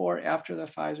 3 and 4 after the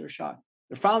Pfizer shot.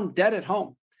 They're found dead at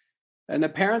home. And the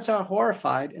parents are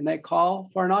horrified and they call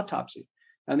for an autopsy.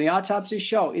 And the autopsies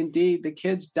show, indeed, the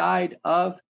kids died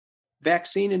of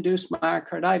vaccine-induced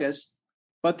myocarditis.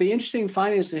 But the interesting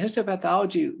finding is the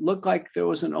histopathology looked like there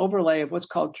was an overlay of what's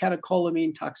called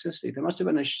catecholamine toxicity. There must have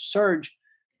been a surge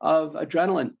of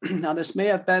adrenaline. Now, this may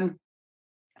have been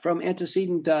from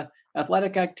antecedent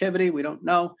athletic activity. We don't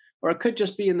know. Or it could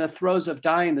just be in the throes of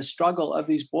dying, the struggle of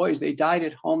these boys. They died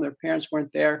at home. Their parents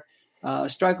weren't there.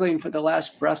 Struggling for the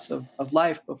last breaths of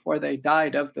life before they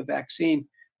died of the vaccine.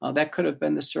 That could have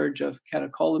been the surge of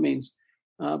catecholamines.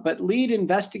 But lead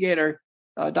investigator,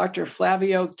 Dr.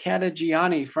 Flavio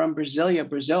Catagiani from Brasilia,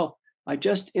 Brazil, I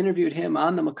just interviewed him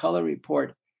on the McCullough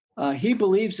report. He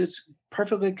believes it's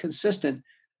perfectly consistent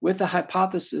with the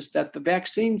hypothesis that the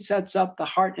vaccine sets up the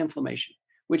heart inflammation,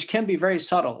 which can be very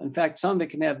subtle. In fact, some of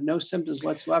it can have no symptoms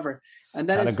whatsoever. And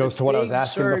then it goes to what I was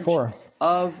asking before.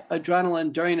 Of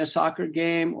adrenaline during a soccer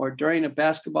game or during a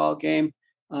basketball game,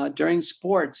 during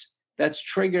sports, that's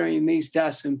triggering these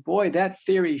deaths. And boy, that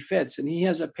theory fits. And he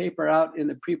has a paper out in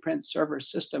the preprint server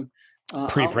system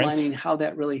outlining how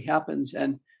that really happens.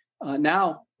 And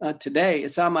now, today,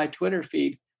 it's on my Twitter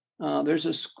feed. There's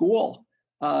a school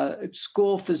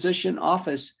physician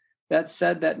office that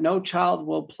said that no child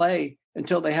will play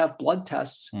until they have blood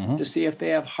tests to see if they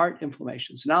have heart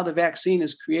inflammation. So now the vaccine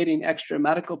is creating extra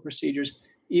medical procedures,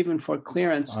 even for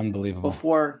clearance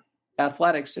before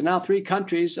athletics. And now 3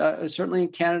 countries, certainly in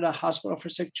Canada, Hospital for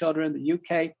Sick Children, the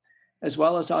UK, as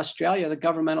well as Australia, the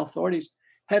governmental authorities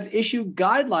have issued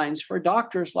guidelines for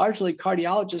doctors, largely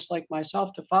cardiologists like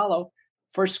myself, to follow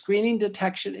for screening,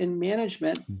 detection, and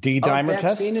management D-dimer of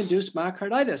vaccine-induced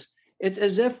myocarditis. It's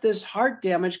as if this heart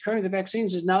damage occurring with the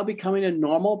vaccines is now becoming a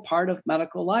normal part of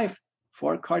medical life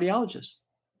for cardiologists.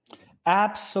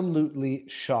 Absolutely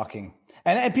shocking.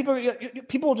 And people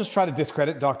will just try to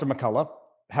discredit Dr. McCullough,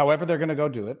 however they're going to go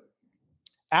do it.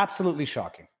 Absolutely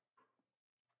shocking.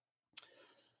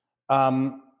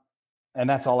 And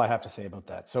that's all I have to say about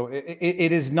that. So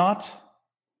it is not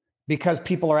because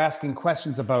people are asking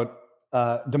questions about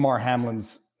Damar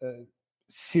Hamlin's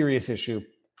serious issue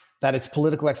that it's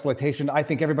political exploitation. I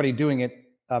think everybody doing it,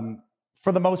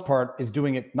 for the most part, is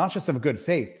doing it not just of good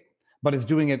faith, but is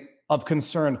doing it of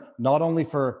concern not only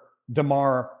for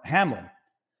Damar Hamlin,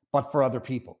 but for other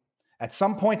people. At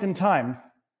some point in time,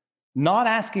 not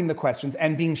asking the questions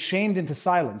and being shamed into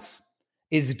silence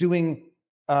is doing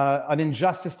an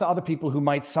injustice to other people who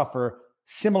might suffer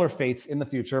similar fates in the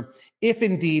future, if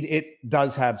indeed it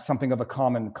does have something of a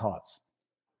common cause.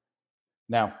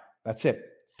 Now, that's it.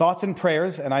 Thoughts and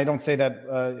prayers, and I don't say that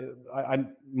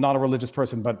I'm not a religious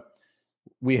person, but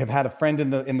we have had a friend in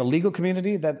the legal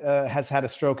community that has had a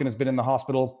stroke and has been in the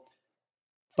hospital.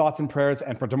 Thoughts and prayers,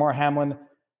 and for Damar Hamlin,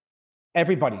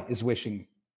 everybody is wishing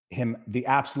him the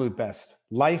absolute best.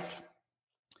 Life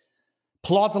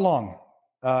plods along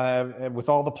with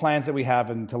all the plans that we have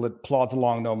until it plods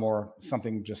along no more.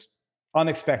 Something just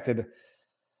unexpected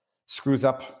screws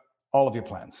up all of your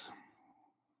plans.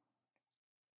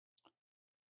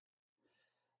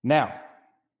 Now,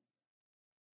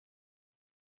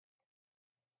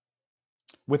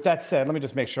 with that said, let me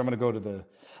just make sure I'm going to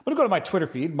go to my Twitter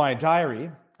feed, my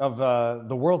diary of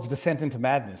the world's descent into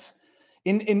madness.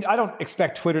 I don't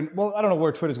expect Twitter. Well, I don't know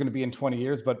where Twitter is going to be in 20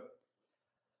 years, but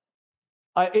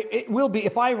it will be.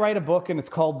 If I write a book and it's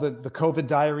called the COVID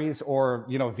Diaries, or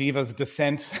Viva's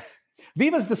descent,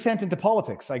 Viva's descent into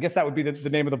politics. I guess that would be the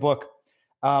name of the book.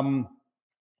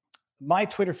 My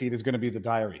Twitter feed is going to be the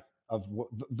diary of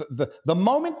the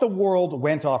moment the world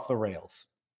went off the rails.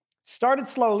 It started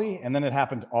slowly, and then it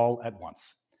happened all at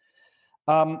once.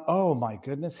 Oh my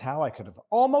goodness, how I could have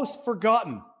almost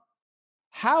forgotten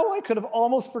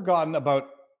about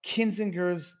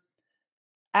Kinzinger's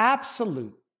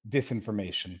absolute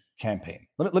disinformation campaign.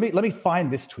 Let me find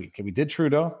this tweet. Okay, we did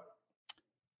Trudeau.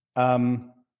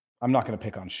 I'm not going to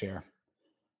pick on Cher.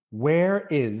 Where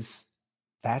is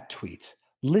that tweet?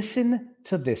 Listen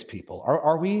to this, people.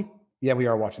 Are we? Yeah, we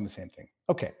are watching the same thing.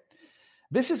 Okay.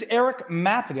 This is Eric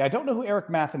Matheny. I don't know who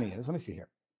Eric Matheny is. Let me see here.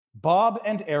 Bob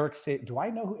and Eric say, do I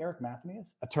know who Eric Matheny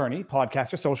is? Attorney,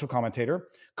 podcaster, social commentator,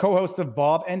 co-host of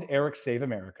Bob and Eric Save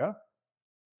America.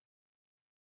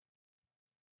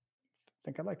 I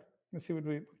think I like. Let's see what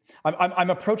we.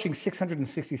 I'm approaching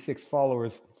 666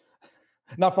 followers.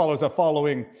 Not followers,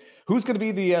 following. Who's going to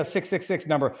be the 666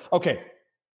 number? Okay,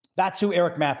 that's who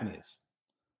Eric Matheny is.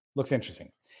 Looks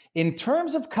interesting. In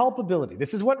terms of culpability,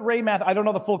 this is what Ray Math. I don't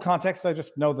know the full context. I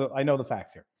just know the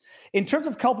facts here. In terms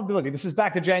of culpability, this is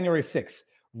back to January 6th.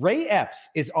 Ray Epps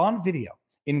is on video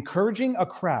encouraging a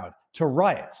crowd to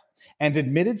riot and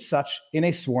admitted such in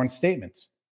a sworn statement.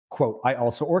 Quote, I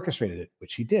also orchestrated it,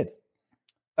 which he did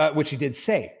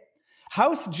say.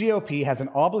 House GOP has an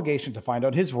obligation to find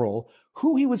out his role,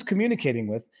 who he was communicating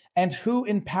with, and who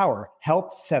in power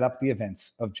helped set up the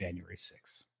events of January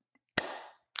 6th.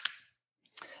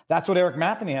 That's what Eric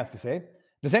Matheny has to say.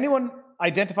 Does anyone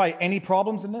identify any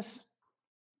problems in this?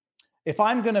 If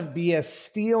I'm going to be a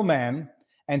steel man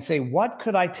and say, what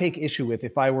could I take issue with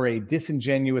if I were a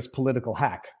disingenuous political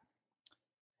hack?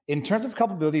 In terms of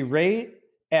culpability, Ray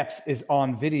Epps is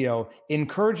on video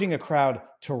encouraging a crowd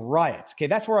to riot. Okay,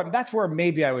 that's where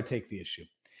maybe I would take the issue.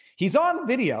 He's on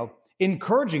video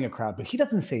encouraging a crowd, but he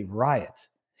doesn't say riot.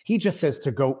 He just says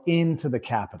to go into the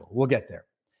Capitol. We'll get there.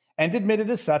 And admitted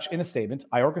as such in a statement,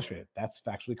 I orchestrated. That's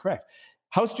factually correct.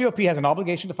 House GOP has an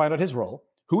obligation to find out his role,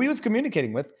 who he was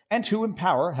communicating with, and who in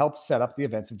power helped set up the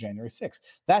events of January 6th.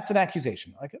 That's an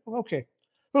accusation. Like, okay.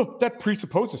 Oh, that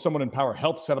presupposes someone in power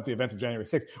helped set up the events of January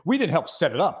 6th. We didn't help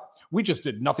set it up. We just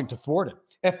did nothing to thwart it.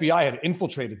 FBI had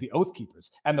infiltrated the Oath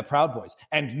Keepers and the Proud Boys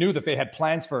and knew that they had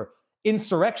plans for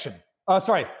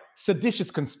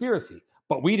seditious conspiracy.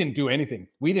 But we didn't do anything.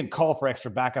 We didn't call for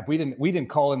extra backup. We didn't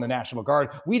call in the National Guard.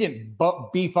 We didn't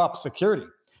beef up security,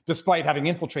 despite having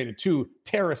infiltrated 2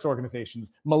 terrorist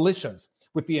organizations, militias,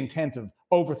 with the intent of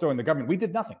overthrowing the government. We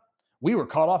did nothing. We were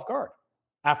caught off guard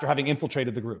after having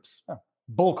infiltrated the groups. Oh,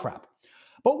 bullcrap.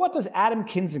 But what does Adam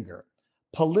Kinzinger,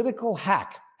 political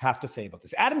hack, have to say about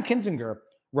this? Adam Kinzinger,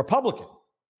 Republican.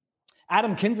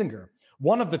 Adam Kinzinger,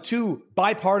 one of the 2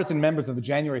 bipartisan members of the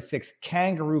January 6th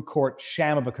kangaroo court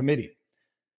sham of a committee,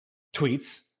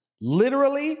 tweets,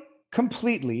 literally,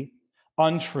 completely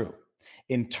untrue.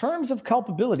 In terms of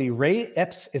culpability, Ray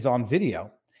Epps is on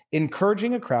video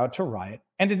encouraging a crowd to riot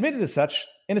and admitted as such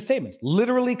in a statement.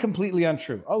 Literally, completely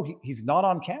untrue. Oh, he's not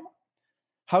on camera?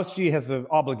 House G has the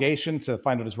obligation to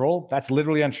find out his role. That's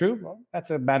literally untrue? Well, that's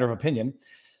a matter of opinion.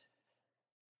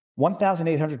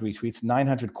 1,800 retweets,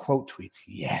 900 quote tweets.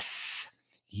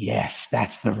 Yes,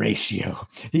 that's the ratio.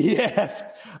 Yes.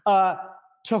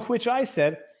 To which I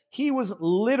said, he was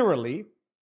literally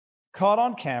caught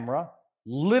on camera,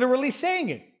 literally saying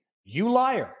it. You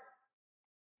liar.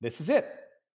 This is it.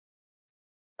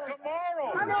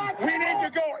 Tomorrow, we need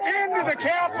to go into the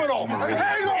Capitol.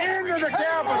 Into the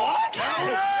Capitol.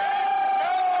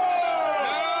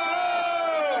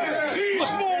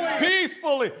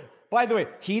 Peacefully.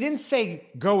 he didn't say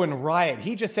go and riot.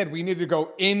 He just said we need to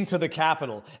go into the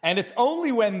Capitol. And it's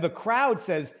only when the crowd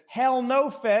says, hell no,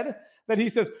 Fed, that he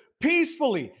says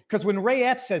peacefully. Because when Ray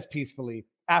Epps says peacefully,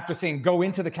 after saying go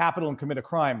into the Capitol and commit a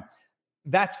crime,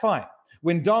 that's fine.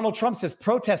 When Donald Trump says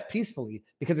protest peacefully,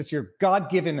 because it's your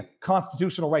God-given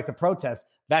constitutional right to protest,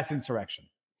 that's insurrection.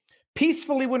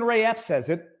 Peacefully, when Ray Epps says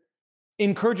it,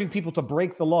 encouraging people to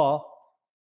break the law,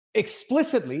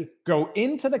 explicitly go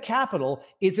into the Capitol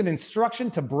is an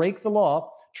instruction to break the law.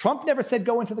 Trump never said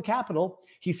go into the Capitol.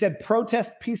 He said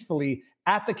protest peacefully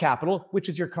at the Capitol, which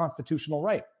is your constitutional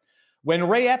right. When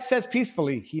Ray Epps says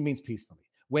peacefully, he means peacefully.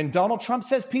 When Donald Trump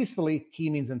says peacefully, he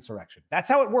means insurrection. That's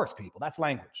how it works, people. That's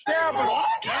language. What?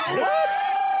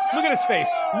 Look at his face.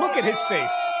 Look at his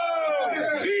face.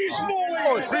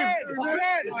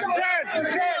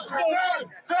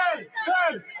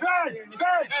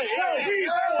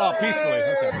 Oh, peacefully.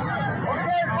 Okay.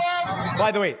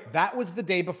 By the way, that was the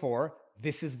day before.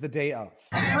 This is the day of.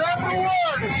 Grab the word.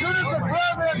 As soon as the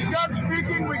president's done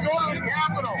speaking, we go to the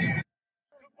Capitol.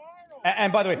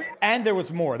 And by the way, and there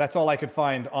was more. That's all I could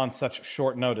find on such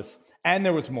short notice. And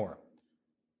there was more.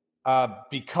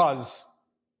 Because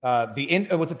was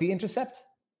it The Intercept?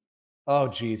 Oh,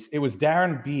 geez. It was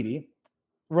Darren Beattie.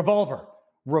 Revolver.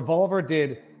 Revolver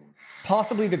did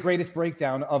possibly the greatest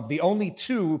breakdown of the only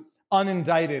two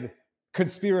unindicted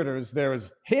conspirators. There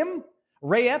was him,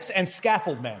 Ray Epps, and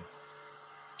Scaffold Man.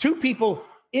 Two people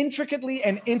intricately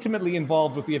and intimately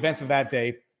involved with the events of that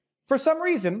day. For some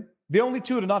reason, the only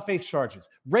two to not face charges.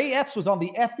 Ray Epps was on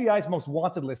the FBI's most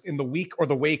wanted list in the week or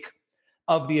the wake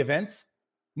of the events.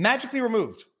 Magically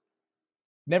removed.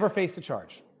 Never faced a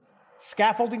charge.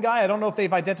 Scaffolding guy, I don't know if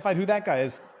they've identified who that guy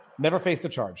is. Never faced a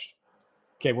charge.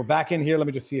 Okay, we're back in here. Let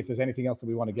me just see if there's anything else that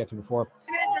we want to get to before.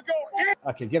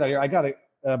 Okay, get out of here. I got it.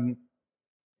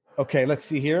 Okay, let's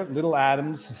see here. Little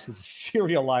Adams is a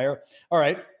serial liar. All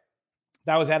right.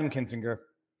 That was Adam Kinzinger.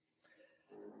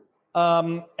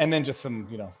 And then just some,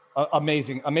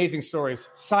 amazing stories.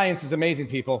 Science is amazing,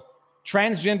 people.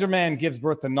 Transgender man gives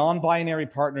birth to non-binary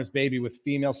partner's baby with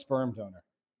female sperm donor.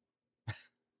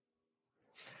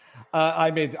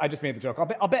 I just made the joke.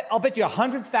 I'll bet you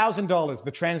 $100,000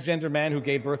 the transgender man who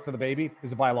gave birth to the baby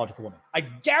is a biological woman. I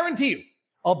guarantee you.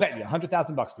 I'll bet you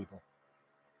 $100,000, people.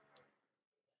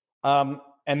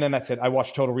 And then that's it. I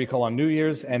watched Total Recall on New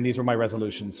Year's, and these were my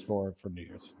resolutions for New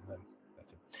Year's. And then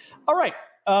that's it. All right.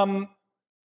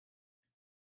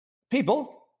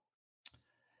 People,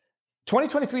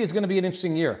 2023 is going to be an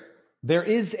interesting year. There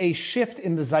is a shift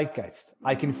in the zeitgeist.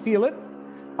 I can feel it.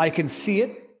 I can see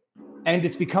it. And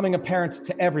it's becoming apparent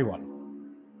to everyone.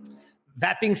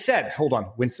 That being said, hold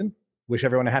on, Winston, wish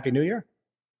everyone a Happy New Year.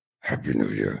 Happy New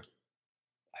Year.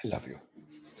 I love you.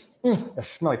 A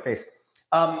smelly face.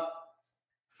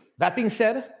 That being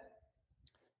said,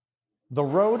 the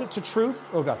road to truth,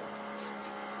 oh God,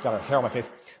 got a hair on my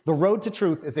face. The road to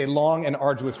truth is a long and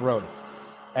arduous road.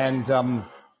 And let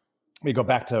me go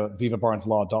back to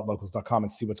vivabarneslaw.locals.com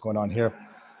and see what's going on here.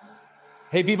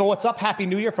 Hey, Viva, what's up? Happy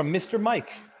New Year from Mr. Mike.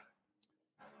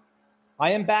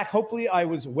 I am back. Hopefully I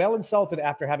was well insulted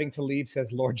after having to leave,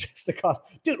 says Lord Justicost.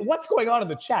 Dude, what's going on in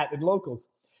the chat in Locals?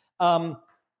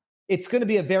 It's going to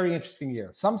be a very interesting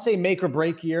year. Some say make or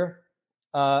break year.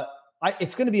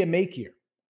 It's going to be a make year.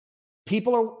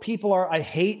 People are, I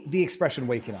hate the expression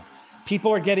waking up.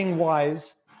 People are getting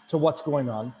wise to what's going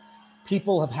on.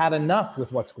 People have had enough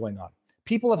with what's going on.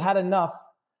 People have had enough,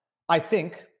 I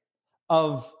think,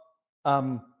 of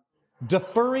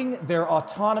deferring their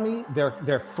autonomy,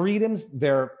 their freedoms,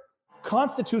 their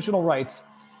constitutional rights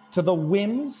to the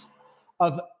whims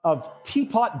of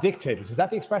teapot dictators. Is that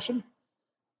the expression?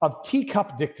 Of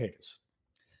teacup dictators.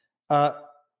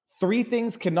 Three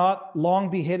things cannot long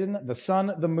be hidden: the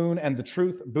sun, the moon, and the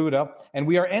truth, Buddha. And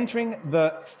we are entering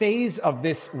the phase of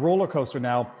this roller coaster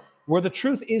now where the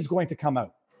truth is going to come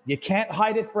out. You can't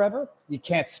hide it forever. You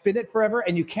can't spin it forever.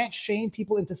 And you can't shame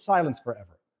people into silence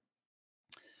forever.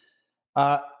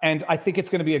 And I think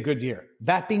it's going to be a good year.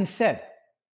 That being said,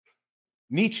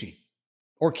 Nietzsche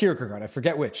or Kierkegaard, I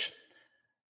forget which,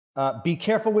 be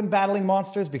careful when battling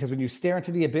monsters, because when you stare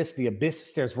into the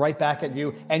abyss stares right back at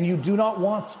you, and you do not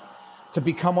want to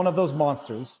become one of those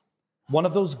monsters, one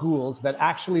of those ghouls that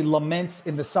actually laments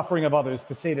in the suffering of others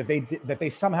to say that they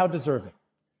somehow deserve it.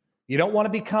 You don't want to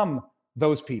become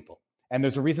those people. And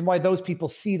there's a reason why those people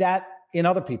see that in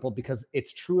other people, because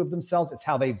it's true of themselves. It's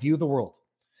how they view the world.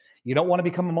 You don't want to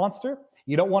become a monster.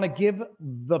 You don't want to give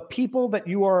the people that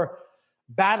you are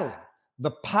battling,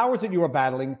 the powers that you are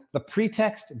battling, the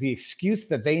pretext, the excuse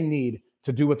that they need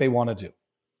to do what they want to do.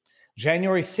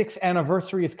 January 6th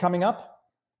anniversary is coming up.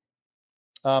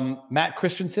 Matt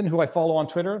Christensen, who I follow on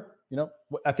Twitter,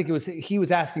 I think he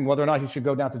was asking whether or not he should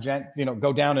go down to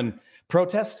go down and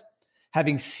protest,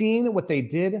 having seen what they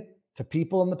did to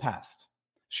people in the past.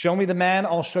 Show me the man,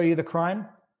 I'll show you the crime.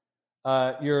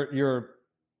 You're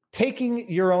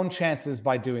taking your own chances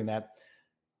by doing that.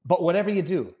 But whatever you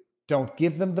do, don't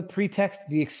give them the pretext,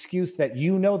 the excuse that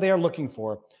they are looking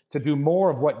for to do more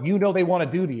of what they want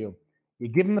to do to you. You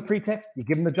give them the pretext, you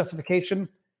give them the justification,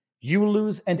 you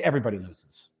lose and everybody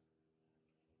loses.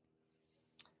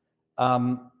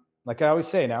 Like I always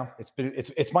say now,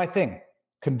 it's my thing.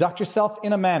 Conduct yourself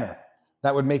in a manner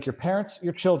that would make your parents,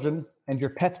 your children, and your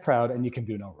pets proud, and you can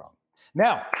do no wrong.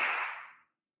 Now,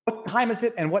 what time is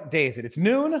it and what day is it? It's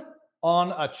noon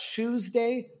on a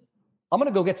Tuesday. I'm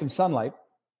going to go get some sunlight,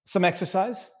 some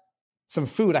exercise, some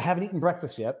food. I haven't eaten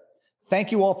breakfast yet.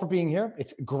 Thank you all for being here.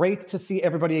 It's great to see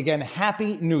everybody again.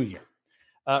 Happy New Year.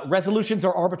 Resolutions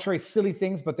are arbitrary, silly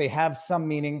things, but they have some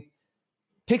meaning.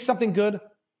 Pick something good.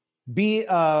 Be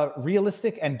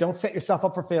realistic and don't set yourself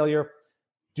up for failure.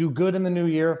 Do good in the new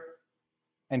year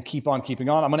and keep on keeping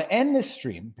on. I'm going to end this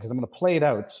stream because I'm going to play it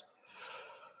out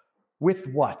with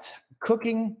what?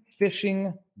 Cooking,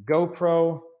 fishing,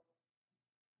 GoPro.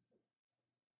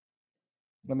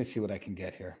 Let me see what I can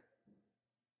get here.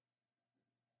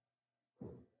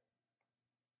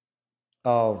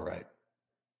 All right.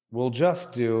 We'll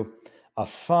just do a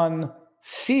fun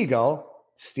seagull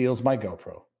steals my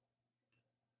GoPro.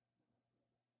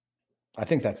 I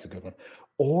think that's a good one.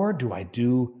 Or do I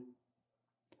do...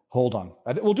 Hold on.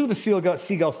 We'll do the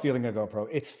seagull stealing a GoPro.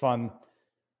 It's fun.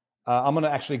 I'm going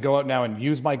to actually go out now and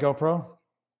use my GoPro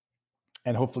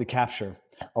and hopefully capture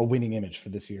a winning image for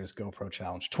this year's GoPro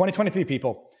challenge. 2023,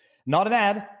 people. Not an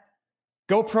ad.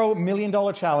 GoPro $1 Million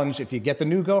Challenge. If you get the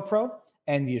new GoPro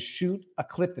and you shoot a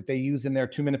clip that they use in their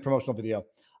 2-minute promotional video,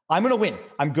 I'm going to win.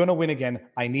 I'm going to win again.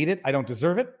 I need it. I don't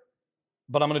deserve it,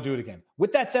 but I'm going to do it again.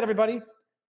 With that said, everybody,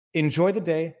 enjoy the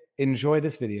day. Enjoy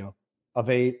this video of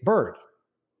a bird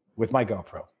with my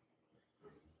GoPro.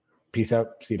 Peace out.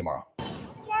 See you tomorrow.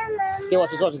 Yeah,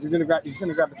 watch this. He's gonna grab the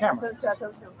camera.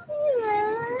 Attention.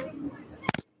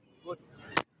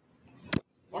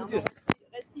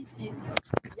 Reste ici.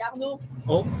 Arnaud.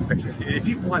 Oh, if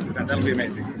you fly with that, that'll be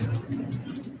amazing.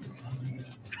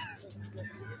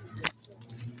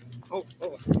 Oh.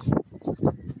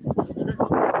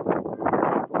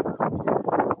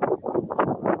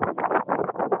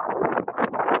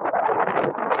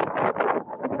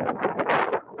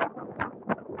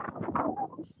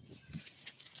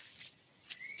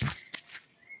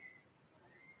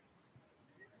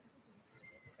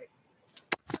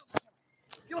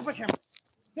 Get off my camera.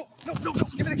 No.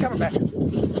 Give me the camera back.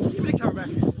 Give me the camera back.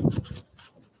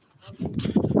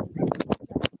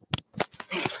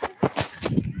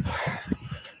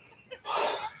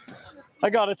 I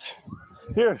got it.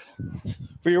 Here.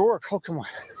 For your work. Oh, come on.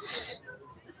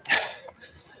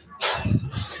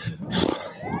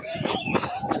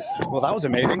 Well, that was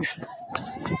amazing.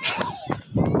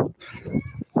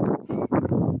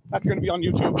 That's going to be on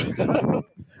YouTube.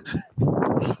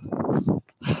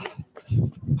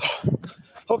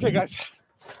 Okay, guys.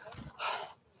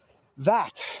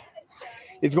 That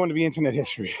is going to be internet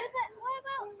history.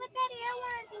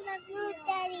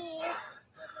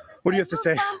 What do you have to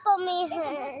say?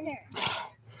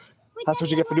 That's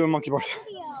what you get for doing monkey bars.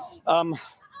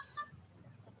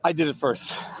 I did it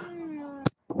first.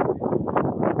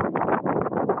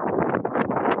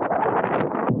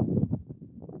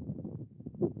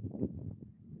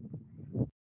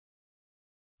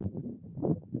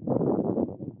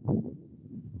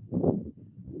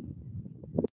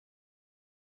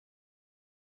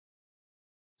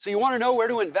 So you want to know where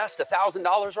to invest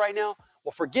 $1,000 right now?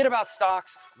 Well, forget about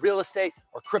stocks, real estate,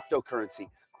 or cryptocurrency.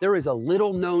 There is a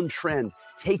little known trend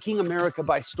taking America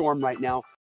by storm right now